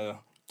don't want to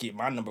get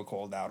my number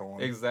called out on.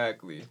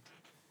 Exactly.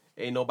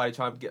 Ain't nobody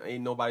trying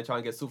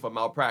to get sued for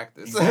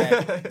malpractice.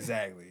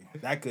 Exactly.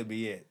 That could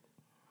be it.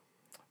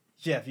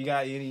 Jeff, you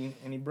got any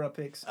bruh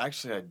picks?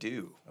 Actually, I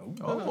do.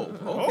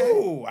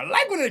 Oh, I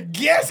like when a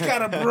guest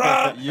got a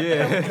bruh.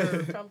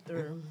 Yeah.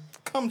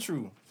 Come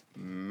through.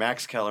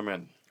 Max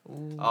Kellerman.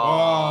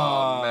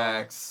 Oh,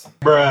 Max.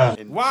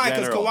 Bruh. Why?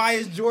 Because Kawhi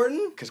is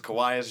Jordan? Because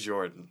Kawhi is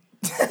Jordan.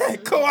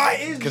 Kawhi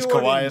is Jordan. Because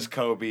Kawhi is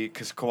Kobe.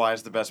 Because Kawhi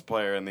is the best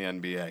player in the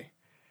NBA.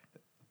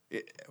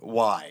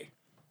 Why?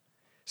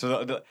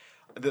 So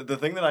the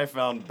thing that I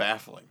found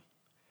baffling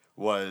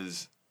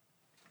was,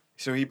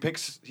 so he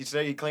claims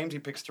he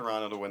picks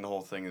Toronto to win the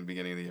whole thing in the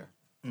beginning of the year.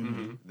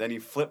 Then he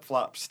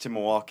flip-flops to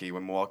Milwaukee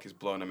when Milwaukee's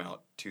blown him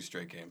out 2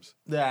 straight games.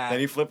 Then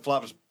he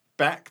flip-flops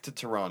back to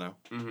Toronto.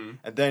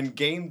 And then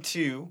game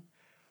 2,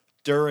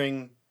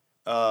 during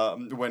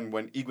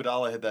when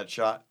Iguodala hit that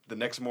shot, the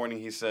next morning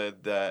he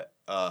said that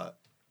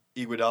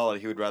Iguodala,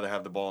 he would rather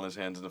have the ball in his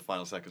hands in the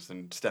final seconds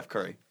than Steph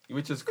Curry.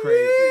 Which is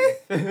crazy.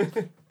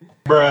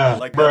 Bruh.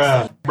 Like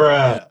bruh.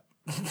 Yeah.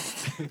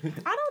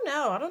 I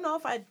don't know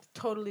if I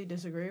totally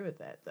disagree with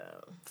that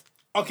though.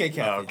 Okay,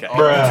 Kathy. Okay.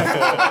 Bruh.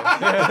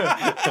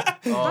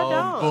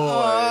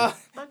 I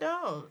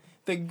don't.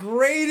 The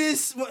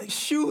greatest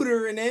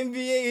shooter in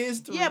NBA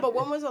history. Yeah, but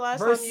when was the last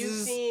time you've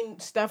seen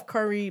Steph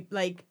Curry,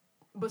 like,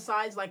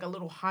 besides like a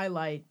little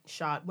highlight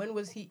shot? When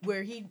was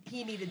where he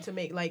needed to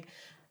make, like,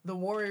 the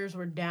Warriors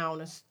were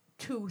down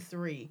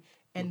 2-3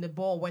 and the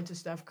ball went to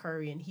Steph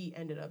Curry and he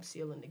ended up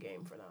sealing the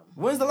game for them?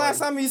 When's the last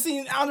time you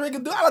seen Andre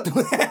Iguodala do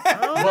that?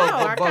 I don't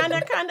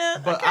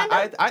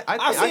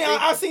know.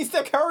 I've seen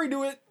Steph Curry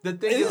do it. The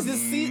thing is,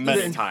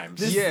 many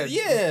times.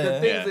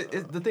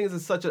 The thing is,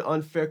 it's such an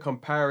unfair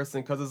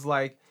comparison because it's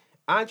like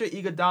Andre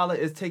Iguodala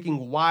is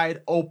taking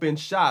wide open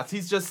shots.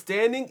 He's just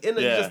standing in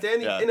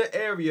an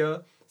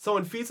area.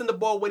 Someone feeds him the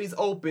ball when he's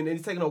open, and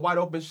he's taking a wide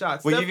open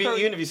shot. Well,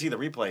 even if you see the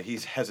replay,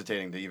 he's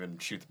hesitating to even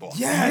shoot the ball.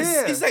 Yes.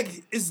 Yeah. It's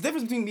like, it's the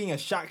difference between being a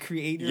shot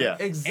creator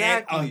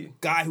exactly. and a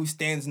guy who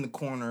stands in the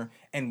corner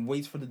and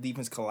waits for the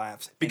defense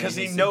collapse. Because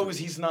he knows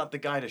he's not the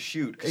guy to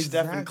shoot. Because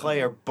Steph and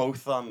Clay are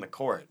both on the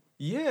court.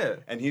 Yeah.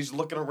 And he's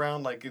looking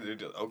around like, okay,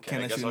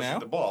 Can I guess shoot I'll now?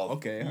 shoot the ball.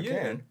 Okay, I Yeah.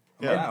 can.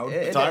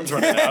 Yeah, time's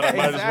running out. I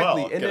might as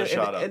well get a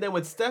shot up. And then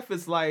with Steph,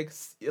 it's like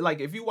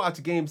if you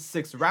watch Game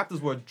 6,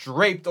 Raptors were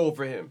draped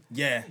over him.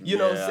 Yeah. You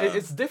know,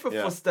 it's different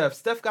for Steph.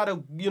 Steph got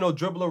to,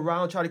 dribble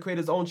around, try to create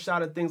his own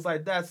shot and things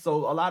like that.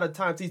 So a lot of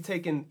times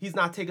he's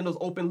not taking those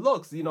open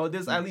looks. You know,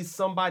 there's at least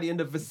somebody in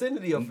the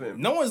vicinity of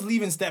him. No one's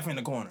leaving Steph in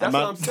the corner. That's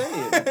what I'm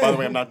saying. By the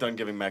way, I'm not done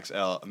giving Max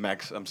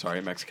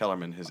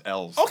Kellerman his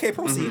L's. Okay,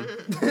 proceed.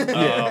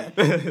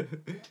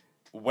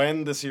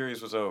 When the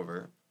series was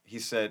over, he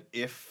said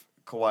if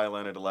Kawhi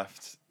Leonard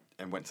left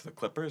and went to the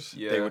Clippers,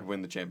 they would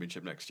win the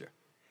championship next year.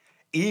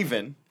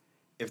 Even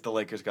if the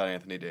Lakers got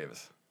Anthony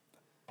Davis.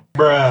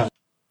 I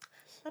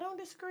don't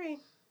disagree.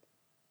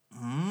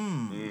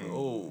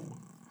 Oh.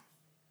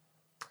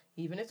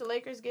 Even if the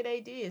Lakers get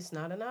AD, it's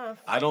not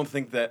enough. I don't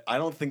think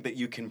that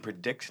you can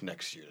predict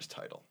next year's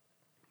title.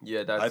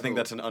 Yeah, I think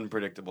that's an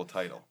unpredictable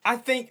title. I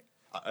think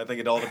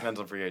it all depends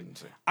on free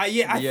agency. I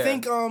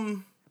think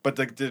But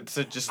to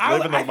just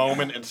live in the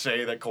moment and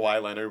say that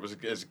Kawhi Leonard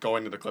is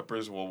going to the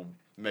Clippers will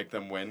make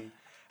them win.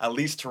 At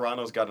least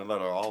Toronto's got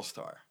another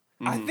All-Star.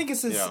 I think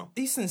it's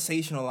he's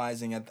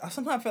sensationalizing it.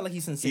 Sometimes I feel like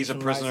he's sensationalizing. He's a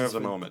prisoner of the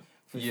moment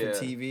for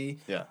TV.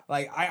 Yeah,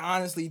 like I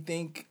honestly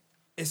think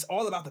it's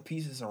all about the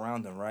pieces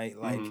around him, right?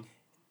 Like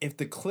if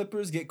the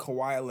Clippers get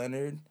Kawhi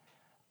Leonard,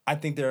 I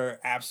think they're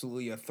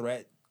absolutely a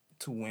threat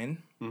to win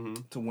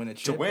a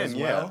chip. As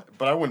well.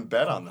 But I wouldn't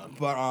bet on them.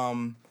 But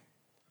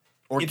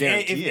or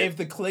guarantee it. If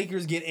the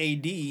Lakers get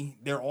AD,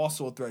 they're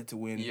also a threat to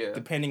win,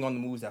 depending on the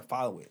moves that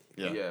follow it.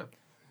 Yeah.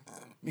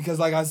 Because,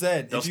 like I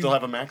said, they'll still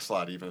have a max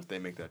slot even if they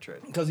make that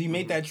trade. Because you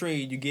make that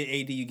trade, you get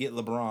AD, you get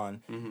LeBron.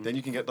 Then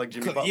you can get like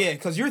Jimmy Butler. Yeah,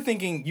 because you're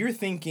thinking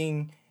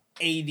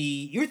AD.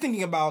 You're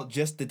thinking about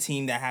just the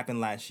team that happened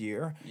last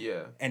year.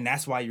 Yeah, and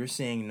that's why you're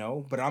saying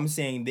no. But I'm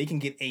saying they can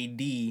get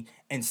AD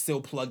and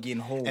still plug in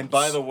holes. And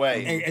by the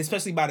way, and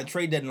especially by the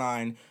trade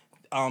deadline.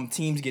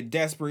 Teams get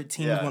desperate.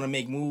 Teams want to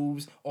make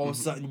moves. All of a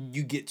sudden,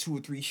 you get 2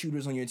 or 3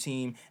 shooters on your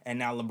team, and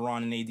now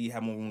LeBron and AD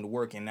have more room to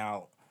work. And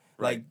now,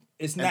 like,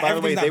 it's not. And by the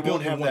way, they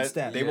won't have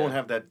that. They won't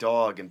have that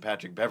dog in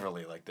Patrick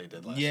Beverly like they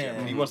did last year.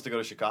 He wants to go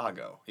to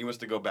Chicago. He wants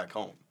to go back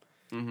home.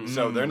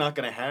 So they're not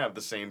going to have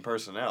the same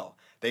personnel.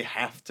 They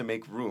have to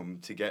make room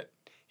to get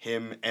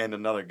him and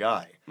another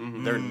guy.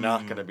 They're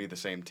not going to be the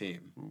same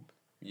team.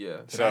 Yeah,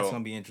 so that's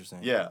going to be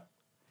interesting. Yeah,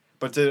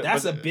 but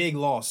that's a big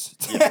loss.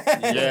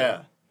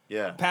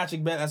 Yeah.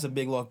 Patrick Bet, that's a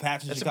big loss.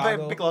 Patrick That's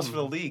Chicago. a big loss for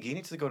the league. He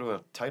needs to go to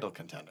a title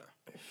contender.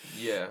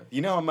 Yeah.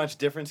 You know how much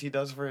difference he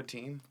does for a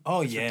team?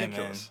 Oh, it's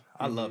ridiculous.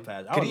 Man. I love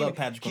Patrick. I would love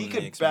Patrick on the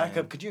Knicks, back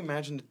up. Could you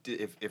imagine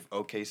if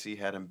OKC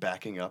had him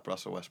backing up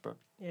Russell Westbrook?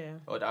 Yeah.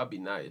 Oh, that would be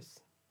nice.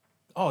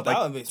 Oh,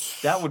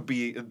 that would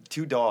be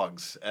 2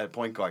 dogs at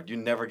point guard. You're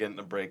never getting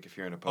a break if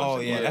you're in a post.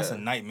 Oh, yeah, that's a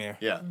nightmare.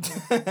 Yeah.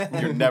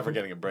 You're never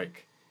getting a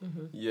break.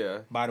 Yeah.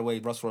 By the way,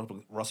 Russell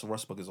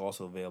Westbrook is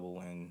also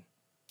available in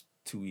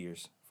 2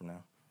 years from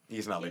now.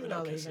 He's not leaving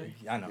OKC.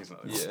 I know.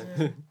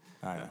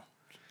 I know.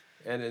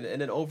 And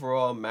then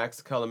overall,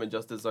 Max Kellerman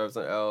just deserves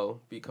an L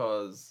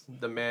because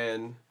the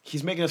man...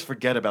 He's making us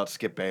forget about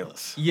Skip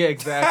Bayless. Yeah,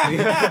 exactly.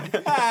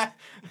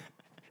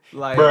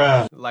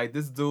 like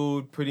this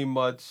dude pretty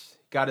much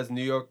got his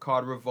New York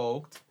card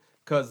revoked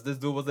because this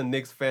dude was a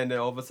Knicks fan. Then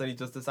all of a sudden he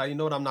just decided, you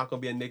know what, I'm not going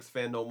to be a Knicks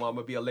fan no more. I'm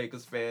going to be a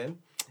Lakers fan.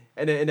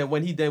 And then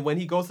when he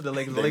goes to the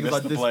Lakers are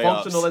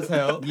dysfunctional as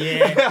hell.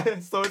 Yeah.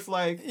 So it's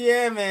like...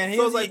 Yeah, man.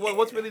 So it's like,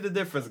 what's really the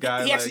difference,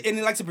 guys? And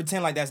he likes to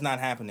pretend like that's not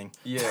happening.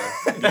 Yeah.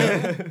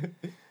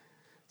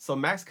 So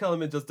Max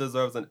Kellerman just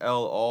deserves an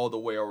L all the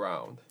way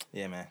around.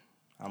 Yeah, man.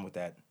 I'm with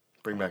that.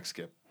 Bring back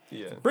Skip.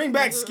 Yeah. Bring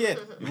back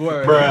Skip.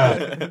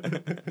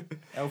 Word.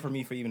 L for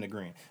me for even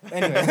agreeing.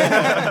 Anyway.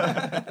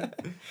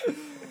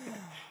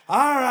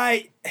 All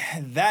right.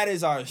 That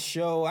is our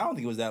show. I don't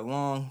think it was that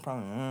long.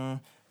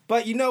 Probably.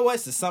 But you know what?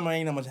 It's the summer.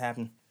 Ain't not much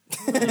happened.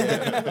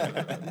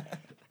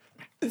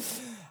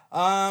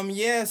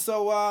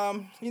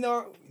 So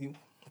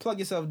plug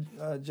yourself,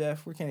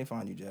 Jeff. Where can they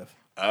find you, Jeff?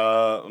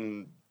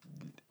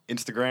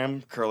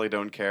 Instagram, Curly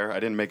Don't Care. I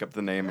didn't make up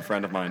the name. A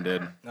friend of mine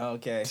did.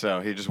 Okay. So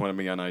he just wanted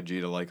me on IG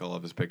to like all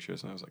of his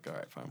pictures, and I was like, all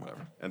right, fine,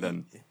 whatever. And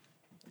then,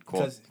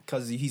 cool.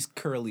 Because he's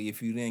curly.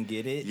 If you didn't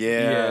get it,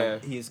 yeah,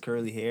 he has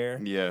curly hair.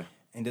 Yeah.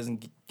 And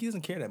he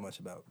doesn't care that much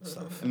about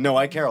stuff. No,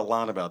 I care a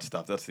lot about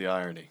stuff. That's the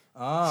irony.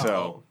 Oh,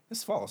 so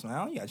it's false,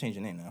 man. You gotta change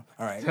your name now.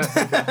 All right.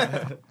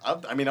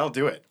 I'll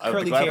do it. Curly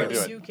I'll gladly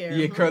do it. You care.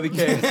 Yeah, Curly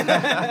cares.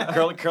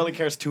 Curly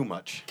cares too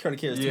much. Curly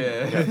cares too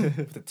much.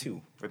 With the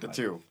 2. With the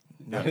 2.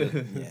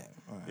 Yeah.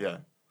 Yeah.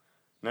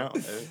 No,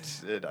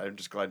 I'm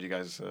just glad you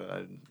guys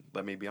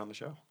let me be on the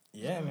show.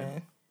 Yeah,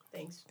 man.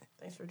 Thanks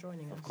for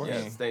joining us. Of course.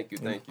 Yes, thank you.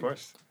 Of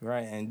course.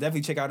 Right, and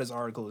definitely check out his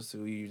articles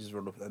too. You just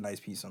wrote a nice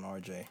piece on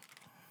RJ.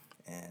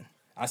 And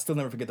I still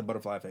never forget the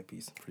butterfly effect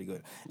piece. Pretty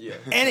good. Yeah.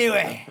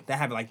 Anyway, that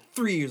happened like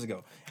 3 years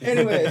ago.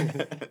 Anyway.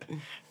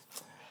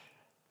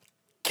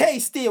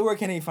 K.Steele, where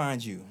can they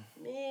find you?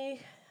 Me,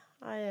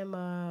 I am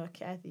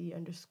Kathy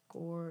 __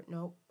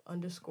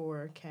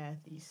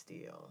 Kathy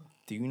Steele.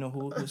 Do you know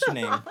what's your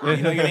name? Do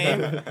you know your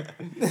name?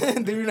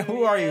 Do you know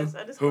who are you?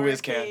 Who is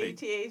Kathy?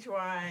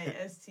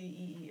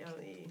 THYSTEELE.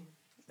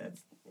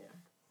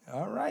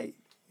 All right.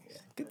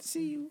 Good to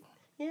see you.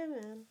 Yeah,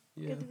 man.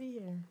 Yeah. Good to be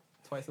here.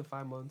 Twice in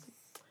 5 months.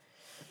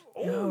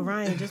 Yo,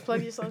 Ryan, just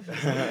plug your socials.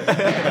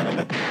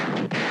 I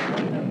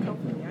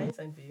ain't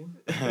sent for you.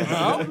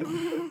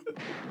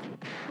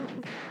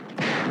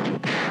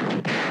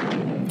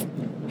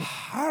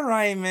 All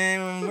right,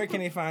 man. Where can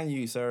they find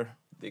you, sir?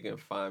 They can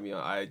find me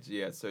on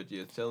IG at Sergi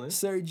is Chillin'.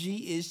 Sir G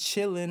is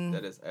chilling.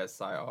 That is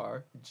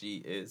SIR. G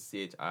is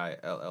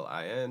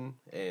CHILLIN.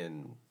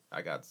 And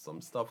I got some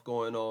stuff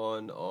going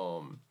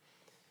on.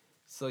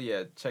 So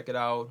yeah, check it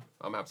out.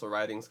 I'm gonna have some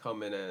writings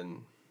coming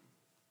and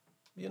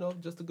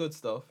just the good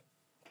stuff.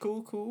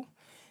 Cool.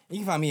 You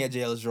can find me at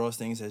J.Ellis Draws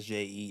Things. That's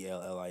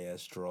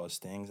JELLIS Draws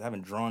Things. I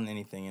haven't drawn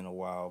anything in a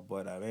while,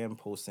 but I am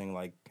posting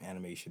like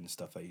animation and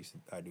stuff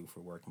I do for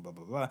work and blah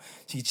blah blah.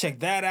 So you check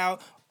that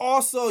out.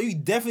 Also, you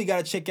definitely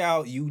gotta check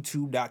out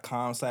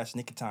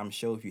youtube.com/Nick of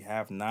Show if you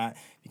have not.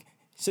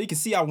 So you can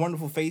see our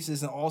wonderful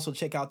faces and also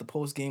check out the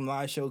post-game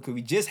live show because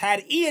we just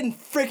had Ian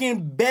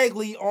freaking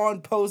Begley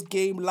on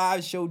post-game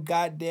live show.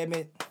 God damn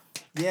it.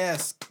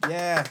 Yes.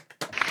 Yeah.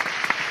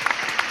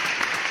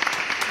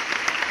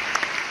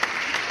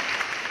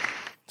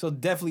 So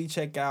definitely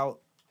check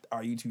out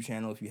our YouTube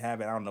channel if you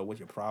haven't. I don't know what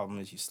your problem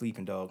is. You're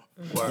sleeping, dog.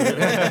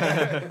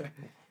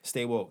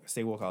 Stay woke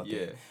out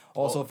there.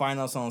 Also find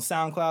us on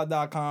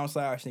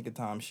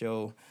SoundCloud.com/Nick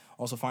Show.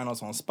 Also find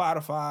us on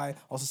Spotify.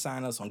 Also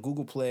sign us on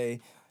Google Play.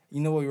 You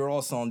know what? We're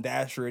also on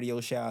Dash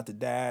Radio. Shout out to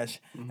Dash.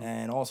 Mm-hmm.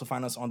 And also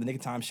find us on the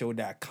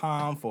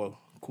NickOfTimeShow.com for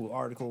cool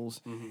articles.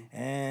 Mm-hmm.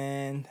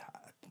 And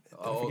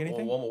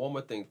one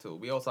more thing too.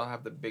 We also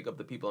have to big up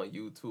the people on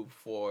YouTube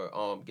for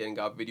getting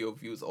our video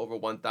views over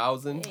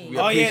 1,000. Hey. We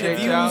appreciate the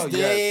views. y'all.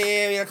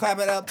 Yeah, we gotta clap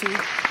it up too.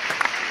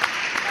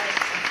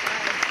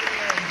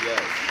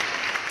 Yes.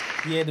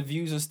 Yeah, the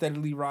views are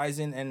steadily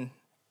rising, and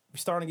we're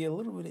starting to get a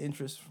little bit of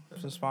interest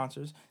from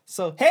sponsors.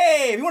 So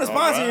hey, if you want to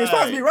sponsor, you're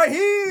supposed to be right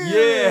here.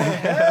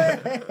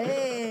 Yeah.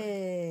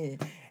 Hey.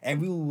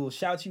 And we will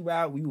shout you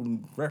out. We will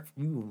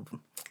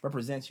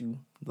represent you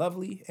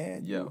lovely,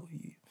 and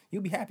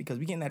you'll be happy because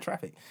we getting that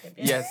traffic.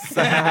 Yes.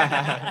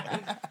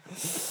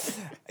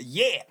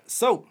 Yeah.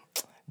 So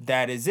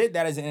that is it.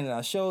 That is the end of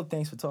our show.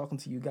 Thanks for talking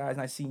to you guys.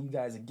 Nice seeing you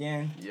guys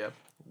again. Yep.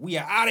 We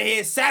are out of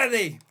here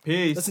Saturday.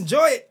 Peace. Let's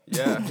enjoy it.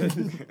 Yeah.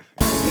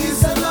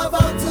 Peace and love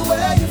out to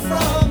where you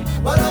from,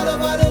 but all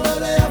over the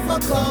world they have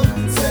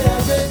come. Say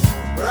again,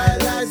 bright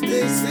lights,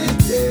 big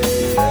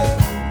city,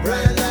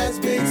 bright lights,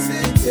 big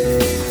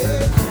city.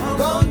 I'm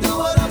gonna do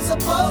what I'm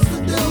supposed to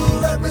do,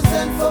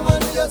 represent for my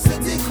New York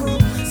City crew.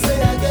 Say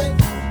again,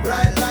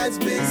 bright lights,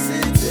 big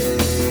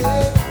city,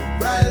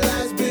 bright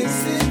lights, big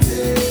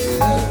city.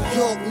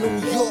 New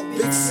York,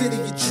 big city,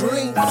 your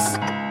dreams.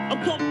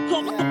 I'm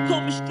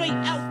coming straight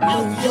out.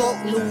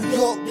 New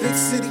York, big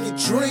city, your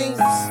dreams.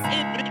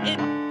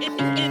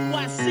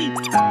 NYC.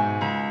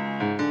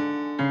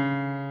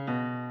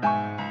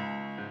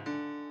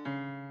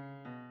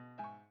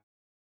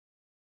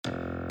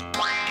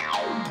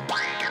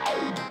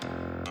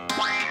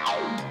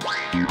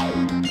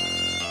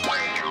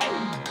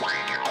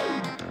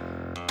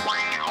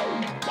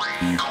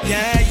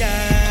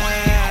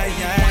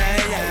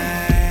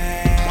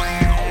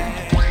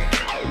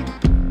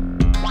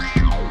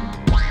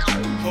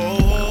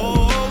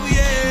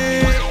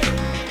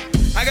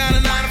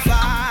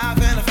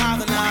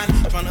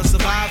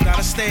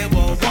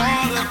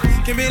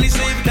 Can't really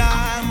save a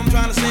dime, I'm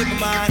trying to save my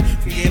mind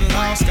from getting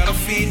lost, gotta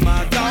feed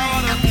my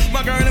daughter.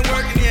 My girl ain't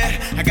working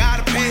yet, I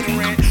gotta pay the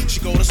rent. She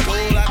go to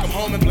school like I'm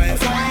home and playing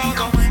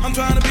father. I'm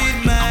trying to be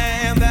the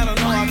man that I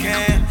know I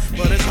can,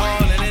 but it's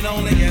hard and it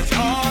only gets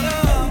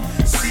harder.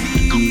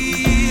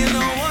 See, no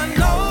one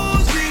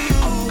knows you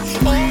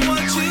or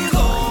what you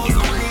go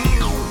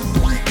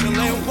through till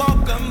they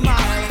walk a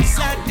mile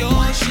inside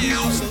your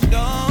shoes. So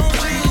don't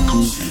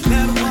you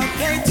let what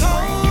they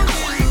told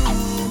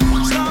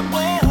you stop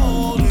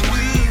holding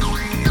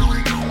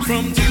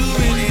from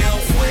doing your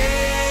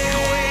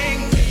thing.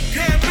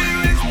 Can't be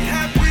rich, be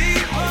happy,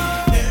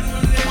 and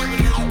we're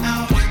living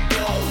how it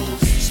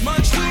goes. It's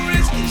much too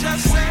risky,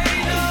 just say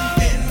no.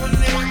 And we're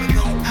living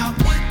how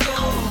it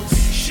goes.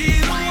 She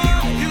the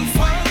one you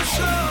for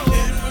sure.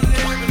 And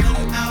we're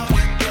living how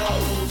it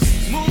goes.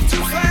 Move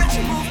too fast,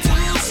 you move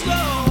too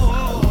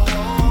slow.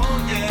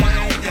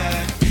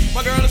 Yeah.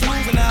 My girl is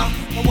moving out,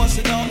 and what's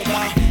it all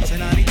about?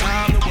 Said I need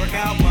time to work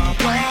out my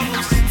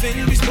problems.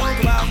 Things we spoke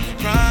about,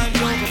 crying,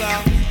 joke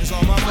about. It's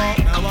all my fault,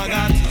 now I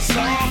got to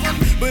solve them.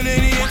 But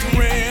in the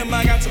interim,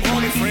 I got some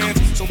homie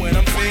friends. So when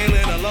I'm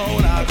feeling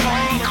alone, I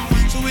call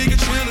them. So we can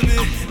chill a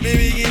bit,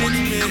 maybe get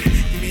intimate.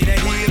 Give me that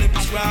healing,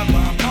 prescribe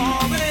my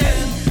mom.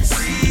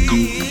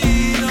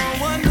 See, no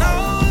one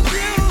knows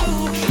you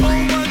or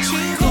what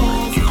you go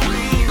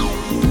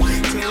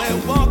through till they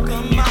walk a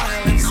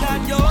mile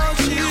inside your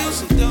shoes.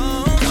 So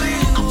don't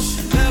you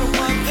let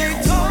what they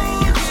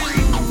told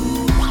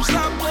you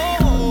stop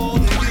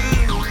holding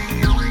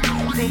you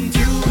from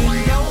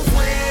doing your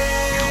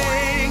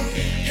thing.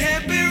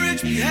 Can't be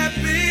rich, be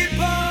happy,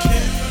 but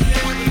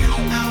can't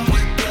live how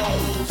it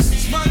goes.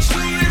 It's much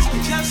too risky,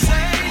 just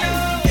say no.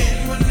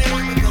 And we're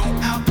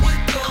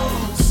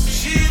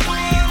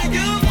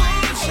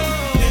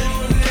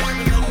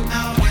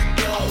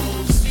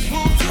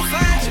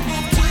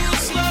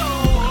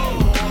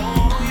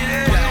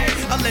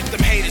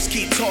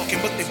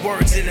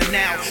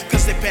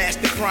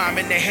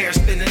their hair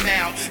spinning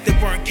out. They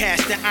weren't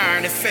cast in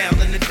iron and fell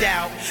in the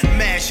doubt.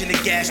 Mashing the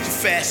gas too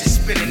fast and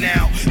spinning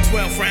out.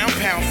 12 round,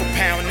 pound for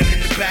pound, and in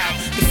the bow.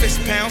 The fist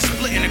pound,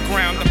 splitting the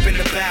ground up in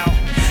the bow.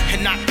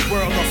 And knock the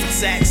world off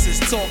its axis.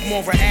 Talk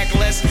more or act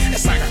less,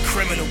 it's like a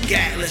criminal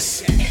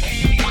gatless.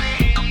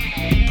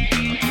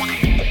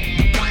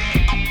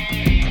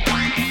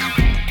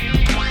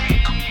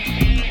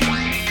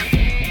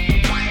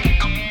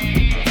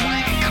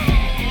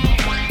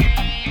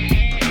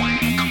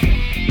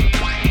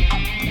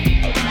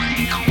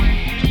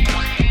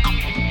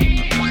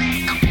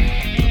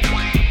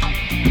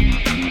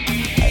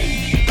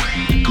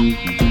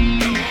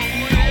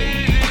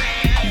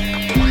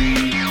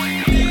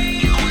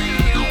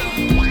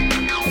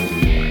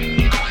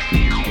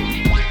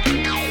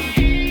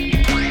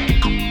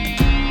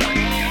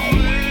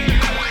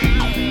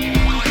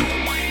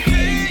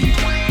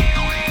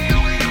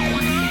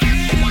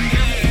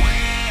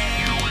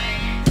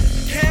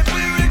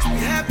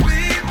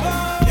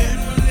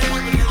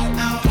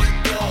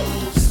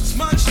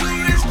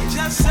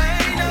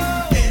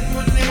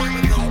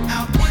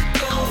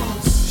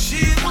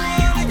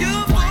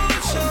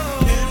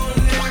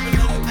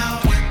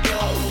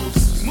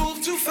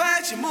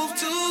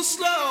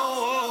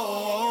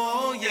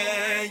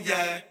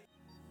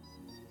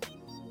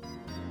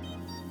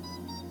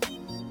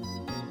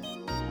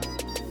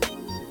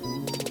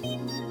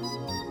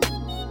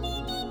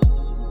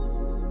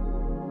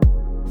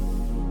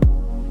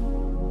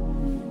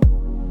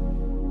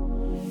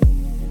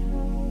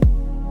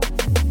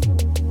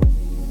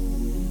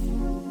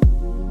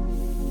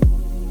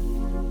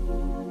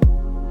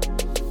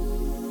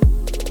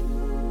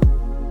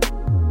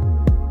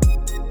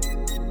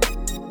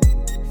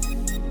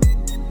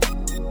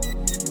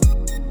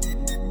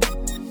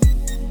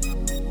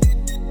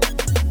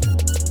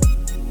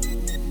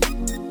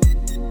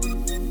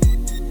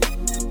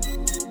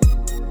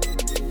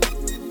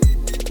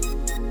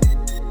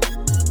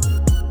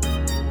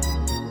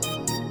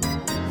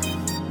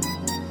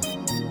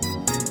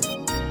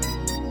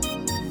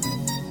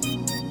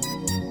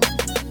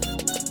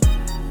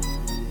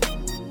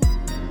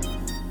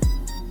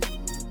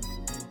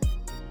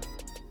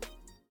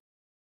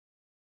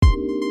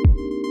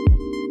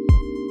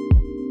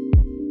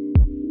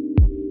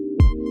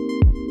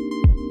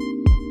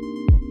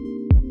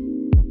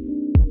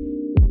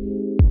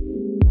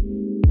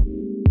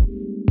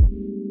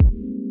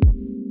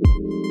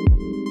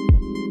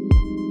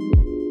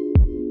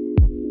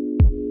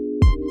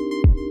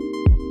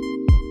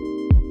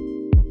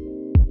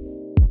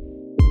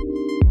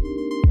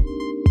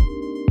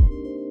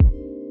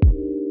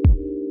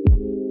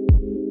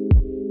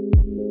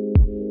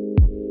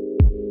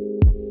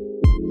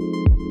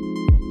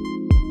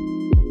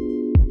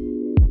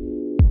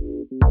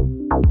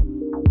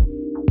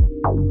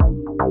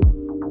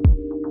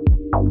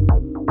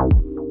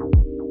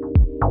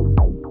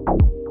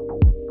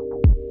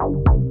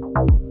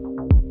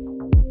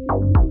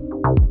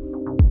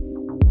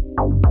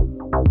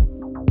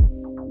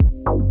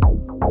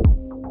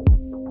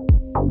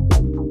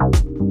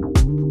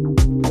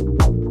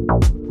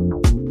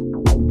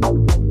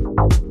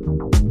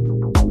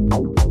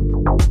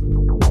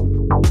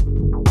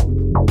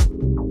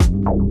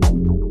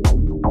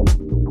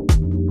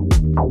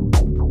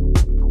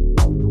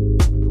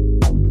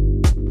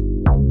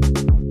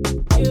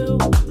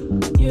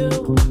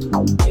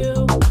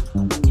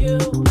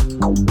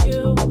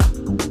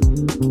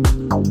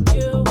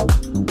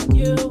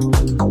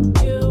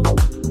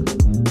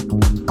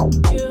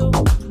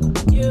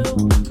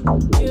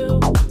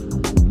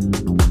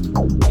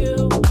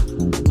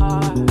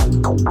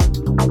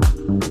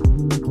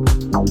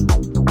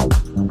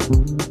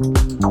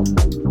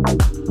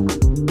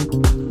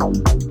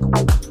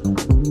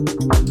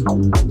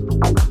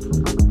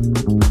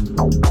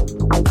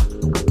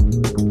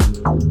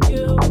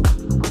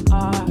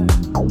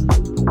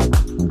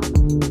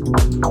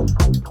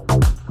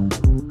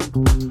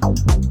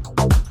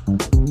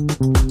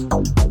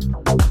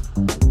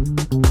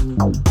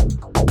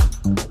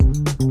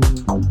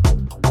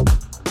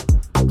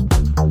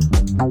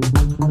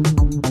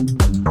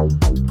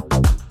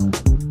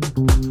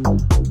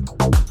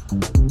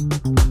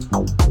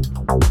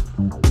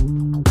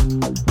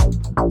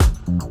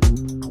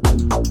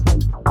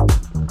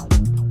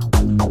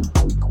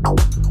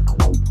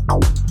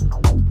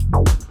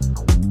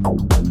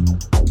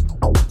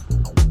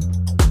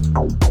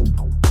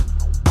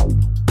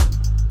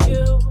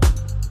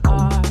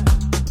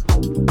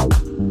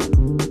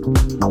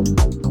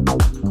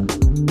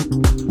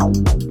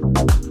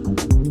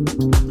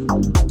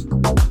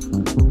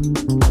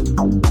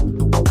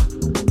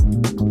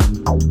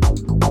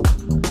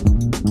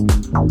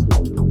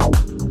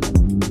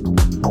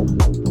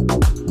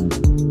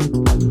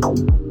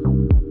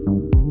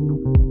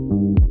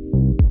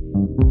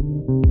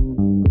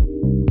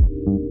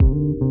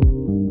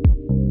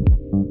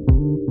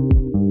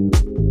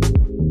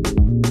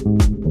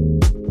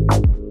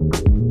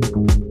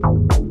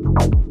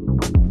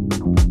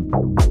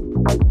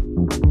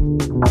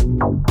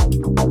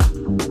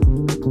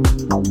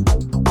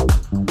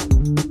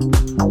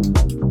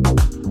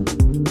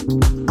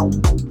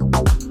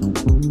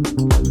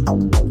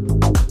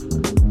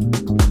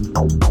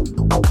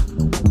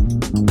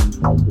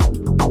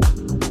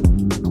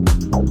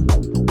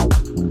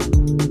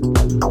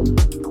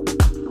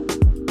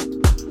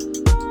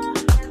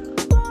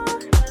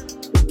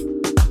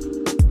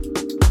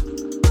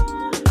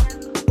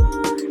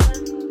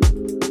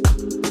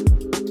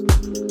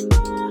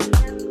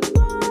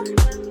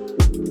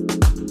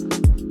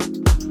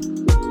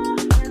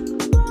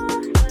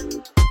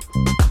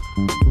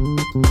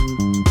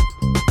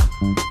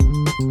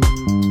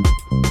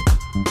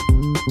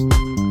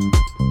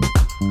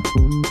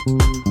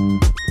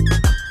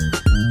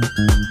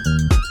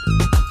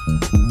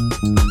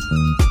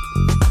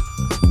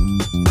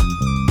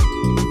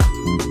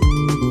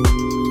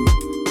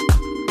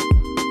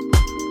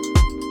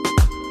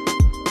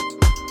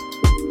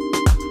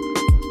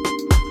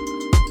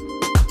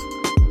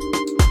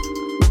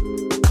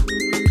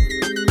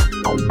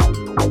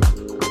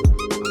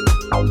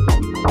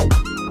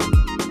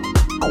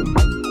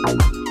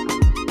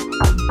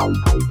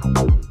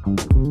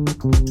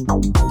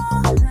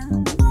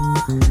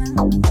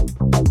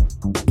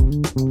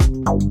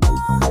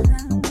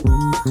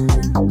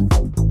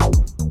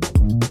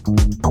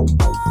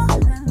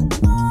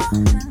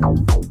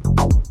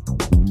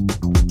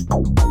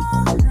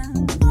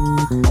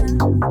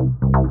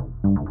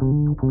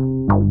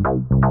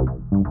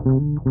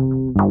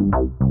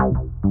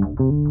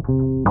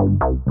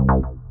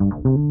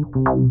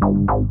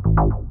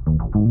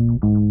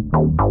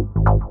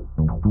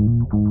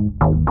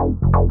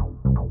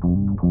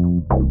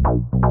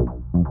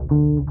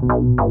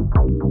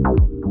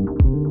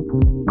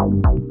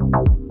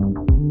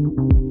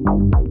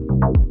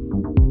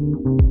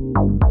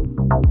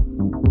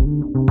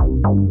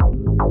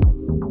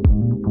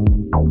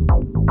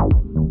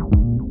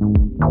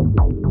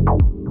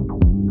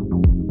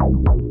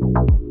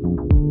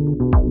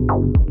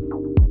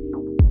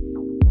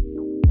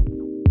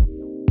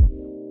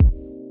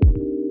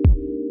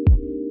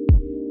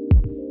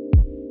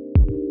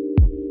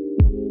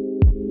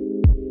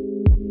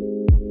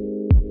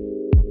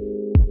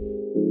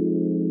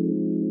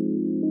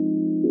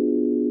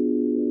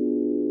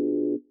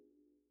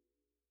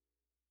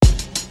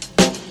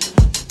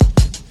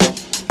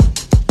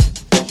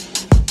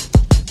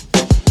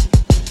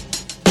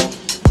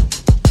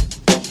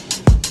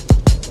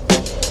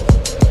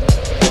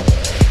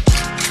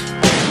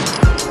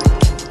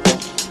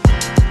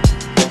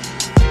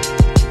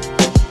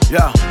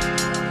 Yeah.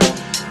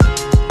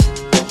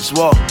 Just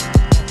walk.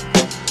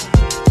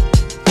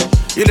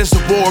 Yeah, there's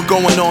a war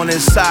going on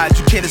inside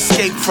you can't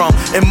escape from.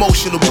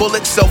 Emotional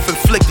bullets,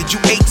 self-inflicted, you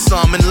ate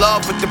some. In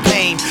love with the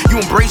pain, you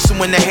embrace them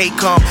when the hate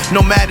come.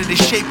 No matter the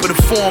shape or the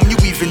form, you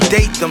even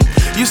date them.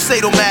 You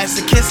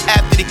sadomasochist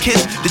after the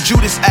kiss, the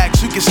Judas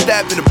acts. You get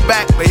stabbed in the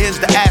back, but here's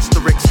the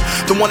asterisk.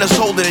 The one that's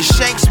holding his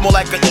shanks more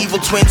like an evil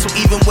twin. So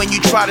even when you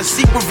try to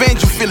seek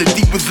revenge, you feel it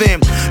deep within.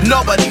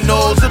 Nobody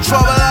knows the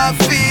trouble I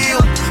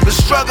feel. The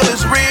struggle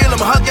is real, I'm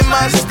hugging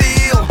my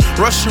steel.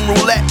 Russian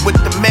roulette with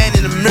the man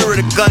in the mirror,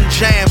 the gun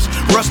jams.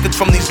 Rusted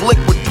from these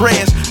liquid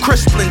prayers,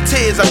 crystalline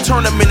tears, I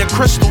turn them into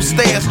crystal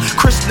stairs.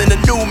 Christening a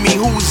new me,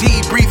 who's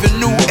he? Breathing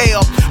new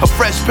air. A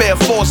fresh pair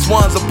of Force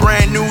Ones, a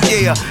brand new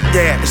year.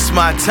 Yeah, it's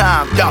my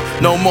time, y'all,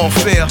 no more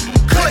fear.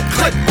 Click,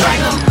 click,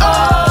 bang them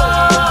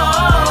all.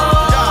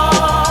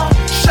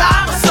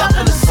 Shine myself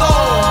in the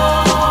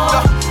soul.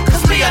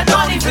 Cause me, I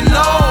don't even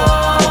know.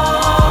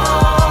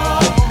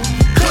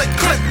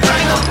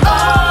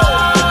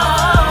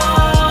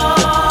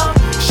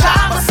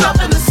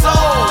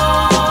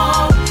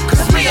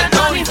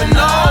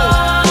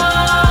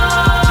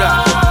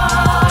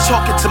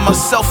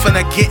 Myself and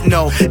I get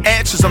no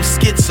answers, I'm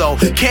schizo.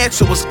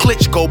 Cancer was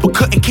Klitschko, but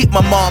couldn't keep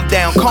my mom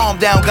down. Calm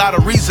down, got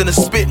a reason to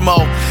spit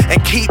mo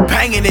and keep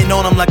banging it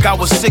on him like I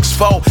was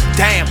 6'4".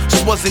 Damn,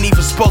 this wasn't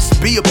even supposed to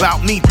be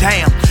about me.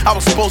 Damn, I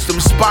was supposed to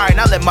inspire and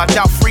I let my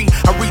doubt free.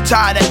 I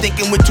retired at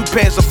thinking with 2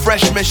 pairs of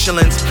fresh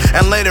Michelins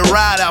and let it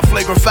ride out,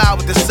 flagrant foul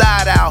with the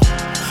side out.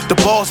 The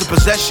ball's in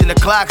possession, the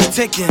clock's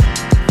ticking,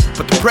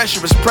 but the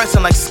pressure is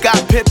pressing like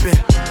Scott Pippen.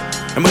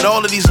 And with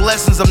all of these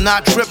lessons, I'm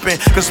not tripping.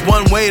 Cause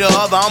one way or the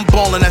other, I'm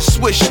ballin' that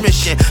swish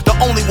mission. The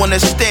only one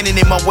that's standing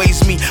in my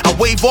way's me. I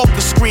wave off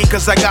the screen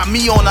cause I got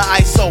me on the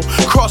ISO.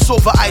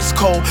 Crossover ice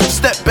cold.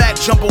 Step back,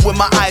 jumping with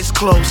my eyes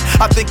closed.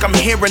 I think I'm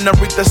hearing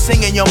Aretha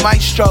singing your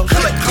maestro.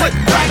 Click, click,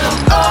 bang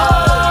them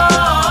all.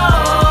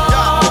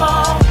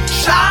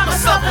 Shine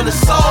myself in the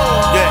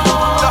soul. Yeah.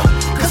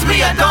 Cause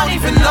me, I don't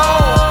even know.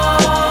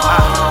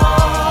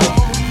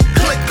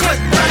 Click,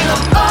 click, bang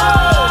them all.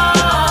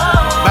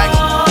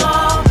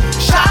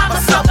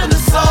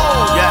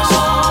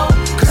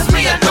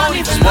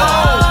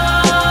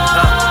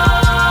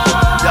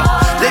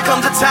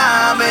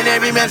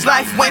 Every man's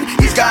life when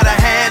he's gotta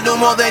handle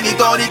more than he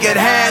thought he could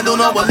handle.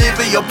 No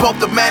Olivia Pope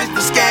to manage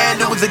the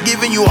scandal. Is it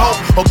giving you hope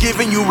or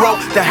giving you rope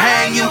to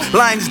hang you?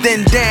 Lions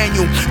then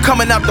Daniel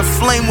coming out the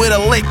flame with a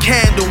lit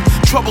candle.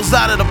 Troubles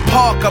out of the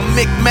park, I'm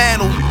Mick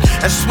Mantle.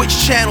 And switch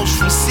channels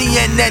from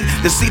CNN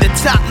to see the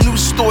top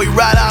news story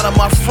right out of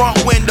my front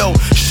window.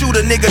 Shoot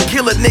a nigga,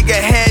 kill a nigga,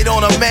 head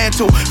on a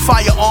mantle.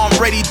 Firearm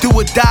ready, do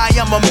or die,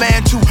 I'm a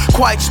man too.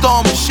 Quiet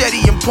storm,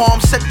 machete and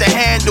palm, set the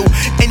handle.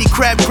 Any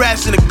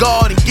crabgrass in the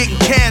garden getting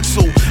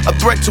canceled. A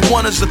threat to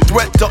one is a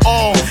threat to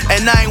all.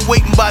 And I ain't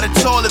waiting by the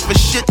toilet for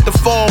shit to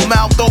fall.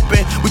 Mouth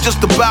open, we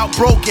just about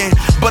broken.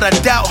 But I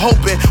doubt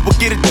hoping we'll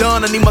get it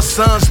done. I need my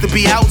sons to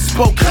be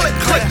outspoken. Click,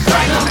 click,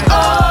 bang them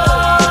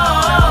all.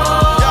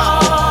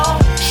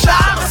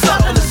 Shine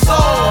myself in the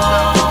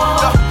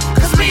soul.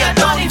 Cause me, I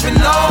don't even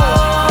know.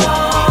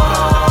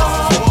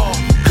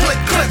 Click,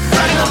 click,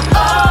 bang them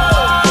all.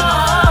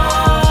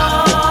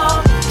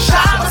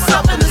 Shine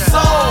myself in the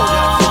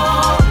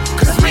soul.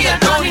 Cause me, I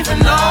don't even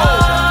know.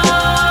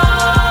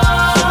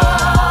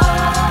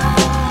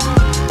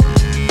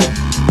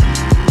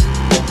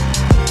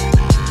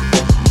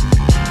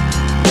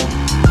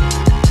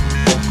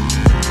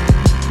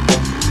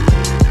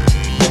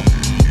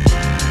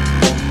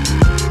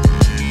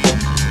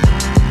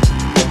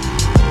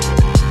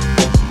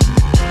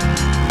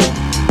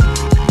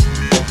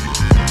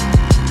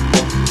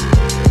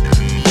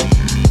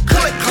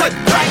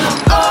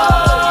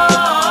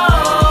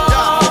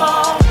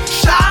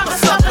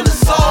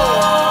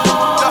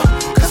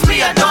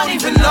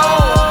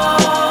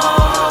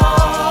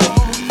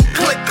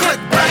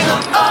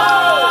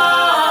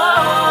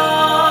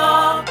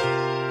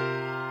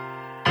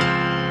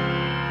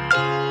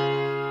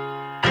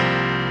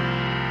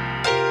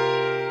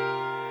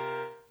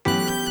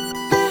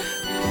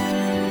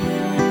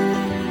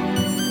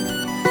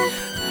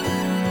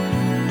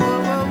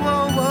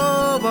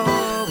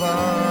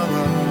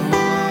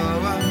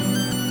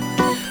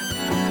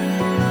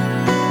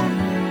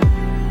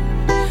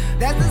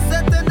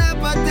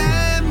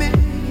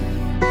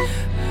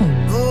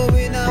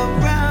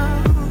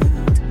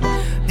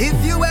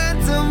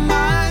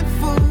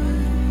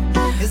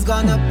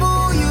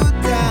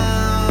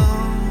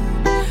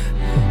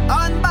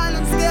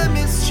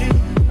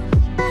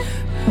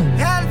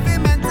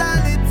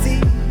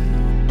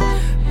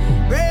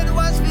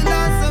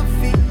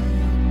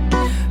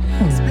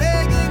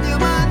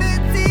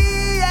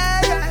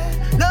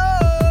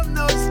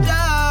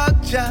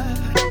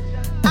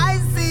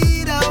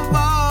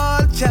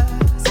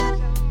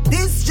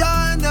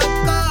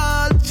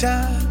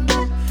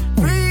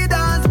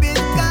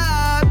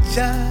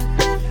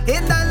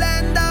 in the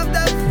land of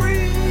the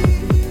free.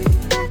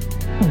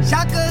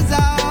 Shackles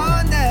are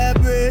on their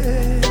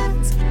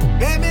brains,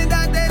 claiming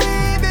that they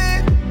leave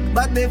it,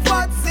 but they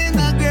foot's in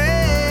the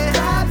grave.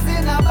 Crabs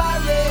in a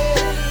barrel,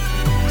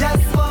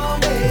 just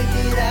won't make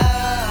it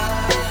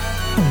out.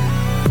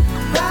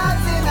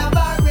 Crabs in a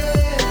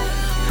barrel,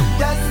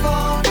 just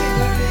won't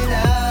figure it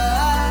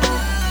out.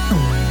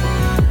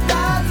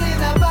 Crabs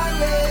in a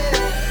barrel,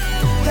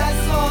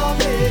 just won't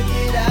make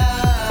it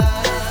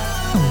out.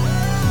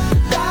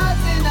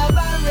 Crabs in a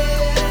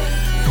barrel,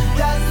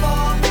 just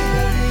won't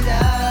figure it out.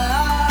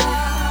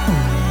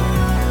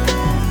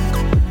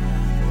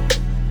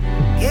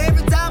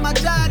 Every time I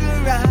try to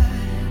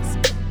rise,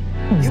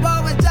 you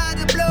always try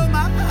to blow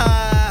my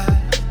heart.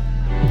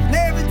 And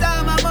every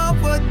time I'm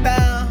upward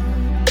bound,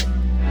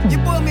 you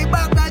pull me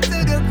back right to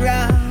the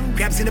ground.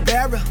 Crabs in the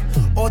barrel,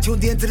 all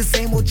tuned into the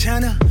same old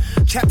channel.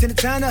 Trapped in the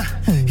tunnel,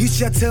 you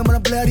shut him on a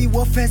bloody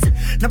war fest.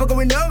 Never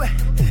going nowhere.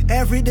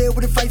 Every day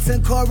with the fights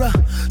and horror.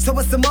 So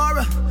what's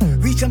tomorrow?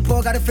 Reach and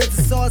pour, got a face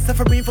to saw,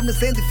 suffering from the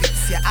same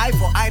defeats. Yeah, eye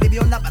for eye, they be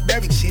on that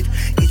barbaric shit.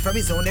 Each from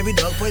his own, every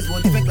dog for his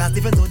own. Different class,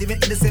 different zone,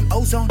 even in the same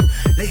ozone.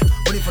 Lay,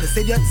 waiting for the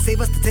savior to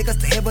save us, to take us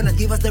to heaven and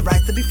give us the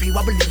right to be free.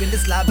 While believing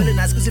this lie, but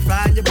nice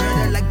crucified your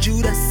brother like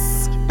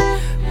Judas.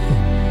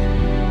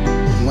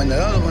 When the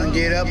other one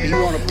get up, you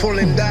want to pull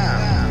him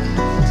down.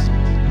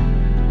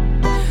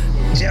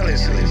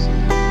 Jealousy,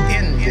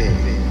 envy,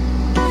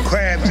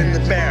 crabs in the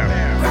barrel.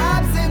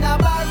 Crabs in a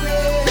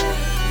barrel,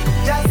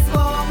 just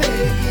won't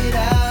make it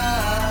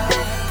out.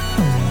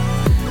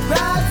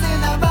 Crabs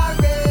in a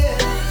barrel,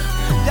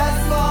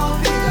 just won't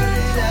figure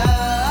it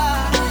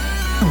out.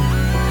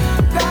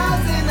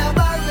 Crabs in a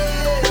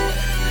barrel,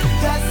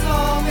 just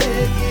won't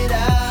make it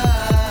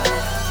out.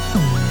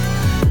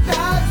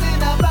 Crabs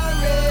in a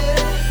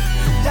barrel,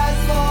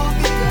 just won't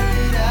figure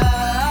it out.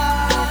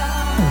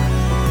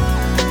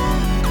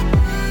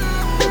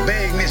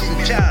 Beg Mr.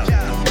 Child,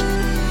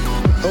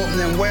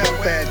 opening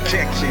welfare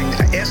checks and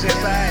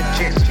SSI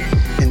checks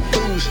and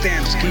food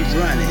stamps keep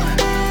running.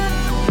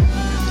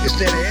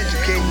 Instead of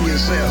educating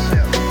yourself,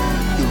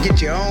 you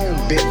get your own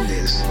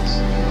business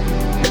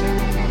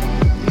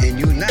and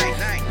unite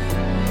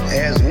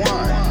as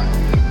one.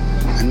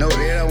 I know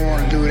they don't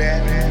want to do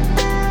that.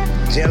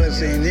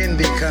 Jealousy and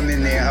envy come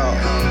in their heart.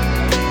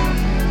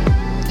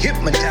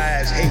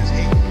 Hypnotize hate.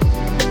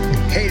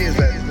 Hate is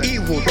an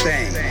evil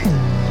thing.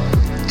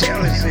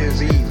 Jealousy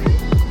is evil.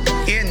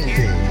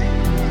 Envy.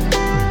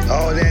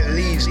 All that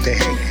leads to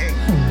hate.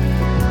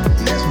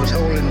 And that's what's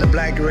holding the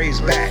black race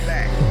back.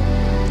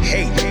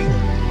 Hate,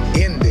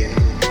 envy,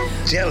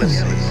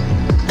 jealousy.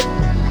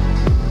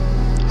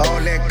 All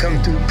that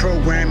come through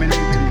programming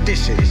and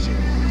conditioning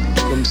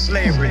from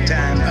slavery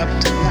time up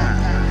to now.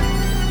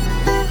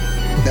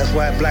 That's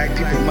why black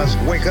people must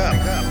wake up.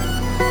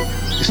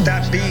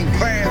 Stop being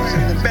crabs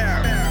in the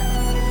barrel.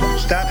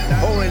 Stop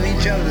holding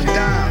each other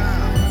down.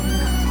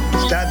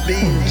 Stop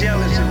being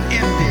jealous and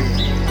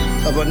envy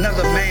of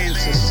another man's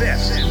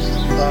success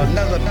or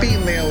another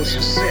female's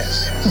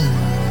success.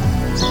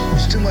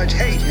 There's too much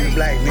hate in the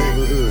black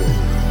neighborhood.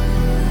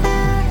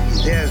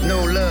 There's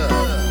no love.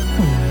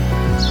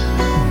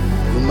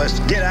 We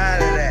must get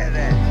out of that.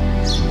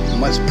 We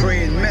must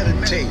pray and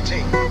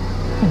meditate.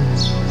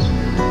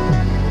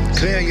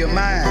 Clear your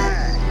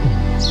mind.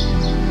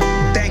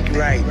 Think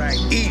right.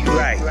 Eat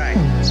right.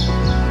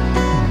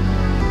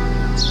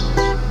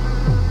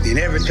 And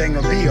everything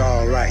will be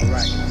all right.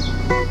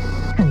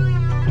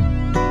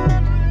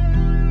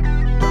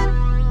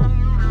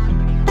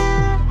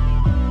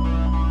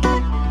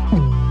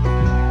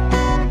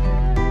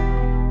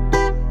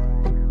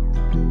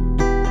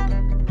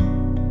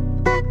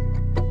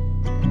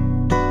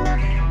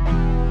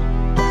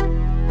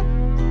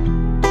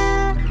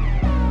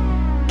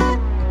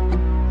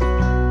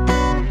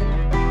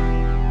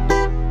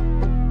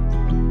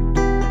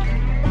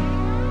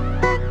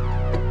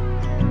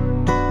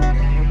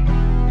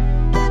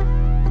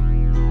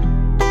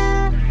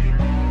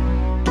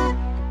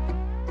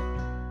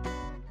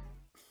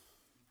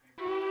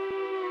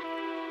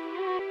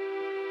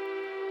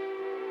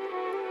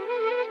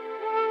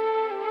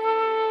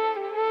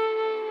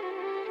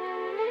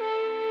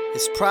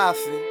 It's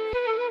Prophet.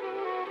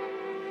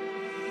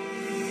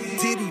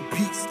 Diddy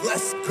Beats,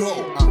 let's go.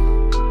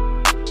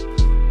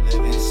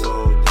 Living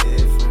so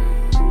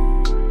different.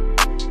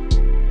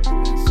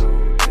 Living so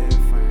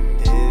different.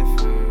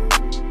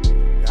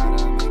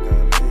 Gotta make a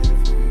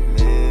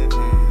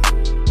living.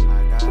 I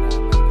gotta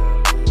make a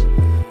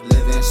living.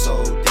 Living so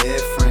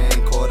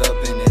different. Caught up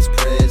in this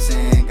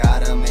prison.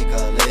 Gotta make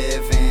a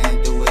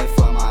living. Do it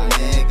for my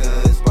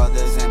niggas,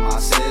 brothers and my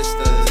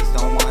sisters.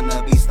 Don't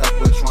wanna be stuck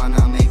with trying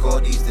to make all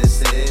these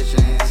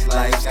decisions.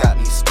 Life's got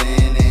me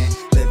spinning.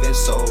 Living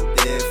so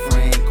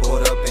different.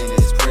 Caught up in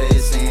this prison.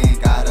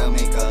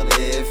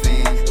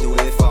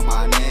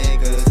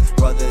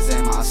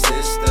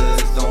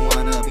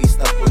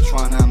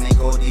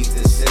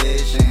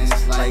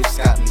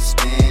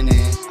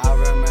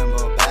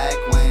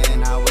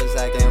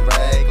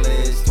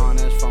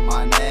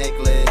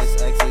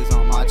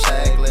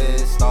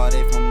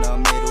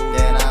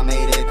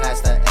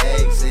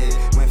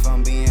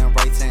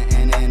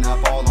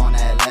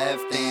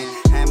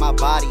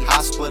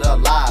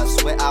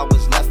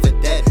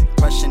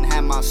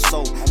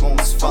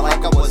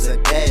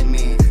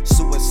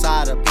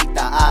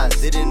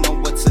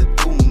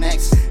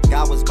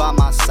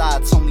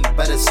 side told me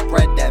better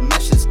spread that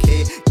message,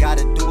 kid.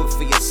 Gotta do it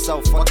for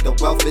yourself, fuck the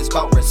wealth, it's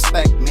about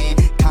respect, man.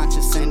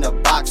 Conscious in the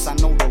box, I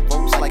know the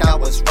ropes like I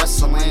was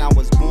wrestling. I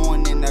was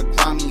born in a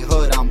grimy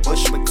hood, I'm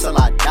Bushwick till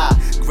I die.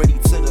 Gritty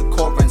to the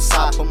core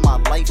inside, put my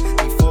life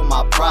before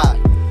my pride.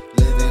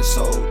 Living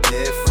so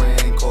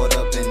different, caught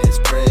up in this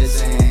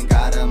prison.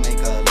 Gotta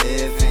make a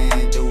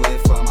living, do it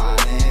for my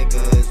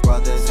niggas,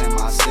 brothers and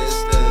my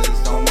sisters.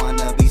 Don't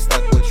wanna be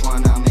stuck with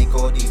trying to make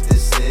all these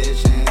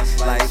decisions.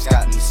 Life's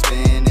got me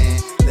spinning,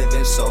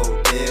 living so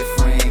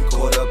different,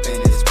 caught up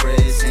in this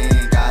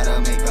prison. Gotta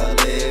make a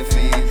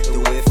living,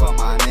 do it for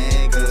my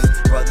niggas,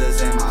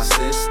 brothers and my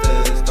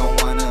sisters.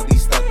 Don't wanna be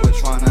stuck with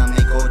trying to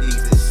make all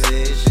these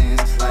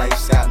decisions.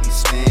 Life's got me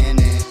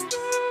spinning.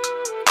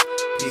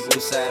 People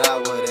said I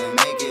wouldn't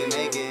make it.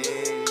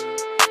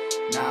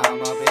 Now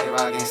I'm up here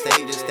rocking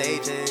stages.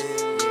 People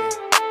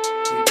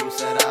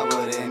said I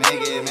wouldn't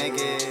make it.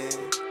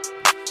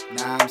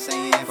 Now I'm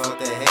saying fuck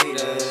the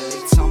haters.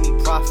 They tell me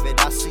profit,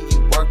 I see you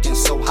working,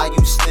 so how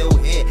you still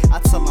here? I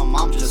tell them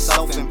I'm just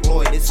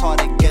self-employed, it's hard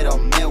to get a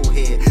meal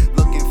here.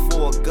 Looking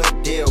for a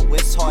good deal,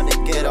 it's hard to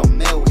get a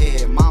meal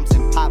here. Moms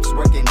and pops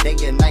working day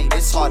and night,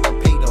 it's hard to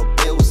pay the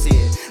bills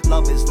here.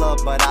 Love is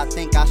love, but I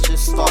think I should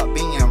start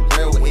being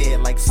real here.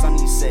 Like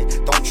Sonny said,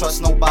 don't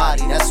trust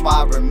nobody, that's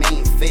why I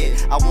remain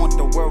fit. I want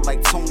the world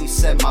like Tony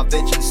said, my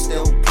vision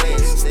still clear.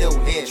 Still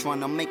here,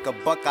 trying to make a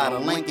buck out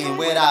of Lincoln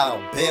without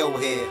a bill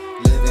here.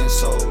 Living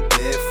so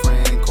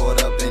different,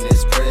 caught up in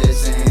this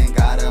prison.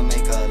 Gotta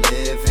make a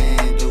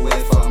living, do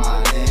it for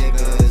my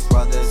niggas,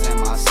 brothers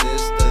and my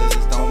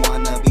sisters. Don't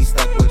wanna be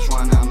stuck with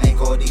trying to make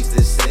all these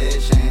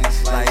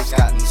decisions. Life's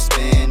got me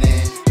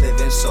spinning,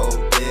 living so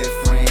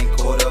different,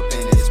 caught up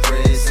in this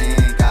prison.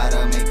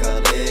 Gotta make a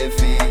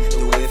living,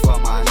 do it for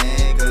my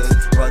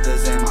niggas,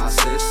 brothers and my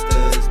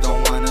sisters.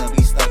 Don't wanna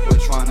be stuck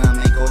with trying to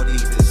make all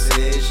these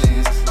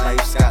decisions.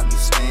 Life's got me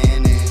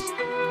spinning.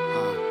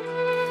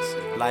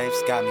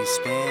 Life's got me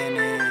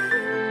spinning.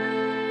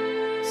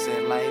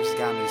 Said life's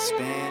got me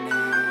spinning.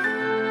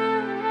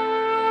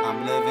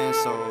 I'm living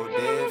so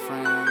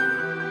different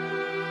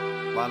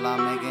while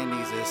I'm making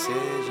these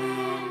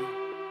decisions.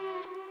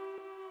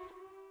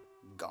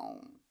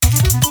 Gone.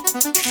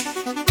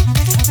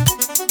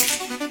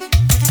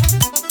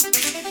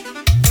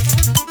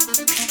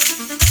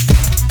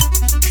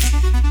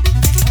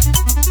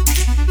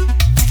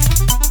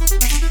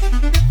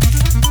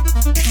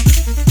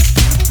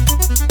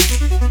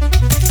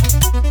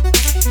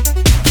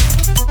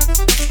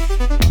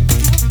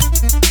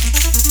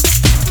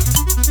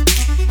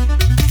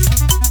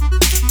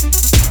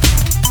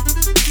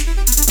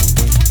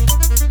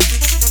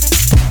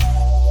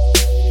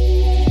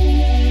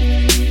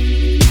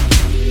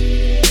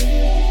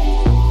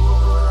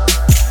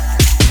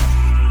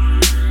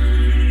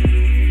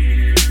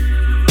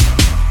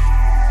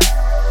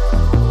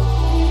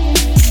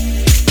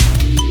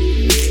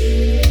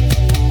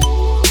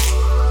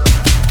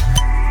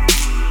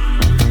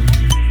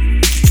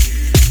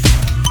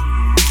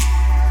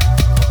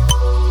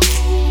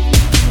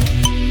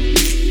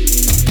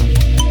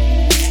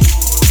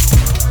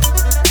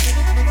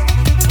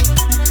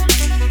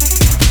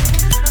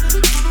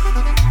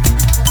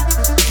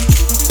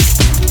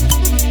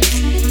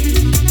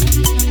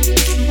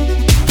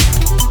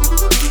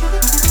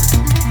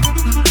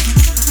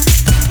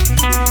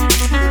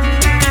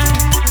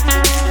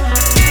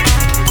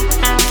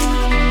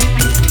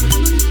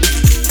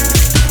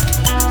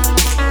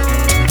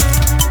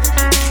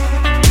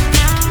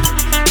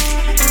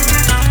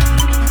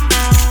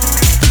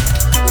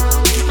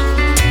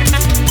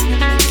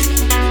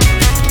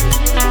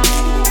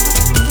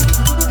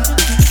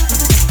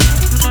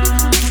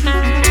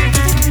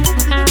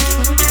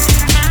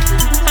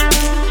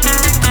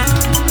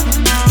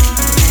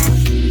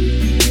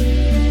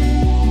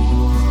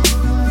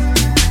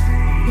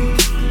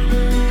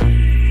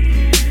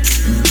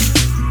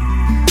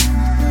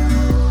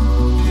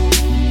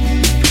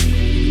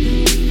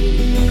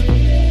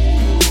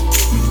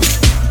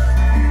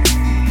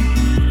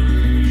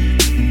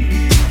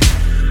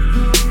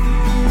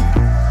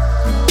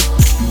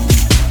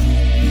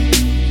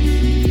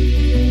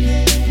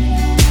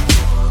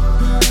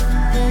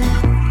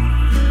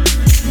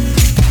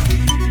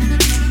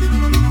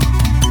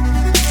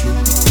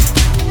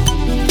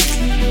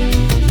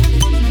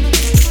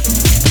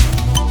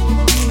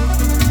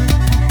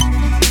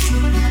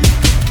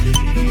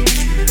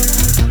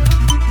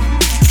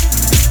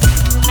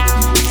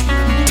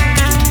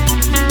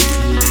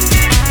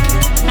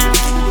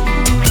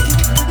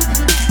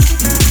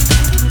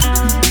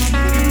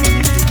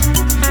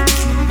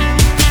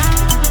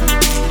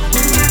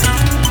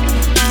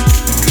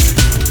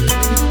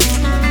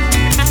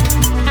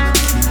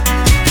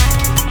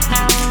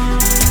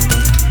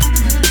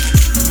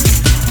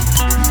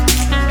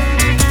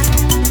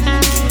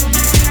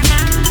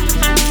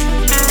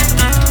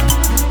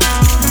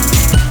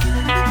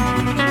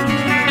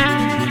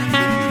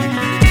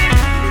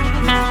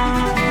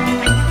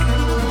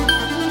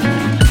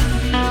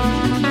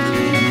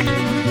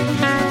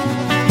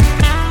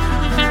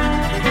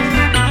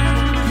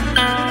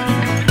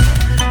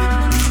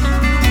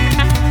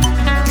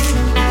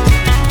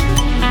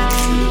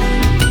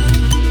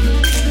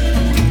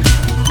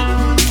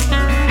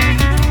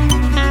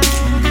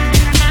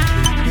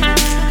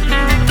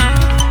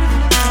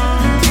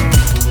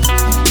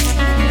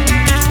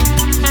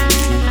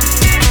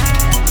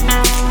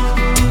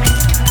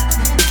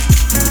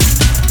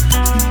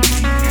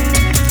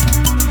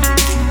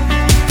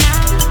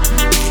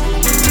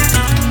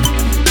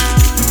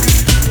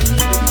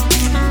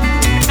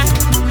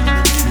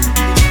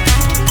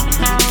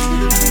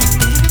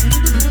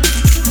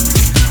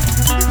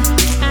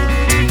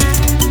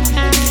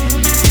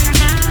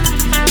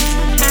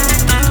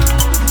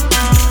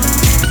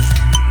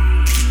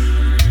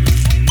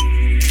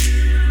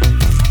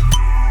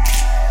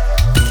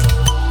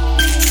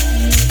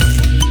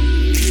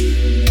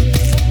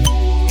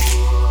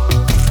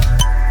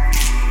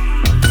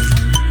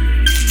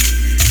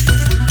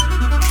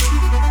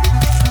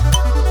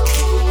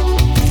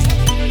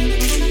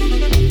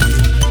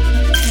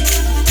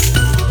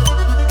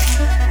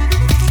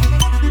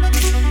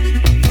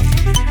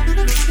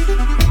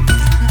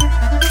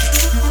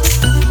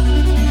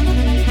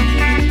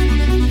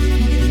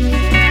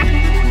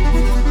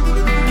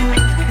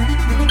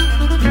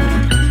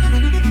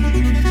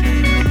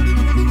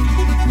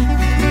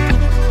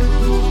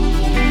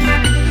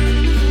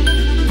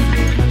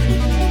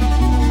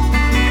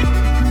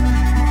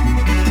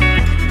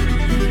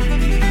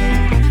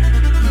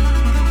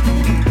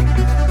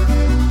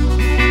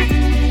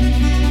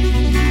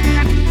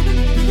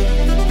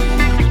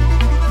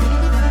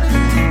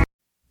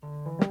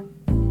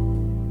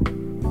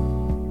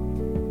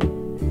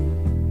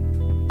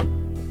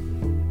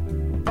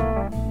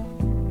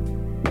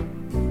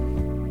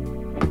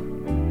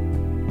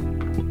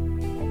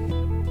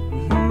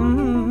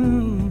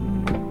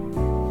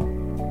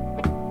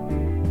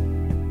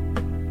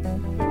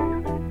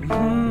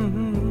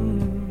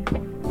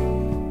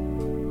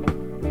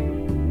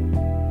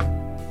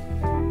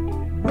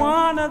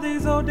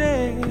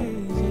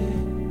 days, yeah,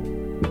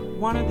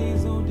 one of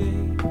these old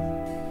days,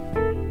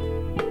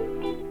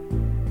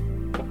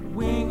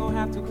 we ain't gonna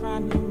have to cry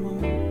no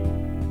more.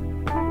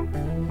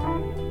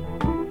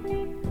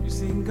 You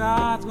see,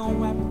 God's gonna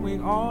wipe away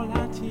all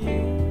our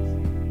tears.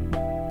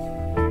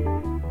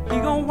 He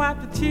gonna wipe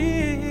the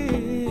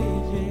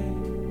tears, yeah.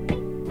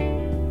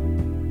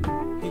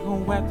 He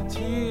gonna wipe the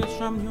tears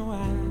from your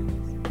eyes.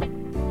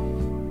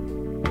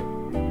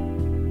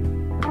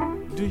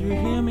 Do you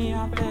hear me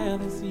out there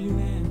this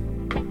evening?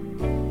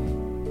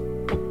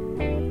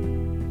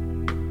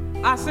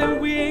 I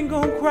said we ain't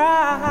gonna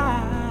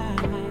cry.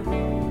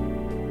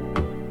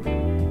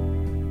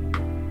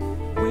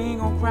 We ain't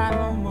gonna cry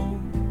no more.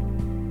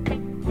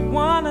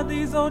 One of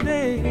these old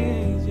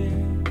days, yeah.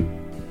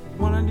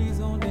 One of these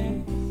old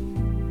days,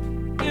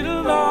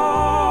 it'll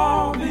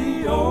all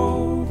be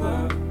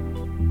over.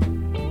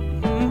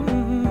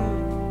 Mm-hmm.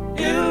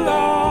 It'll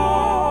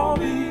all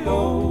be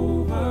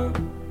over.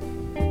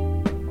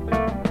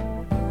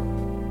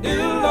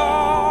 It'll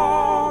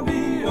all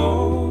be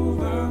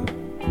over.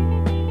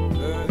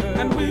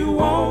 And we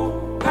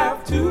won't have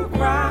to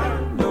cry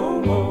no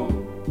more.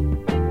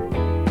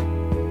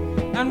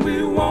 And we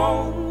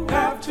won't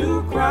have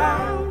to cry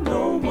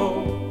no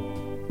more.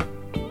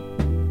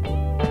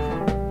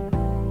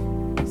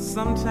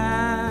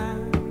 Sometimes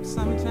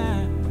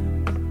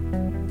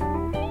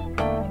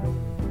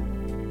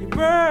your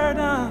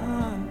burden,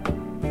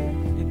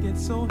 it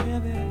gets so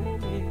heavy.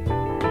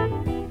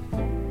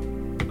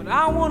 But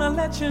I wanna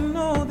let you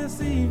know this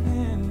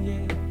evening,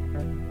 yeah,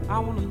 I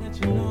wanna let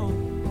you know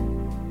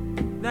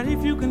that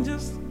if you can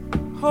just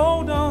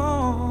hold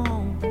on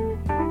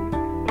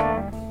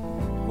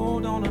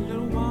a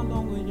little while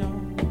longer,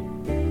 y'all.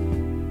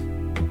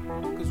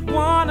 'Cause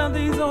one of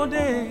these old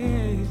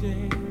days,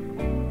 yeah,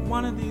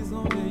 one of these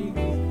old days,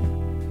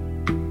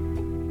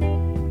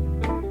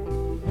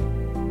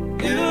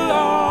 it'll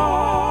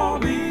all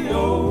be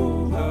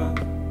over.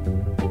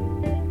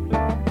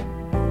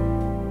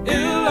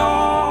 It'll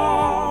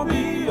all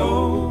be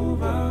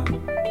over.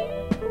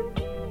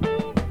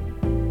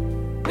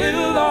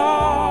 It'll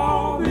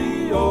all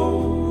be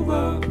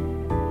over.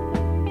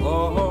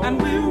 Oh, and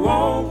we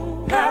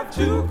won't have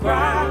to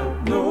cry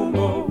no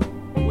more.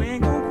 We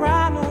ain't gonna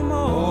cry no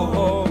more.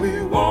 Oh, we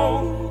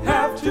won't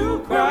have to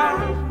cry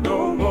no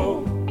more.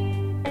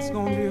 It's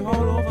gonna be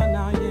all over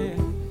now, yeah.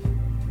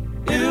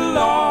 It'll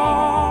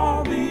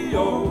all be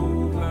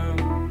over.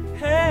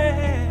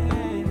 Hey,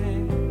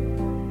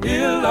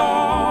 it'll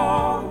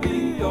all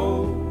be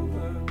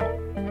over.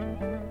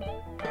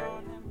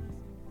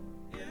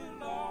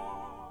 It'll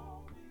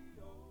all be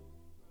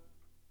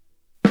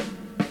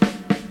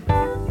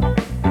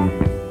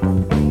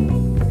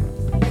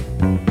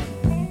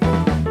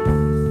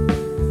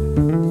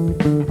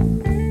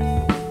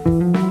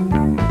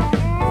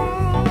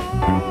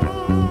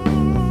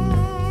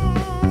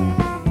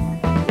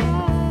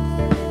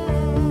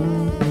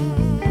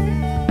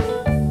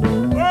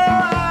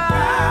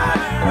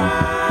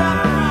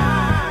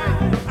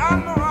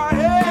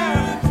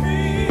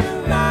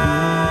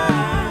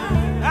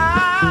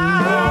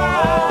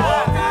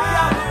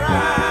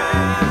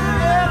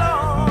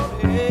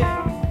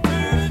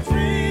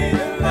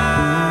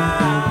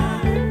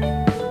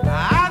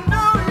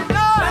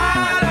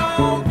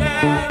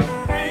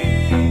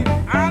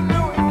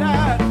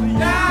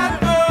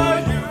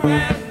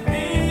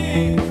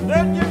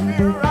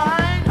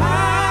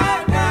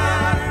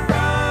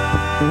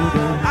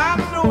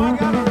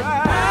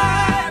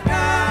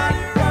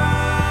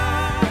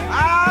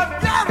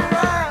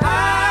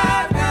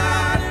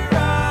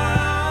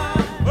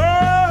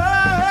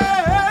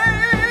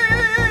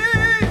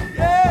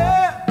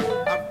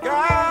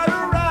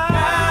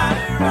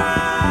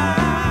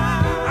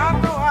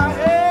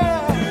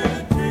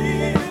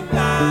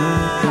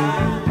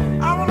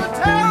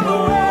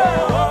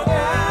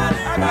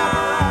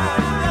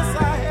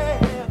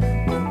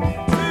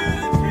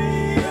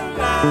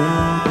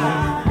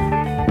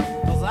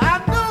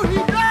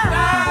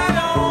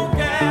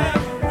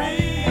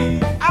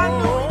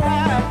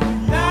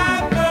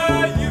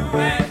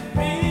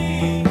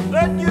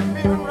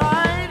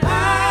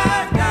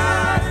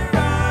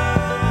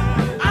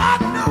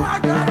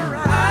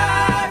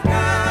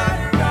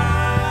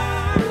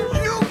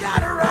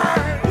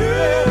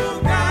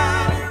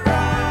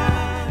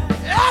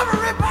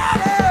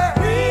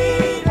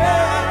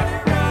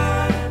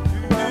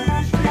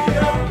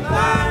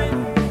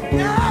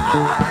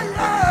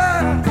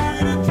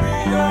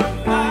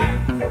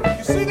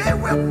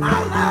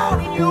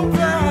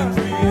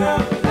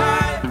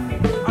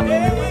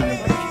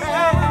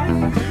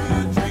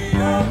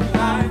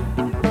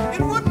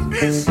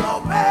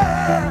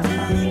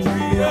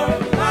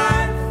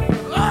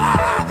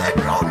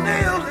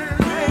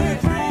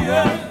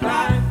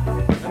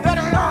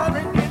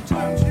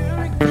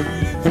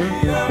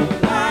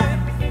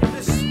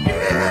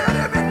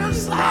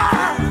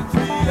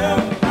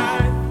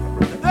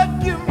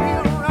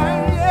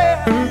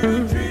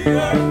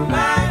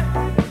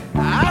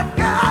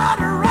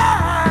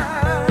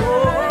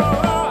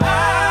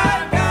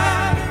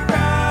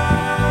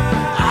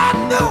I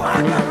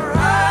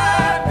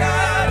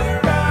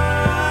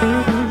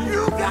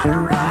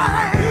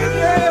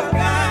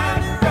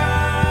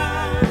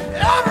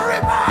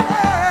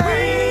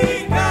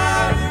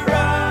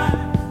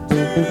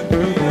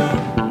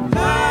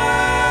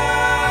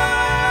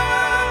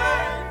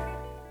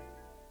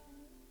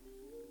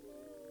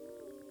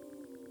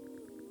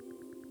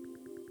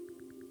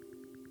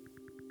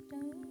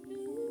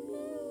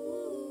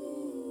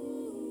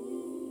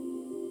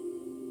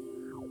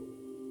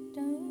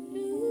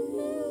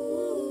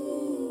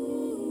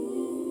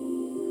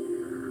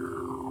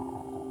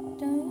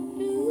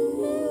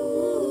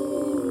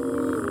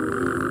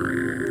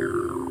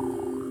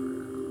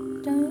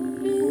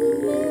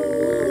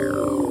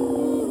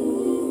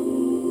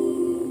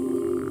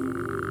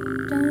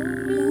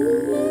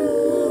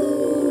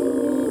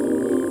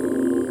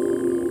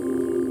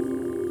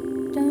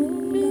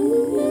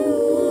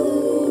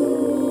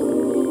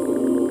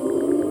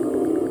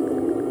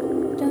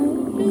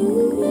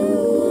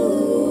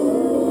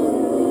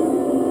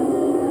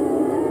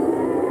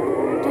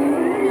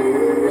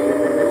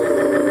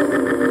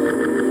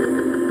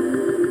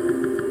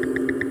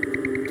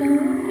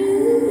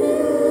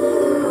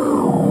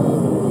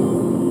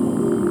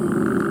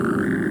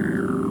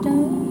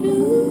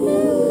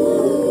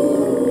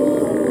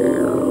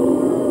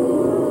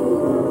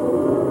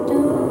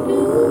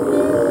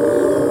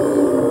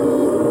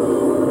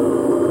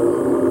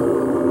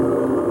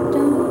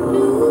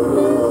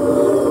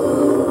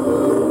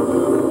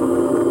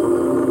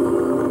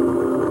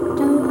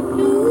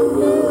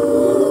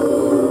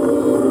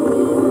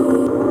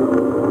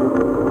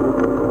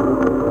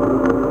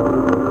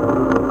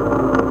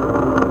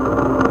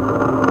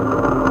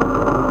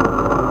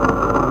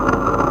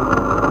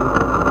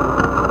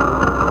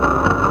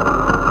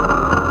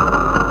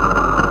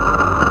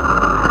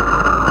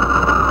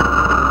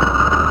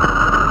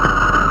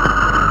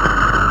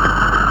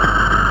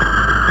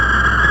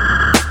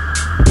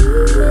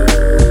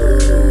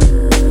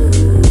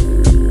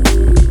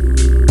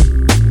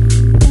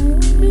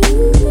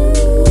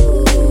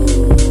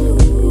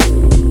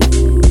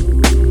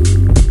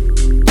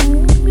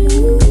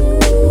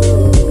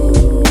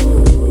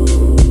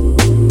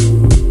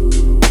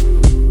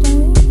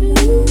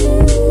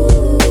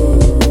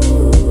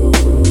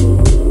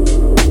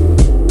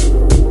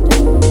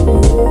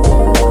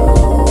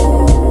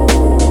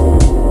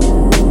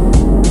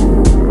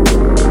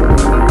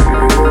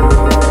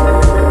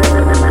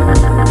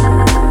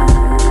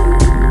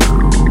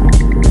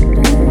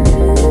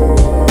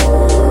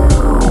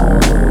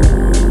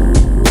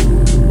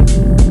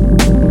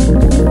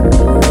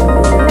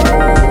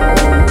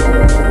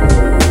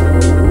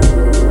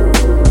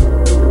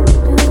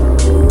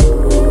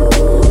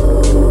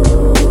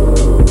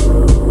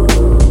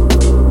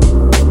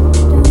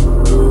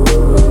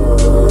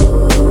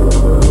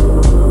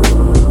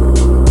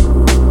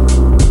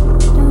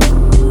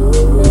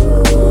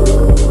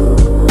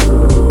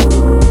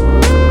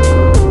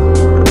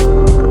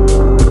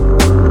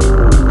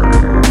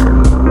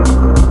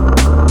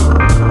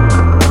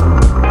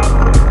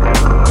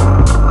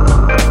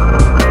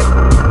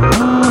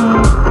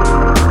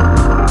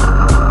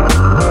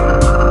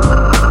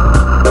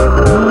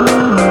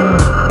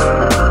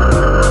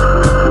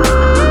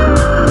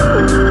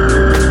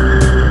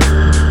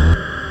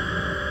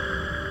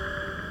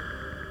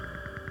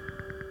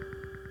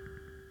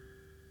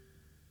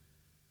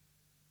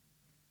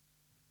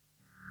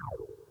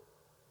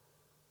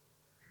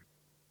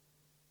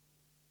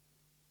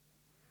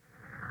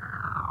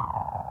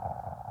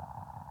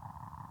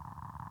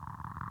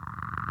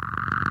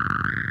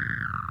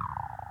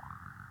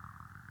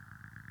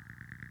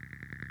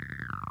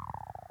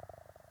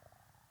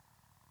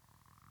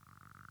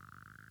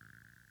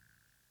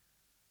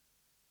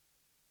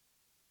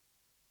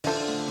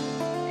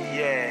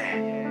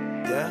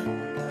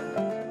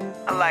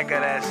I like how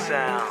that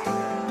sound.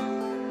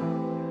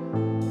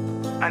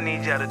 I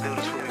need y'all to do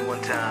this for me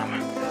one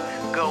time.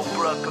 Go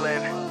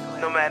Brooklyn,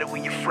 no matter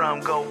where you're from,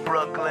 go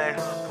Brooklyn.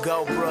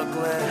 Go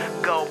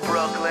Brooklyn, go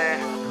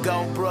Brooklyn,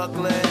 go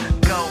Brooklyn,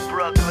 go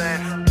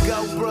Brooklyn,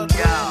 go Brooklyn.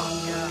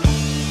 Yo.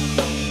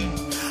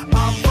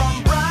 I'm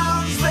from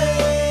Brownsville.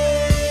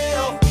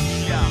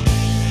 Yeah.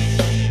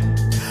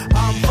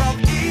 I'm from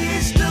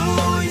East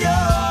New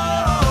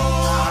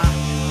York.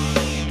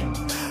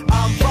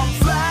 I'm from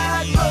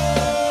Flatbush.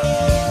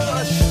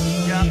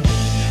 Yeah.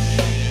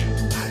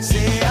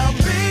 Say I'm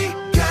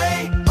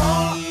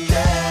B-K-O-T.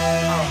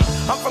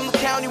 I'm from the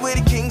county where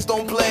the Kings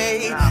don't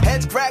play.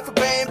 Heads crack for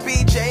paying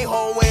PJ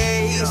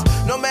always.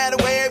 No matter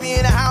where we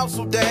in the house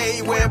all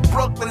day. We're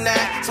Brooklyn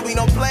at, so we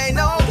don't play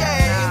no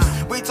games.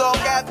 We talk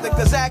after,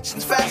 cause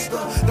action's faster.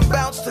 The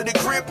bounce to the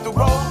grip, the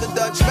roll, the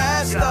Dutch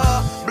master.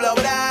 Blow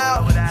it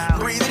out,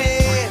 breathe it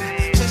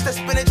in. Chase that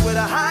spinach with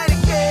a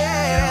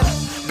Heineken.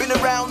 Been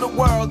around the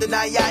world and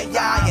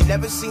you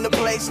never seen a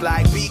place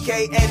like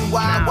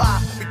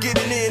BKNYY.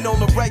 getting in on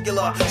the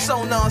regular.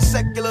 So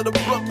non-secular, the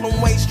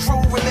Brooklyn way's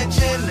true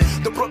religion.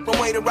 The Brooklyn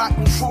way to rock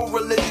and true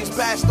religions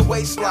past the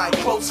waistline.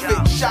 Close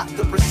fit, shot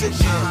to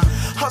precision.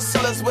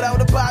 Hustlers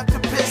without a bot to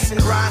piss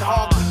and grind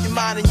hard. Keep your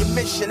mind and your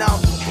mission out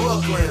from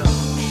Brooklyn.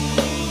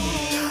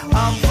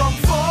 I'm from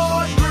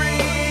Fort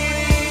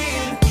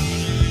Greene.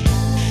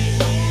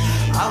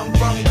 I'm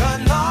from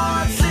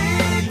Canard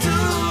City too.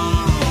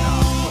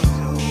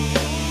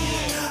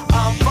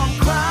 I'm from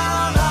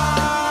Crown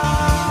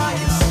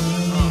Heights.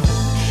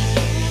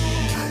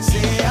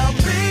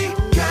 C-L-B-K-O-T.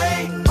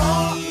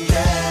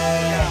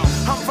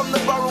 I'm from the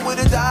borough where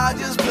the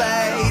Dodgers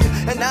played,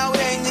 and now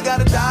then you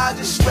gotta dodge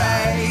it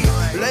straight.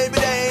 Labor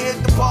Day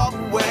hit the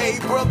Parkway,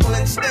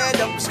 Brooklyn, stand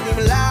up and scream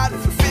loud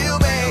if you feel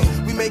me.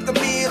 We make a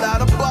meal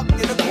out of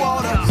 $1.25,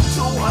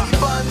 200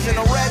 buns and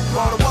a red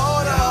water.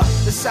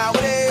 That's how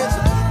it is,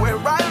 where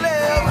I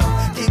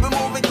live. Keep it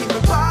moving, keep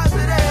it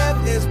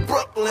positive. It's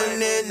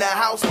Brooklyn in the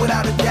house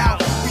without a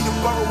doubt. We the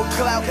borough with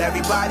clout,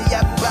 everybody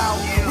about.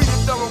 We the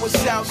thorough with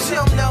South,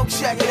 chill now,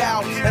 check it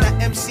out. And our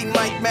MC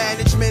mic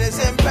management is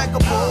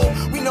impeccable.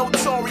 We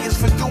notorious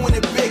for doing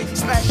it big.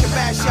 Smash and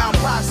mash out,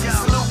 posse,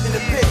 salute in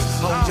the pit.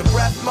 Hold your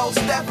breath, most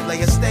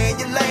definitely, and stay in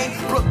your lane.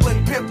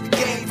 Brooklyn pimp the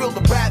game, feel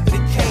the rap of the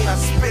cane. I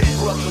spit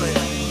Brooklyn.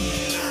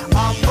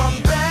 I'm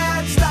from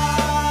Bed-Stuy.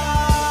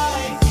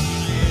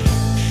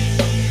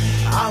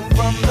 I'm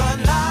from the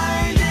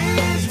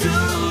 90s too.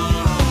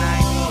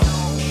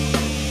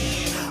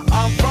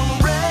 I'm from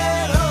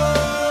Red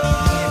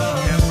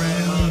Hood.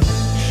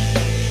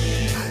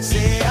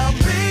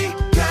 C-L-B-K-O-T.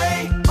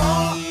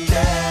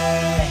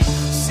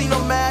 See, no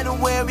matter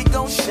where we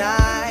gon'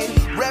 shine.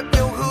 Rep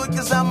your hood,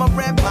 cause I'ma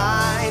rep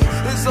mine.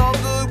 It's all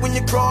good when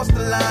you cross the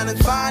line and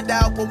find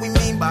out what we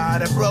mean by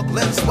that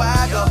Brooklyn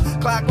swagger.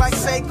 Clock like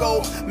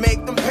Seiko,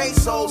 make them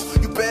pesos.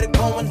 You better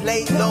go and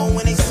lay low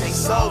when they say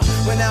so.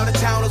 When out of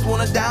towners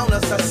wanna down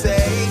us, I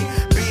say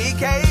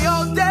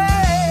BKO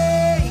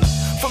Day.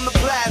 From the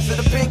plaza,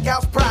 the Pink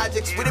House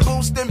projects, with it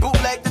boosting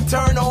bootleg to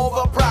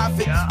turnover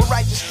profit. But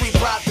right the street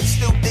profits,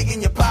 still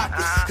digging your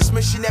pockets. Cause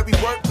missionary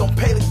work don't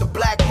pay like the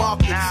black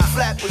market.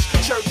 Flatbush,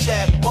 Church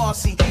Ave,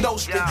 Marcy,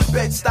 Nostrand,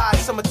 Bed-Stuy,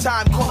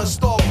 summertime, corner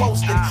store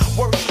posting.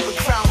 Worship with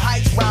Crown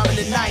Heights round in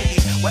the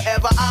 90s.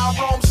 Wherever I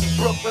roam, see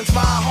Brooklyn's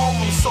my home,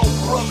 I'm so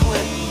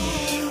Brooklyn.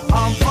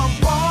 I'm from